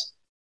place.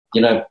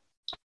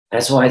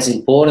 That's why it's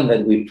important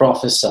that we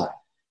prophesy.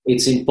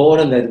 It's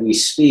important that we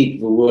speak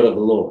the word of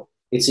the Lord.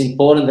 It's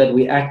important that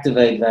we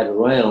activate that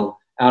realm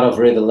out of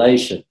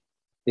revelation.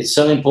 It's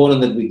so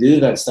important that we do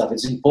that stuff.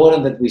 It's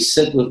important that we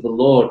sit with the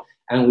Lord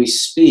and we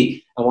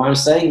speak. And why I'm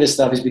saying this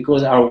stuff is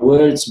because our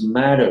words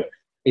matter.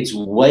 It's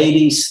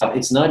weighty stuff.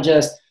 It's not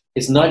just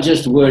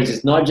words.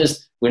 It's not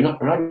just, we're not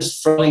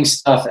just throwing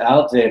stuff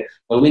out there,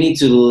 but we need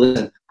to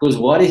listen. Because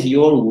what if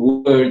your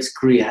words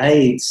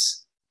creates,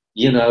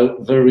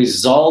 the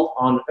result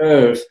on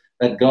earth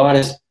that God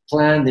has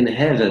planned in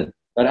heaven?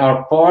 But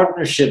our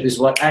partnership is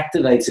what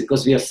activates it,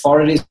 because the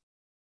authority is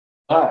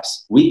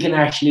us. We can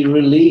actually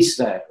release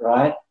that,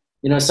 right?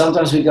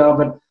 Sometimes we go,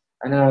 but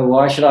I know,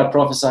 why should I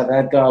prophesy?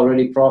 That guy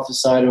already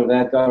prophesied, or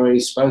that guy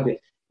already spoke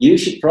it. You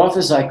should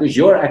prophesy because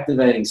you're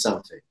activating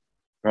something,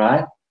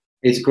 right?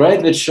 It's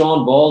great that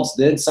Sean Bolts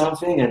did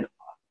something, and,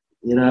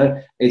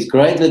 it's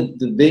great that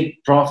the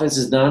big prophets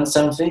has done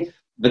something,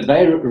 but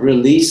they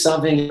release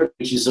something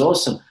which is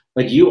awesome.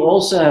 But you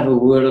also have a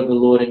word of the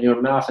Lord in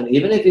your mouth. And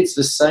even if it's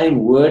the same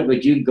word,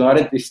 but you got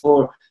it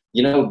before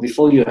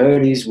you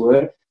heard his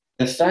word,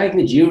 the fact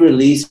that you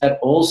release that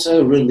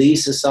also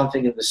releases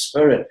something in the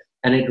spirit.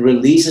 And it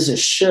releases a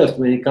shift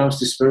when it comes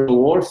to spiritual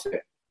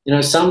warfare.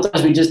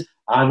 Sometimes we just,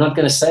 I'm not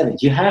going to say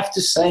that. You have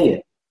to say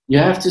it. You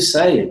have to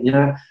say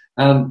it.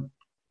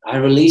 I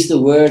released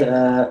the word,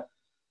 I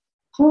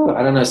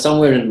don't know,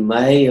 somewhere in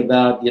May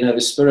about,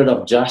 the spirit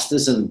of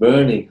justice and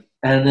burning.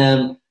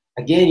 And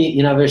again,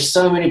 there's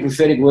so many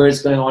prophetic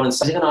words going on, and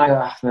so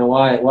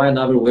why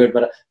another word?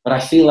 But I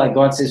feel like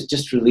God says,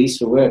 just release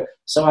the word.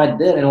 So I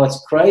did, and what's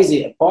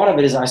crazy, part of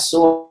it is I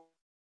saw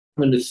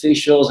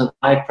officials and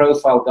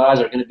high-profile guys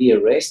are going to be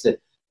arrested.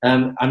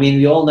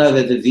 We all know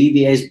that the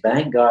VBS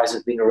bank guys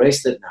have been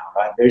arrested now,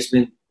 right? There's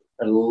been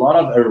a lot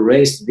of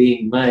arrests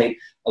being made.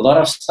 A lot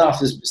of stuff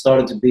has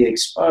started to be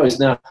exposed.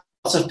 Now,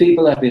 lots of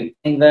people have been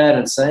saying that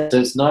and saying, so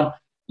it's not,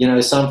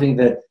 something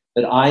that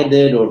I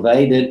did or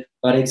they did,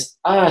 but it's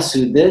us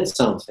who did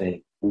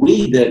something.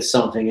 We did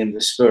something in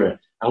the spirit,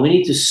 and we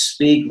need to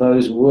speak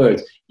those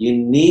words. You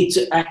need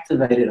to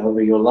activate it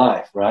over your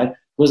life, right?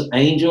 Because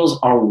angels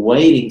are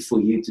waiting for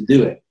you to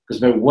do it,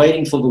 because they're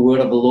waiting for the word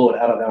of the Lord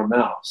out of our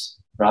mouths,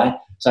 right?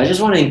 So I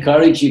just want to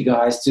encourage you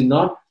guys to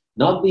not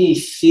be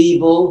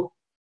feeble.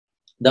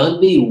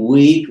 Don't be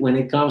weak when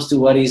it comes to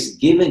what he's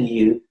given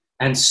you,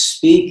 and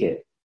speak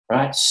it,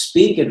 right?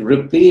 Speak it,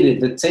 repeat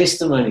it, the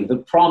testimony, the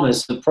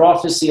promise, the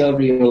prophecy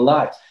over your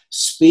life.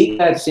 Speak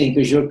that thing,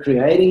 because you're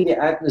creating the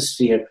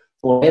atmosphere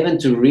for heaven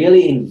to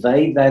really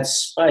invade that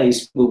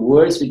space, the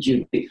words that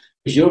you speak,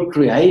 because you're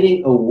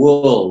creating a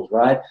world,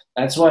 right?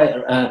 That's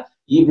why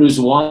Hebrews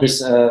 1,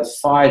 verse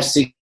 5,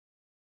 6,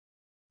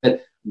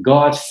 that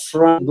God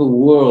framed the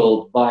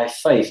world by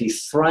faith. He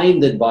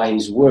framed it by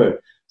his word.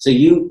 So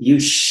you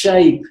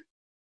shape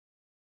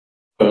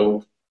the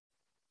world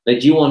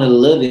that you want to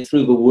live in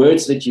through the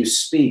words that you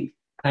speak.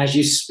 As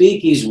you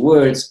speak his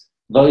words,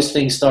 those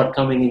things start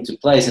coming into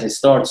place and it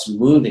starts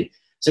moving.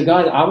 So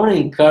guys, I want to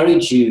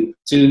encourage you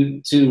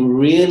to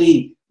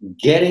really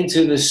get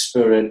into the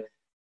spirit,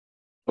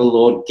 the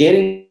Lord,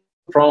 getting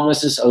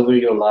promises over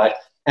your life,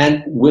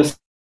 and with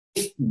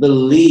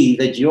believe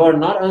that you are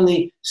not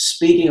only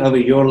speaking over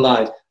your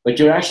life, but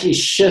you're actually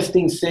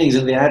shifting things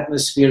in the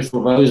atmosphere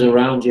for those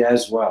around you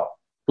as well.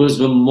 Because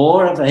the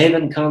more of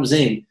heaven comes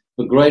in,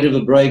 the greater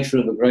the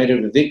breakthrough, the greater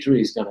the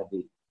victory is going to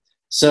be.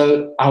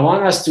 So I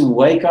want us to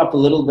wake up a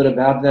little bit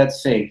about that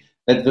thing.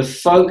 that the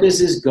focus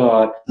is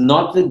God,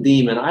 not the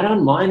demon. I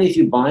don't mind if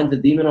you bind the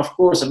demon, of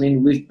course. I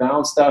mean, we've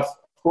bound stuff,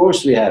 of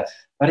course we have.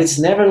 But it's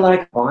never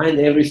like bind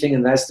everything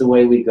and that's the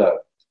way we go.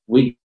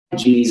 We go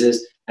to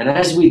Jesus, and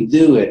as we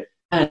do it,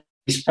 and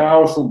these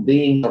powerful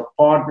beings are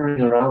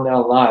partnering around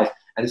our life,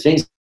 and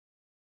things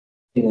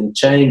and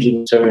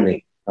changing,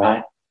 turning,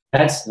 right?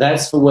 That's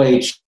the way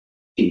it should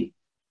be.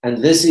 And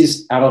this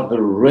is out of the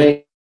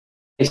grace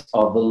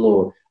of the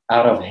Lord,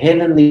 out of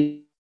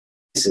heavenly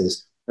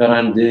places that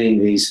I'm doing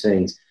these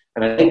things.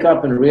 And I wake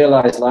up and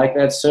realize, like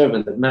that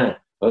servant, that, man,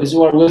 those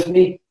who are with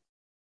me,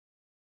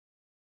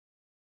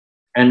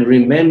 and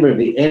remember,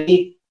 the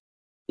enemy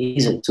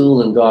is a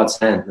tool in God's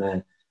hand,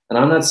 man. And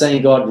I'm not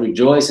saying God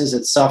rejoices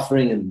at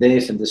suffering and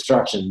death and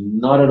destruction.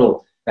 Not at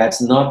all.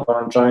 That's not what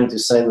I'm trying to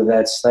say with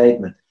that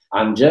statement.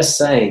 I'm just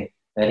saying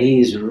that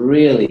he is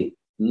really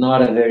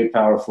not a very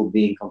powerful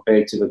being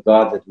compared to the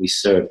God that we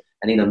serve.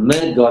 And in a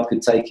minute, God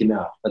could take him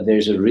out. But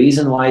there's a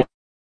reason why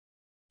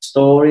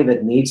story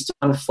that needs to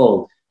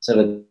unfold so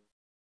that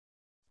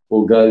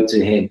will go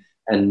to him.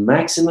 And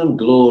maximum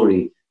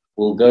glory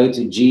will go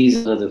to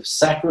Jesus for the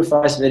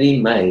sacrifice that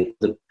he made,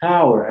 the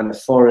power and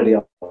authority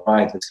of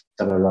light that's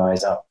going to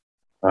rise up,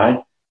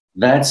 right?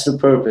 That's the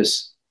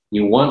purpose. He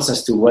wants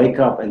us to wake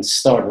up and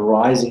start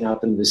rising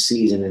up in the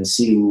season and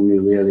see who we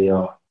really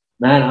are.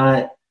 Man,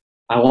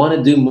 I want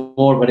to do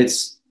more, but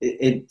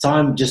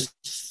time just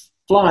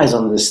flies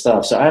on this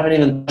stuff. So I haven't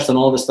even touched on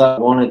all the stuff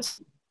I wanted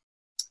to,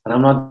 and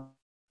I'm not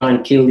trying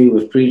to kill you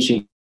with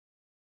preaching,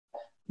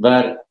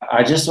 but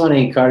I just want to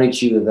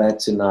encourage you with that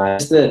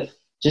tonight.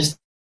 Just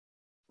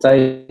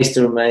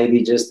taster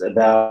maybe just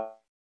about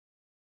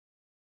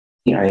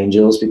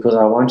angels, because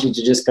I want you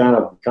to just kind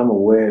of become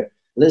aware.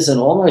 Listen,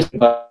 almost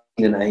about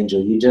an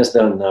angel, you just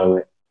don't know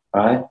it,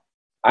 right?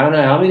 I don't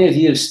know how many of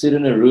you have stood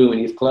in a room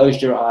and you've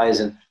closed your eyes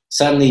and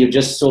suddenly you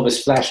just saw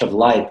this flash of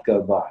light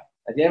go by.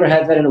 Have you ever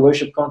had that in a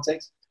worship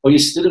context? Or you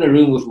stood in a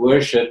room with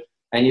worship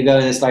and you go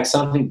and it's like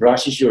something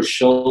brushes your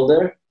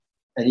shoulder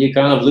and you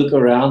kind of look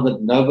around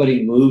but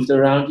nobody moved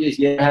around you. If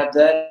you ever had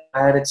that,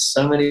 I had it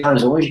so many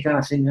times. Always you kind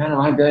of think, man,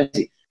 am I going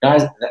to?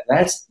 Guys,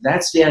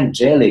 that's the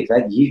angelic.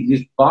 That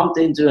you've bumped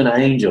into an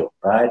angel,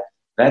 right?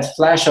 That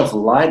flash of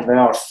light, they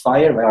are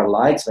fire, they are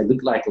lights, they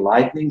look like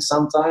lightning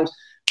sometimes.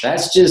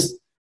 That's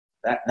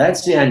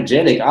the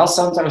angelic. I'll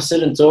sometimes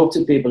sit and talk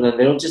to people and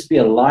there'll just be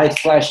a light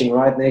flashing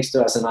right next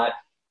to us, and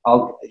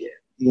I'll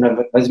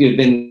those who've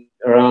been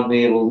around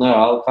me will know,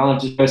 I'll kind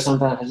of just go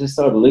sometimes, I just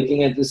start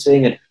looking at this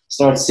thing and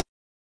start seeing.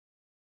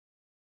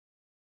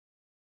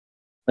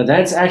 But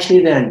that's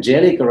actually the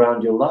angelic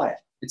around your life.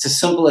 It's as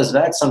simple as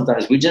that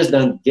sometimes. We just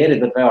don't get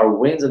it, but there are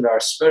winds and there are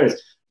spirits.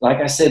 Like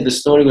I said, the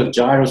story with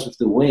Jairus with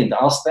the wind.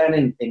 I'll stand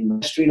in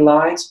ministry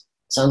lines.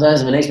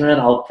 Sometimes the next minute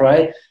I'll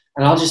pray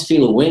and I'll just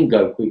feel a wind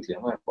go quickly.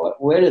 I'm like,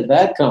 where did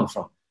that come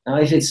from? Now,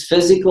 if it's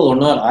physical or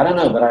not, I don't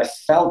know, but I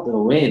felt the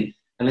wind.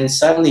 And then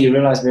suddenly you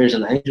realize there's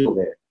an angel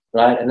there,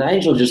 right? An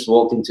angel just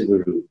walked into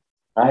the room,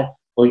 right?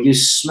 Or you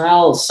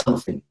smell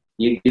something.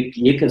 You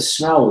can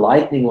smell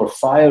lightning or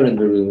fire in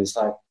the room. It's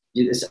like,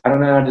 I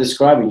don't know how to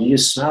describe it. You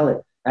just smell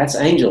it. That's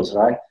angels,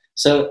 right?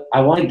 So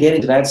I want to get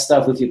into that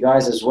stuff with you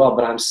guys as well.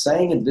 But I'm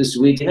saying it this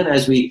week, even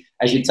as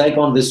you take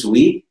on this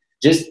week,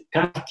 just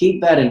kind of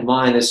keep that in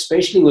mind,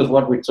 especially with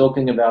what we're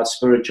talking about,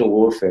 spiritual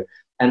warfare.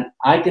 And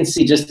I can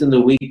see just in the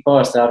week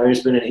past how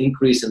there's been an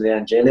increase in the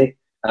angelic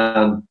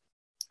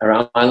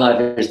around my life.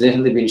 There's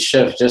definitely been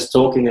shift just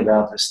talking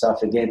about this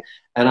stuff again.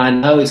 And I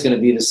know it's going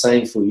to be the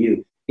same for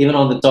you, even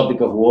on the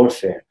topic of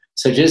warfare.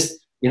 So just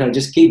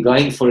keep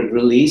going for it.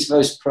 Release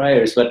those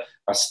prayers, but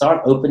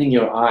start opening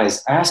your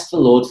eyes. Ask the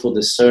Lord for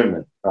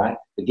discernment, right?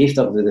 The gift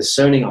of the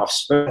discerning of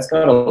spirit. It's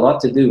got a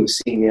lot to do with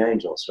seeing the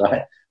angels,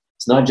 right?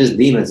 It's not just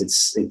demons.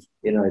 It's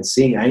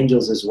seeing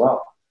angels as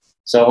well.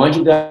 So I want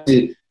you guys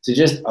to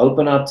just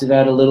open up to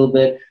that a little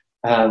bit.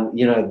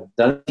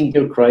 Don't think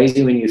you're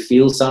crazy when you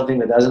feel something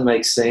that doesn't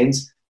make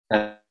sense.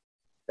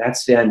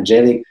 That's the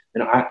angelic.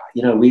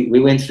 We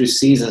went through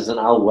seasons, and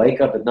I'll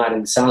wake up at night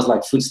and it sounds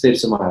like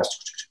footsteps in my house.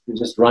 We're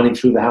just running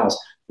through the house.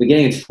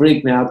 Beginning to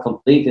freak me out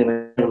completely.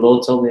 And the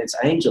Lord told me it's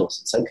angels.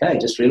 It's okay.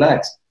 Just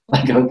relax.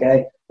 Like, okay.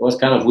 It was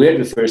kind of weird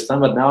the first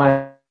time, but now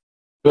I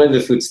enjoy the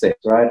footsteps,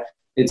 right?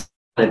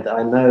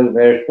 I know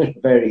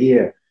they're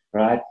here,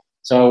 right?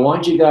 So I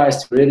want you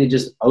guys to really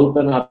just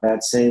open up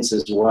that sense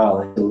as well.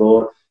 And the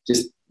Lord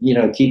just,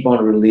 keep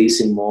on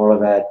releasing more of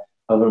that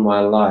over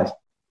my life.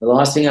 The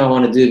last thing I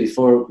want to do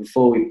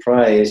before we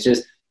pray is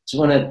just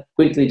want to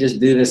quickly just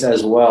do this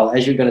as well.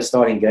 As you're going to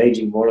start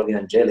engaging more of the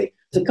angelic,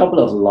 there's a couple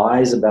of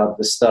lies about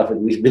the stuff that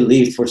we've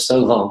believed for so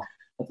long.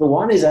 But the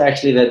one is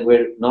actually that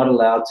we're not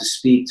allowed to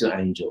speak to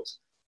angels.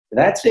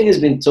 That thing has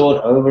been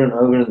taught over and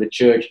over in the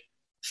church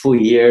for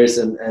years.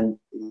 And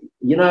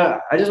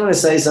I just want to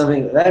say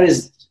something. That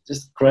is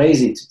just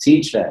crazy to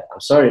teach that. I'm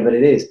sorry, but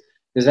it is.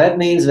 Because that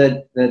means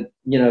that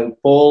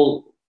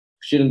Paul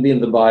shouldn't be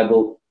in the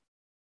Bible.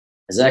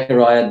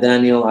 Zechariah,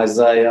 Daniel,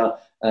 Isaiah,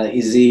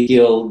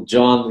 Ezekiel,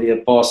 John the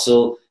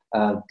Apostle,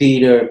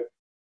 Peter,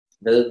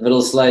 the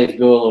little slave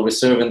girl or the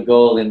servant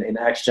girl in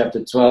Acts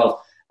chapter 12,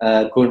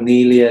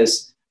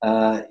 Cornelius,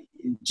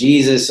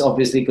 Jesus,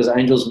 obviously, because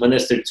angels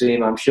ministered to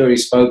him. I'm sure he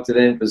spoke to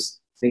them because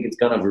I think it's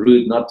kind of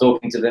rude not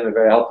talking to them if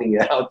they're helping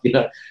you out,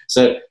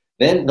 So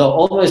then the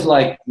almost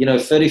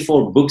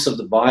 34 books of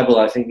the Bible,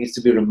 I think, needs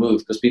to be removed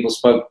because people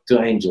spoke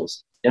to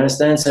angels. You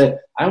understand? So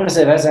I want to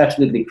say that's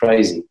absolutely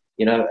crazy,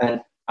 and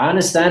I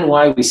understand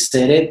why we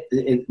said it.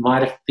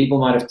 People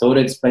might have thought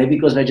it's maybe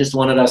because they just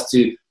wanted us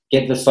to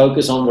get the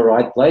focus on the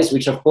right place,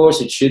 which of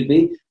course it should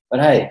be.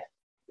 But hey,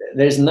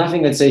 there's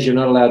nothing that says you're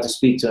not allowed to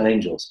speak to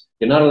angels.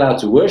 You're not allowed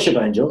to worship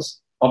angels,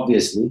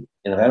 obviously.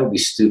 That would be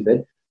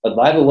stupid. But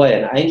by the way,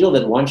 an angel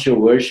that wants your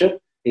worship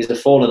is a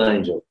fallen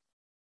angel.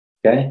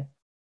 Okay?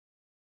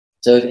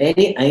 So if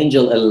any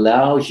angel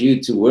allows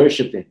you to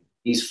worship him,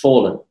 he's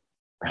fallen,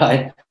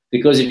 right?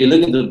 Because if you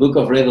look at the book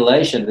of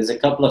Revelation, there's a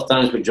couple of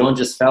times where John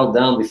just fell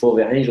down before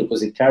the angel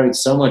because he carried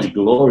so much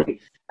glory.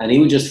 And he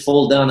would just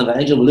fall down, and the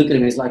angel would look at him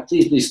and he's like,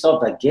 please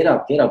stop that. Get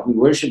up. We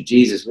worship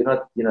Jesus. We're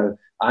not,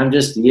 I'm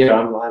just here.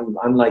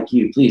 I'm like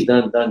you. Please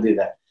don't do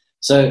that.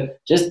 So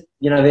just,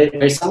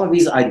 there's some of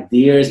these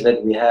ideas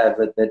that we have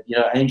that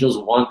angels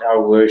want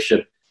our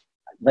worship.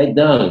 They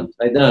don't.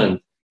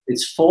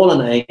 It's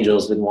fallen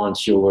angels that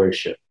want your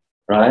worship,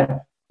 right?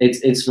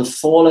 It's the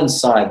fallen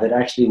side that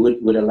actually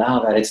would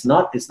allow that. It's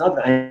not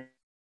the angel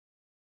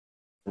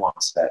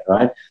wants that,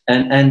 right?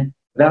 And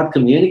without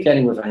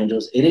communicating with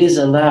angels, it is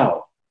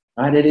allowed,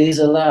 right? It is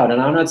allowed.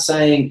 And I'm not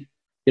saying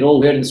get all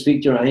weird and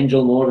speak to your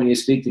angel more when you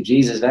speak to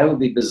Jesus. That would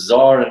be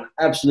bizarre and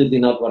absolutely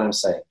not what I'm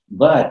saying.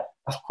 But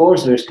of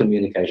course there's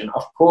communication.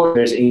 Of course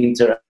there's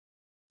interaction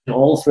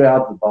all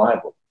throughout the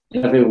Bible.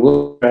 If there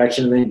were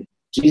interaction, then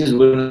Jesus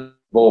wouldn't be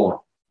born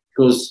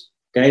because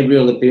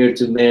Gabriel appeared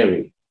to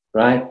Mary,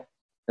 right?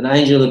 An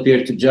angel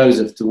appeared to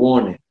Joseph to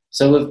warn him.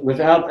 So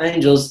without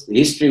angels,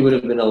 history would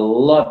have been a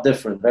lot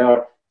different. They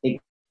are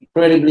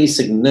incredibly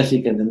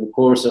significant in the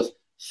course of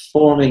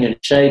forming and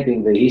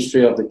shaping the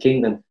history of the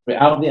kingdom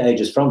throughout the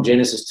ages, from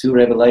Genesis to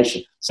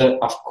Revelation. So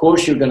of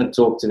course you're going to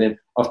talk to them.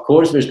 Of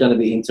course there's going to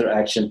be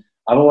interaction.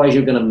 Otherwise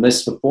you're going to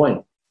miss the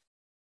point.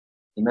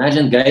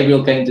 Imagine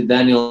Gabriel came to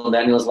Daniel, and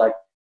Daniel's like,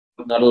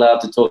 I'm not allowed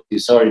to talk to you.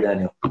 Sorry,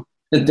 Daniel.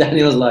 And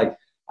Daniel's like,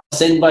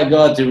 sent by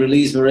God to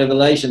release the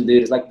revelation,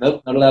 dude. It's like,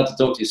 nope, not allowed to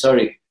talk to you.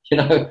 Sorry.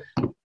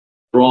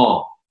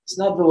 Wrong. It's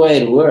not the way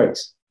it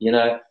works. You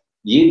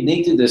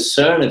need to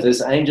discern if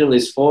this angel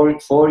is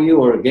for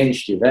you or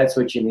against you. That's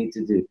what you need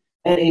to do.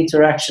 And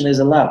interaction is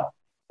allowed,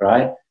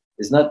 right?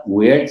 There's not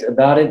weird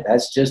about it.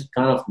 That's just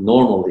kind of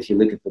normal if you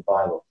look at the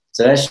Bible.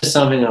 So that's just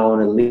something I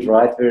want to leave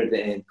right there at the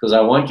end, because I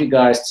want you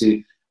guys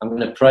to, I'm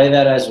going to pray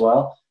that as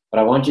well, but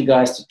I want you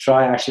guys to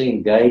try actually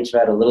engage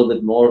that a little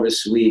bit more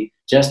this week,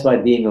 just by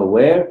being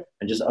aware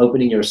and just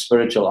opening your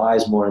spiritual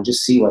eyes more and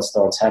just see what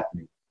starts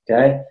happening.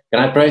 Okay?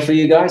 Can I pray for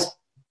you guys?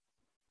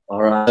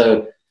 All right.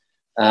 So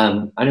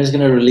I'm just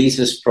going to release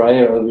this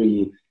prayer over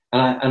you.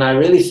 And I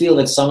really feel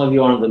that some of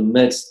you are in the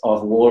midst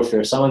of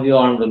warfare. Some of you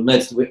are in the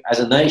midst, as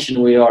a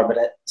nation we are, but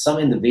some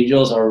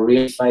individuals are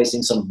really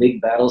facing some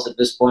big battles at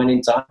this point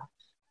in time.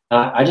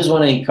 I just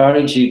want to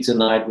encourage you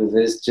tonight with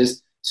this,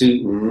 just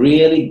to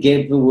really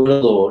get the word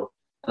of the Lord.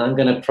 And I'm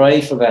going to pray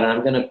for that.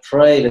 I'm going to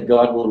pray that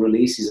God will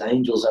release his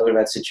angels over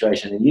that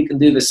situation. And you can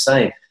do the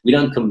same. We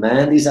don't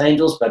command these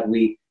angels, but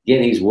we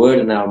get his word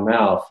in our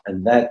mouth,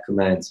 and that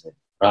commands him,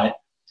 right?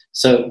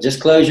 So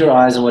just close your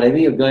eyes, and whatever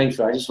you're going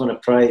through, I just want to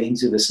pray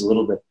into this a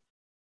little bit.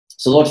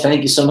 So Lord,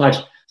 thank you so much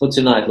for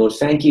tonight. Lord,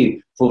 thank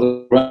you for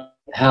the great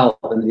help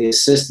and the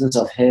assistance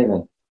of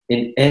heaven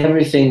in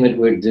everything that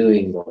we're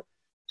doing, Lord.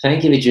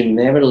 Thank you that you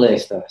never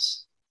left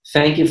us.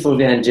 Thank you for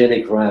the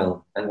angelic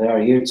realm, and they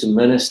are here to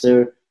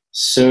minister,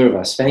 serve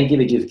us. Thank you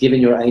that you've given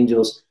your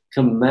angels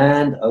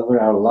command over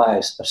our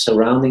lives,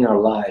 surrounding our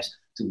lives,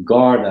 to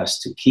guard us,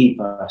 to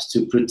keep us,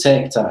 to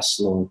protect us,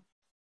 Lord.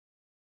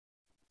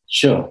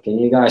 Sure. Can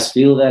you guys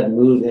feel that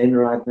move in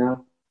right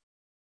now?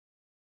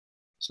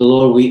 So,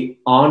 Lord, we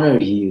honor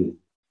you.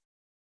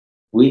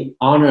 We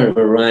honor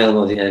the realm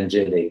of the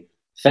angelic.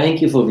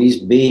 Thank you for these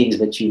beings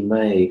that you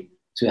made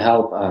to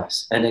help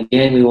us. And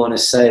again, we want to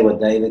say what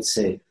David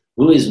said.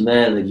 Who is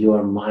man that you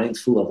are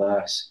mindful of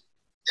us?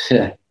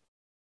 That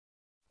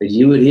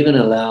you would even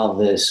allow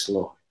this,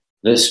 Lord,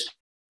 this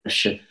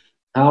pressure.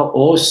 How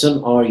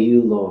awesome are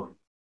you, Lord?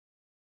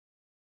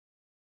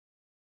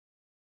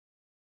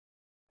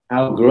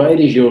 How great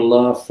is your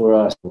love for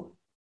us, Lord?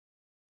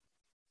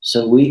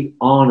 So we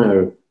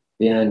honor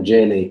the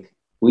angelic.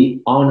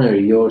 We honor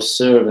your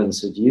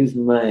servants that you've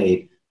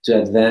made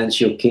to advance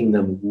your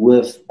kingdom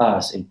with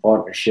us, in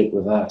partnership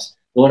with us.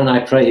 Lord, and I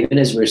pray, even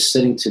as we're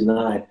sitting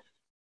tonight,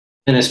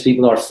 and as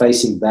people are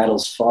facing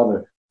battles,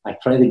 Father, I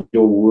pray that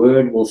your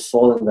word will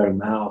fall in their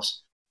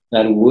mouths.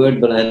 That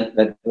word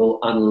that will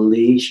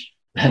unleash,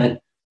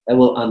 that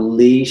will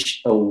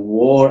unleash a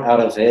war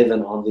out of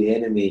heaven on the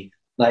enemy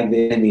like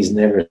the enemy's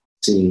never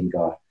seen,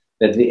 God.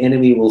 That the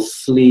enemy will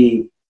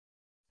flee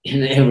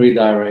in every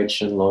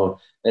direction, Lord.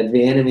 That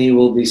the enemy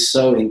will be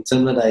so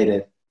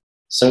intimidated,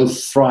 so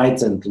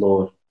frightened,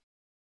 Lord,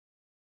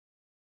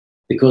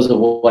 because of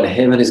what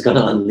heaven is going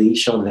to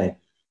unleash on them.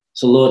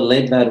 So Lord,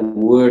 let that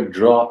word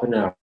drop in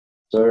our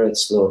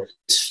spirits, Lord.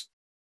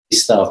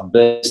 Stuff,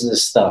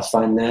 business stuff,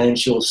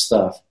 financial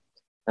stuff.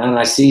 And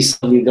I see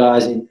some of you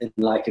guys in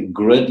like a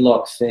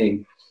gridlock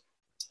thing.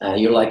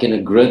 You're like in a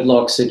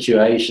gridlock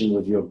situation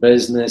with your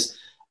business.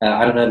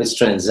 I don't know if it's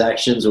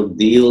transactions or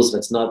deals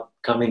that's not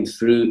coming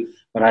through,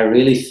 but I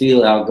really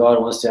feel how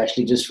God wants to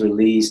actually just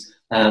release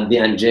the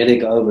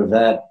angelic over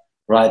that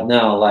right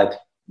now, like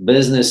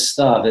business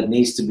stuff that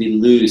needs to be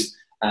loosed,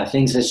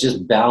 things that's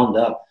just bound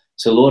up.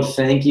 So Lord,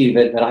 thank you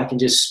that I can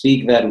just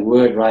speak that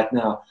word right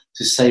now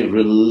to say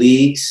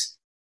release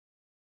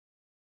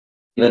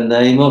in the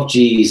name of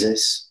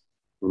Jesus.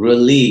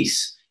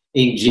 Release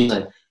in Jesus'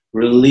 name.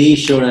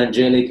 Release your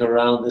angelic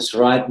around us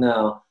right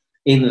now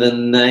in the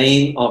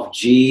name of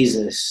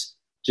Jesus.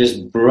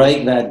 Just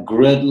break that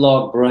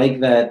gridlock, break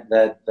that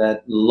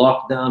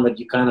lockdown that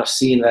you kind of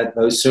see in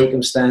those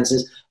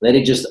circumstances. Let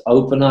it just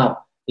open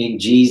up in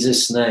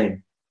Jesus'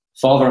 name.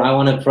 Father, I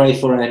want to pray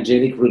for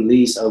angelic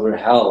release over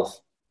health.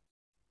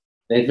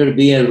 Let there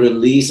be a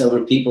release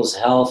over people's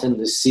health in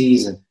this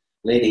season.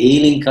 Let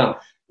healing come.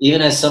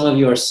 Even as some of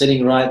you are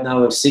sitting right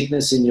now with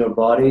sickness in your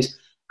bodies,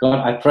 God,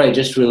 I pray,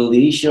 just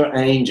release your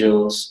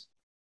angels,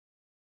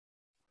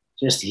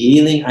 just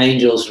healing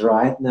angels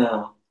right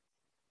now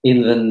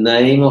in the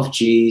name of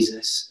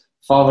Jesus.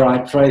 Father, I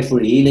pray for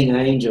healing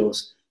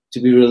angels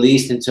to be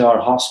released into our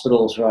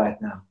hospitals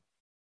right now.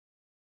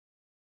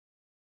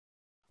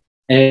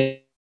 And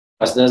it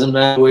doesn't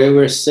matter where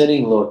we're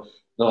sitting, Lord.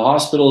 The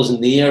hospitals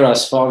near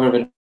us, Father,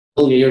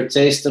 but your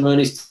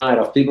testimonies tonight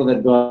of people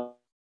that got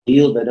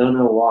healed, they don't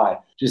know why.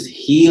 Just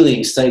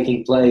healings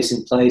taking place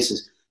in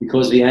places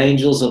because the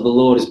angels of the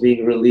Lord is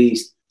being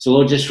released. So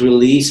Lord, just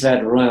release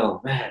that realm.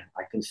 Man,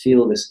 I can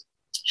feel this.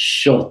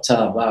 Just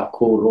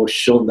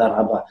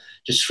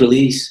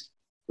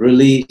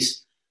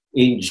release.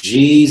 In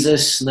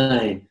Jesus'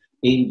 name.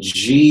 In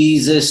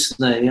Jesus'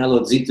 name. Yeah,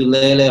 Lord,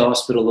 Zitulele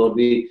Hospital, Lord,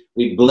 we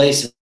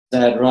bless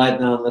that right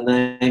now in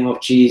the name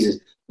of Jesus.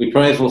 We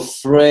pray for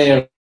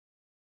Frere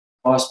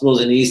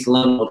hospitals in East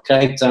London,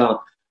 Cape Town,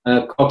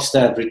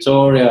 Kokstad,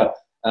 Pretoria,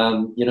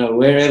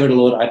 wherever,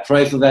 Lord. I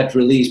pray for that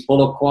release.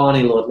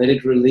 Polokwane, Lord, let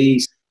it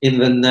release in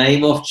the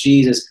name of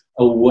Jesus,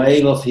 a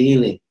wave of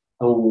healing,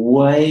 a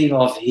wave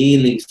of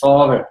healing.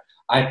 Father,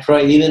 I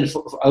pray even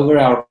over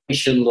our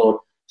nation, Lord.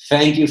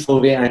 Thank you for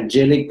the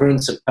angelic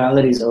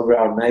principalities over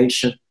our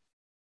nation.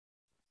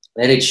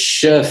 Let it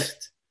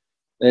shift.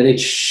 Let it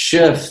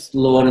shift,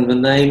 Lord, in the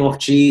name of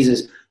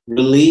Jesus.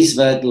 Release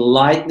that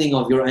lightning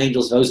of your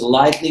angels, those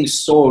lightning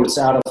swords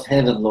out of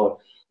heaven, Lord.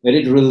 Let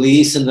it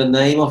release in the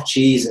name of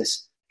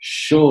Jesus.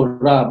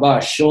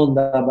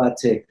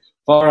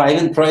 Father, I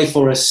even pray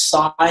for a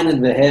sign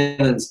in the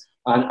heavens.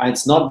 And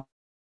it's not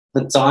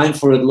the time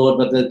for it, Lord,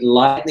 but that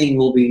lightning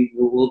will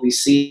be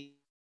seen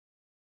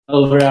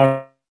over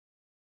our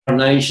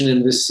nation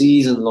in this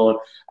season, Lord,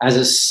 as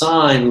a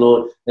sign,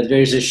 Lord, that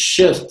there is a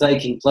shift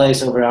taking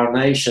place over our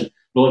nation.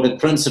 Lord, that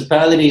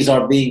principalities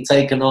are being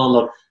taken on,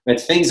 Lord, that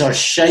things are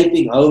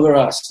shaping over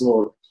us,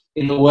 Lord,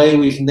 in a way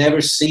we've never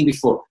seen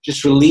before.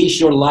 Just release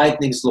your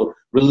lightnings, Lord.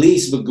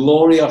 Release the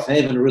glory of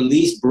heaven.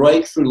 Release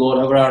breakthrough, Lord,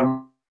 over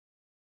our...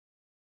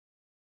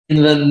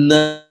 In the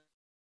name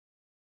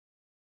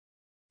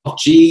of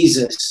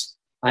Jesus,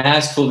 I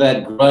ask for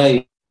that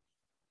grace.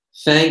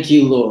 Thank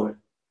you, Lord.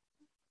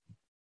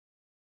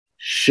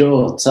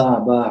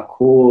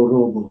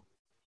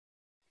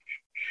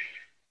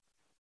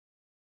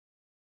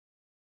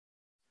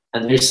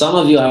 And there's some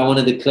of you, I want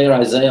to declare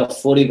Isaiah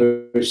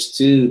 40 verse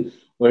 2,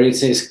 where it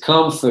says,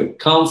 comfort,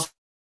 comfort.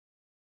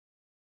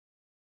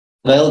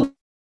 Well,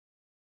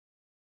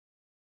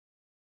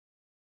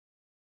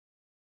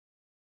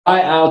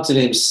 cry out to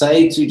them,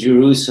 say to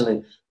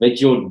Jerusalem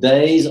that your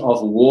days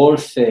of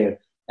warfare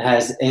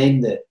has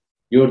ended.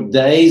 Your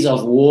days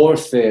of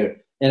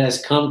warfare, it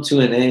has come to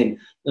an end.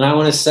 And I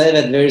want to say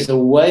that there is a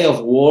way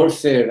of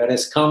warfare that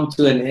has come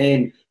to an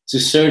end to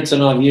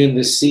certain of you in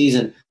this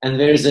season. And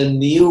there's a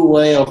new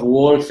way of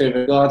warfare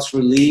that God's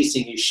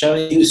releasing. He's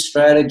showing you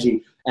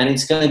strategy, and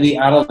it's going to be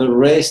out of the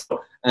rest,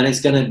 and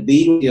it's going to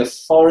be the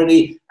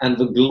authority and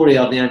the glory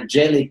of the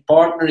angelic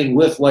partnering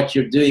with what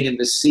you're doing in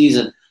this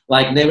season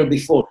like never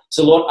before.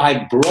 So, Lord,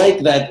 I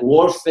break that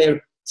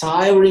warfare,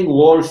 tiring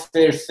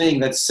warfare thing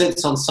that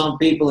sits on some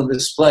people in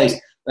this place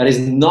that is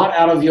not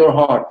out of your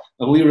heart.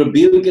 And we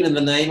rebuke it in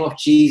the name of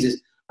Jesus.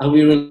 And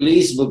we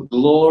release the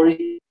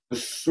glory, the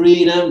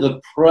freedom, the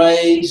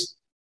praise,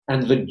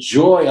 and the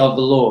joy of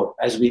the Lord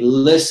as we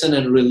listen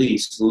and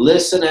release.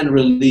 Listen and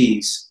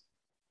release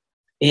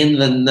in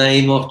the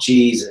name of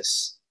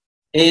Jesus.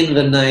 In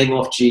the name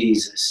of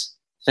Jesus.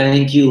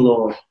 Thank you,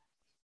 Lord.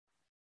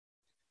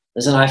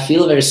 Listen, I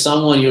feel there's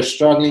someone, you're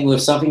struggling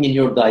with something in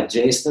your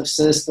digestive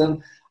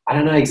system. I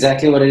don't know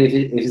exactly what it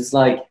is. If it's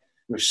like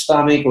your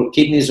stomach or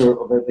kidneys,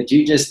 but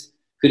you just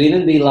could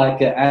even be like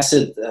an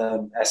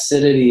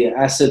acidity,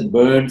 acid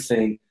burn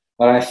thing.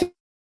 But I feel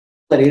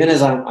that even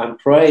as I'm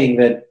praying,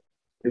 that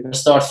you're going to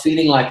start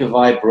feeling like a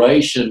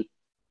vibration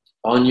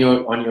on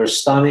your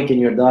stomach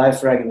and your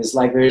diaphragm. It's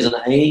like there's an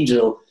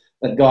angel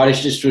that God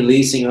is just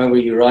releasing over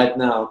you right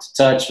now to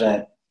touch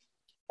that.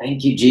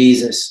 Thank you,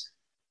 Jesus.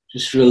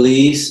 Just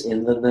release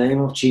in the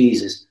name of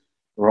Jesus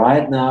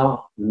right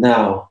now.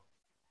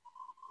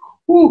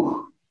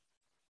 Whew.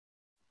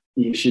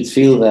 You should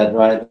feel that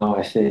right now,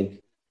 I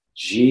think.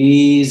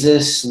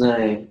 Jesus'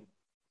 name.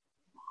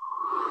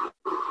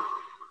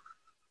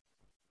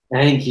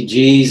 Thank you,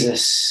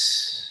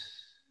 Jesus.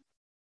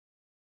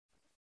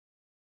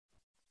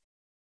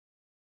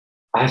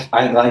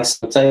 I like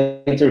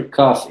rotator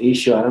cuff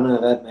issue. I don't know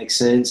if that makes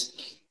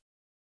sense.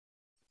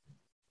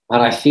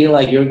 But I feel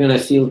like you're going to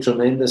feel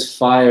tremendous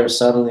fire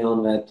suddenly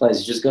on that place.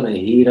 It's just going to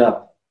heat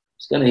up.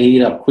 It's going to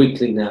heat up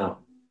quickly now.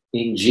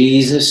 In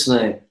Jesus'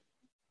 name.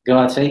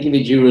 God, thank you that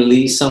you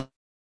release something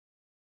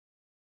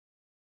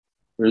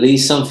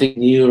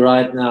new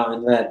right now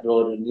in that,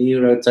 Lord. A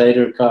new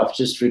rotator cuff.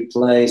 Just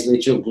replace.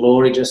 Let your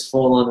glory just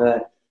fall on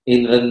that.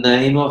 In the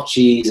name of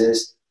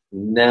Jesus.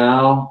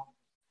 Now.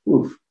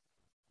 Oof.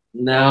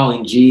 Now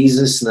in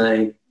Jesus'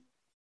 name.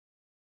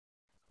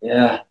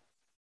 Yeah.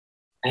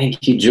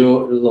 Thank you,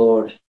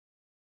 Lord.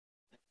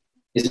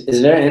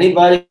 Is there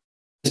anybody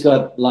who's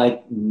got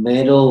like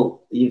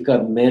metal, you've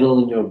got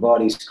metal in your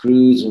body,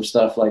 screws or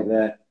stuff like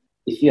that?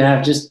 If you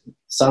have, just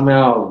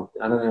somehow,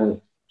 I don't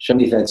know, show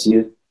me if that's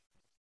you.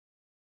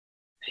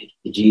 Thank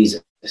you,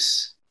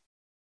 Jesus.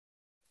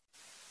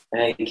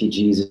 Thank you,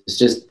 Jesus.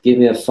 Just give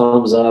me a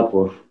thumbs up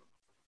or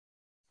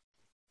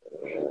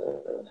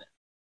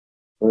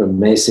a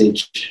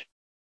message.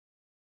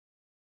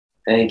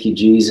 Thank you,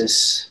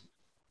 Jesus.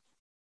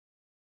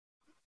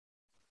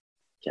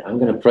 Okay, I'm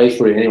going to pray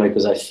for you anyway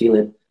because I feel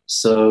it.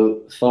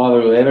 So,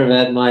 Father, whoever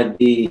that might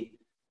be,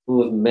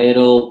 with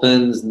metal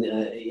pins, in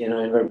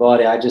their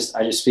body, I just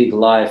speak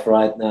life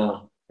right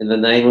now in the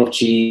name of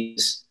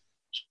Jesus.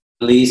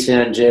 Release the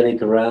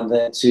angelic around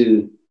that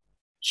too.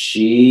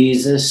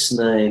 Jesus'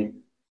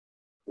 name.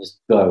 Just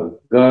go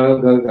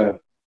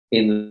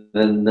in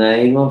the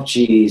name of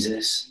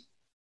Jesus.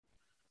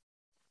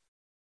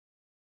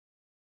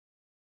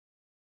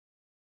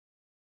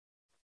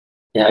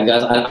 Yeah,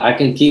 guys, I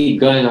can keep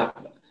going.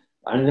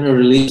 I'm going to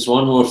release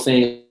one more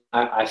thing.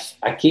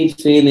 I keep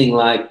feeling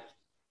like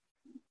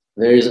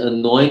there's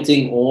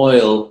anointing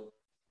oil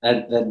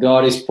that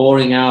God is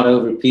pouring out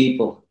over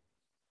people.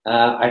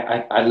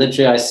 I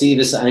literally, I see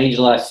this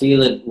angel, I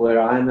feel it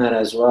where I'm at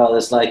as well.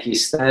 It's like he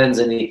stands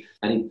and he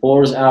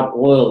pours out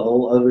oil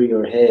all over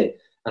your head.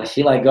 And I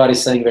feel like God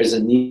is saying there's a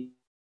new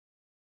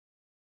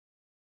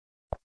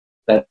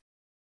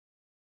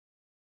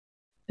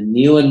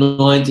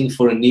anointing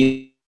for a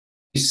new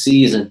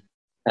season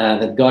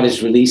that God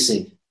is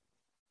releasing.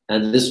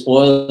 And this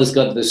oil has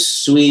got this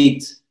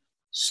sweet,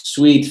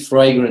 sweet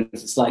fragrance.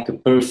 It's like a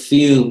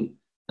perfume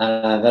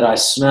that I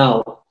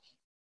smell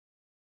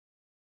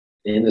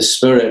in the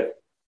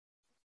spirit.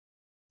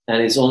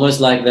 And it's almost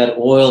like that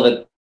oil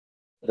that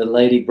the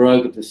lady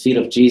broke at the feet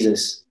of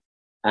Jesus.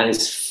 And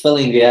it's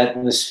filling the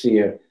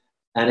atmosphere.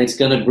 And it's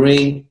going to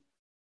bring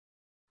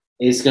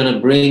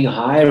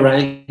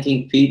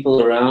high-ranking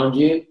people around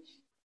you.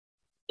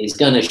 It's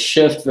going to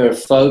shift their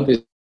focus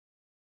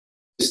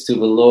to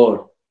the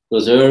Lord.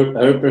 Because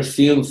her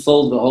perfume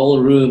filled the whole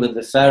room, and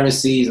the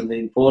Pharisees and the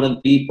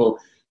important people,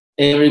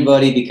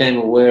 everybody became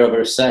aware of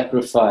her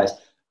sacrifice,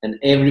 and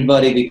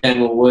everybody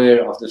became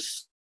aware of the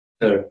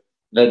favor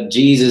that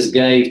Jesus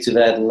gave to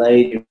that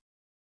lady.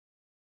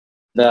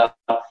 The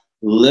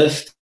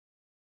lift.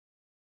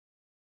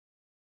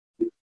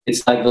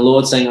 It's like the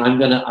Lord saying, I'm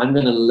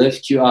gonna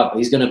lift you up.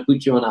 He's gonna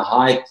put you on a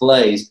high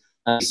place,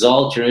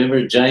 exalt you.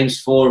 Remember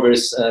James 4,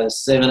 verse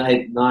 7,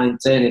 8, 9,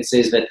 10. It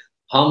says that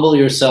humble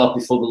yourself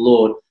before the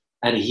Lord,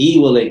 and He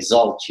will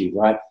exalt you,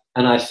 right?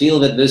 And I feel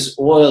that this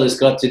oil has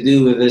got to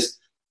do with this.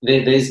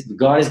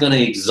 God is going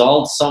to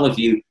exalt some of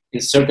you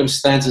in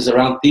circumstances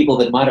around people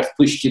that might have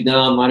pushed you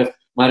down, might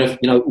have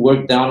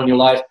worked down on your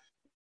life,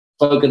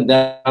 spoken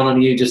down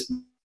on you, just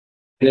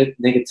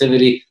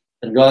negativity.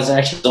 And God's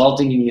actually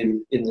exalting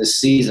you in this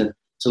season.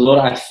 So Lord,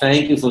 I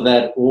thank you for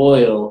that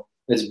oil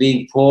that's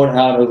being poured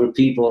out over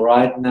people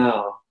right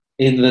now.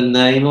 In the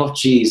name of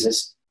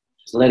Jesus,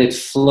 just let it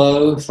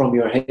flow from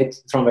their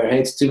heads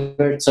to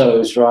their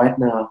toes right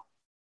now.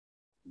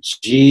 In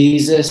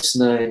Jesus'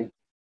 name.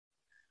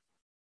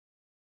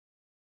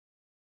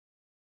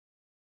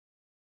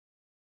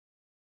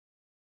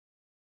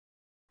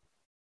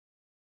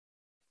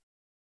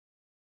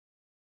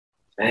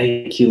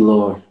 Thank you,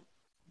 Lord.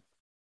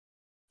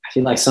 I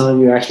feel like some of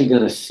you are actually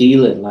going to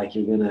feel it, like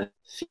you're going to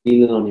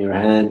feel it on your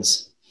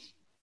hands.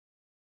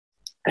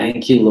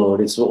 Thank you, Lord.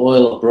 It's the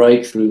oil of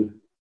breakthrough.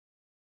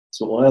 It's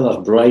the oil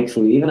of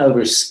breakthrough, even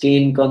over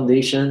skin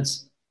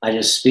conditions. I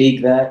just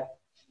speak that.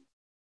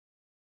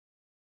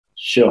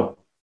 Sure.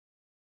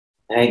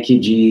 Thank you,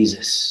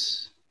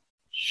 Jesus.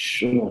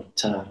 Sure.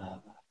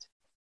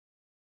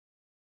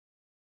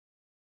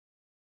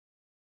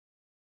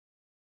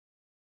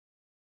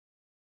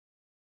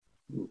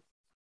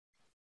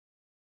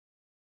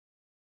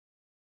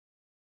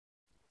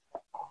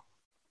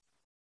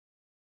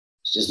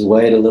 Just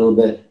wait a little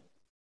bit.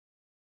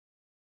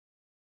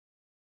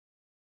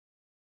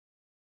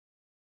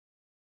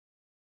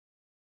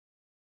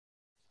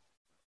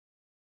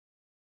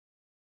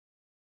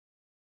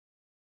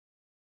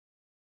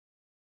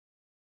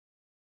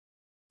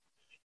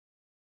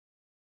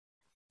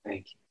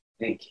 Thank you.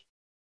 Thank you.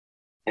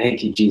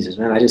 Thank you, Jesus.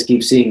 Man, I just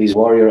keep seeing these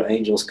warrior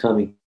angels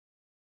coming.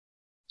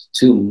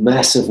 2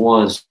 massive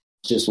ones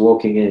just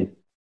walking in,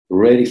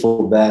 ready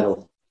for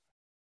battle.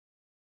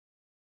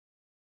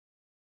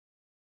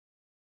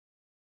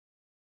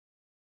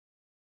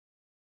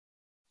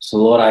 So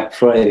Lord, I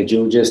pray that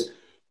you'll just,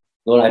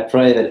 Lord, I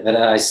pray that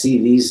I see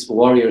these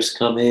warriors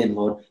come in,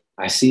 Lord.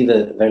 I see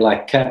that they're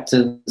like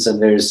captains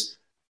and there's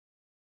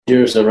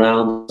soldiers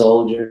around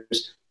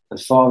soldiers. And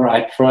Father,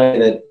 I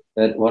pray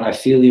that what I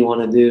feel you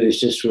want to do is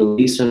just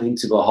release them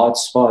into the hot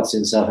spots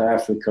in South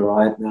Africa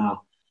right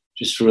now.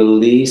 Just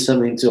release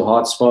them into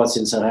hot spots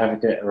in South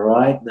Africa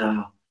right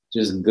now.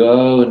 Just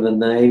go in the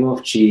name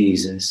of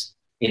Jesus.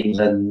 In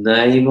the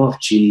name of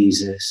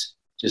Jesus.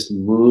 Just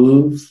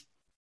move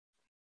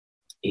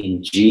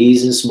in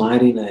Jesus'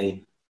 mighty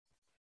name.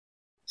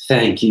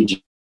 Thank you,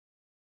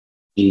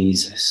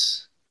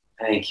 Jesus.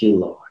 Thank you,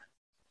 Lord.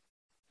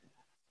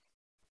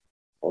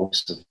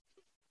 Awesome.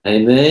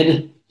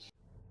 Amen.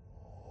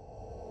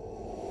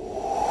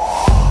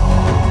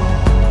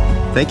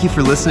 Thank you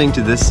for listening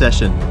to this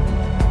session.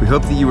 We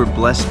hope that you were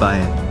blessed by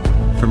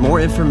it. For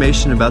more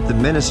information about the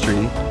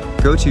ministry,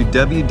 go to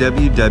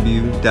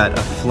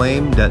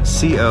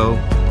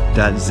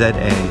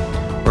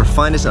www.aflame.co.za or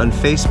find us on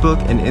Facebook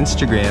and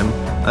Instagram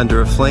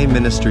under Aflame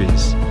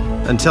Ministries.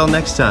 Until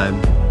next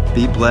time,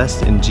 be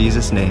blessed in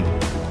Jesus' name.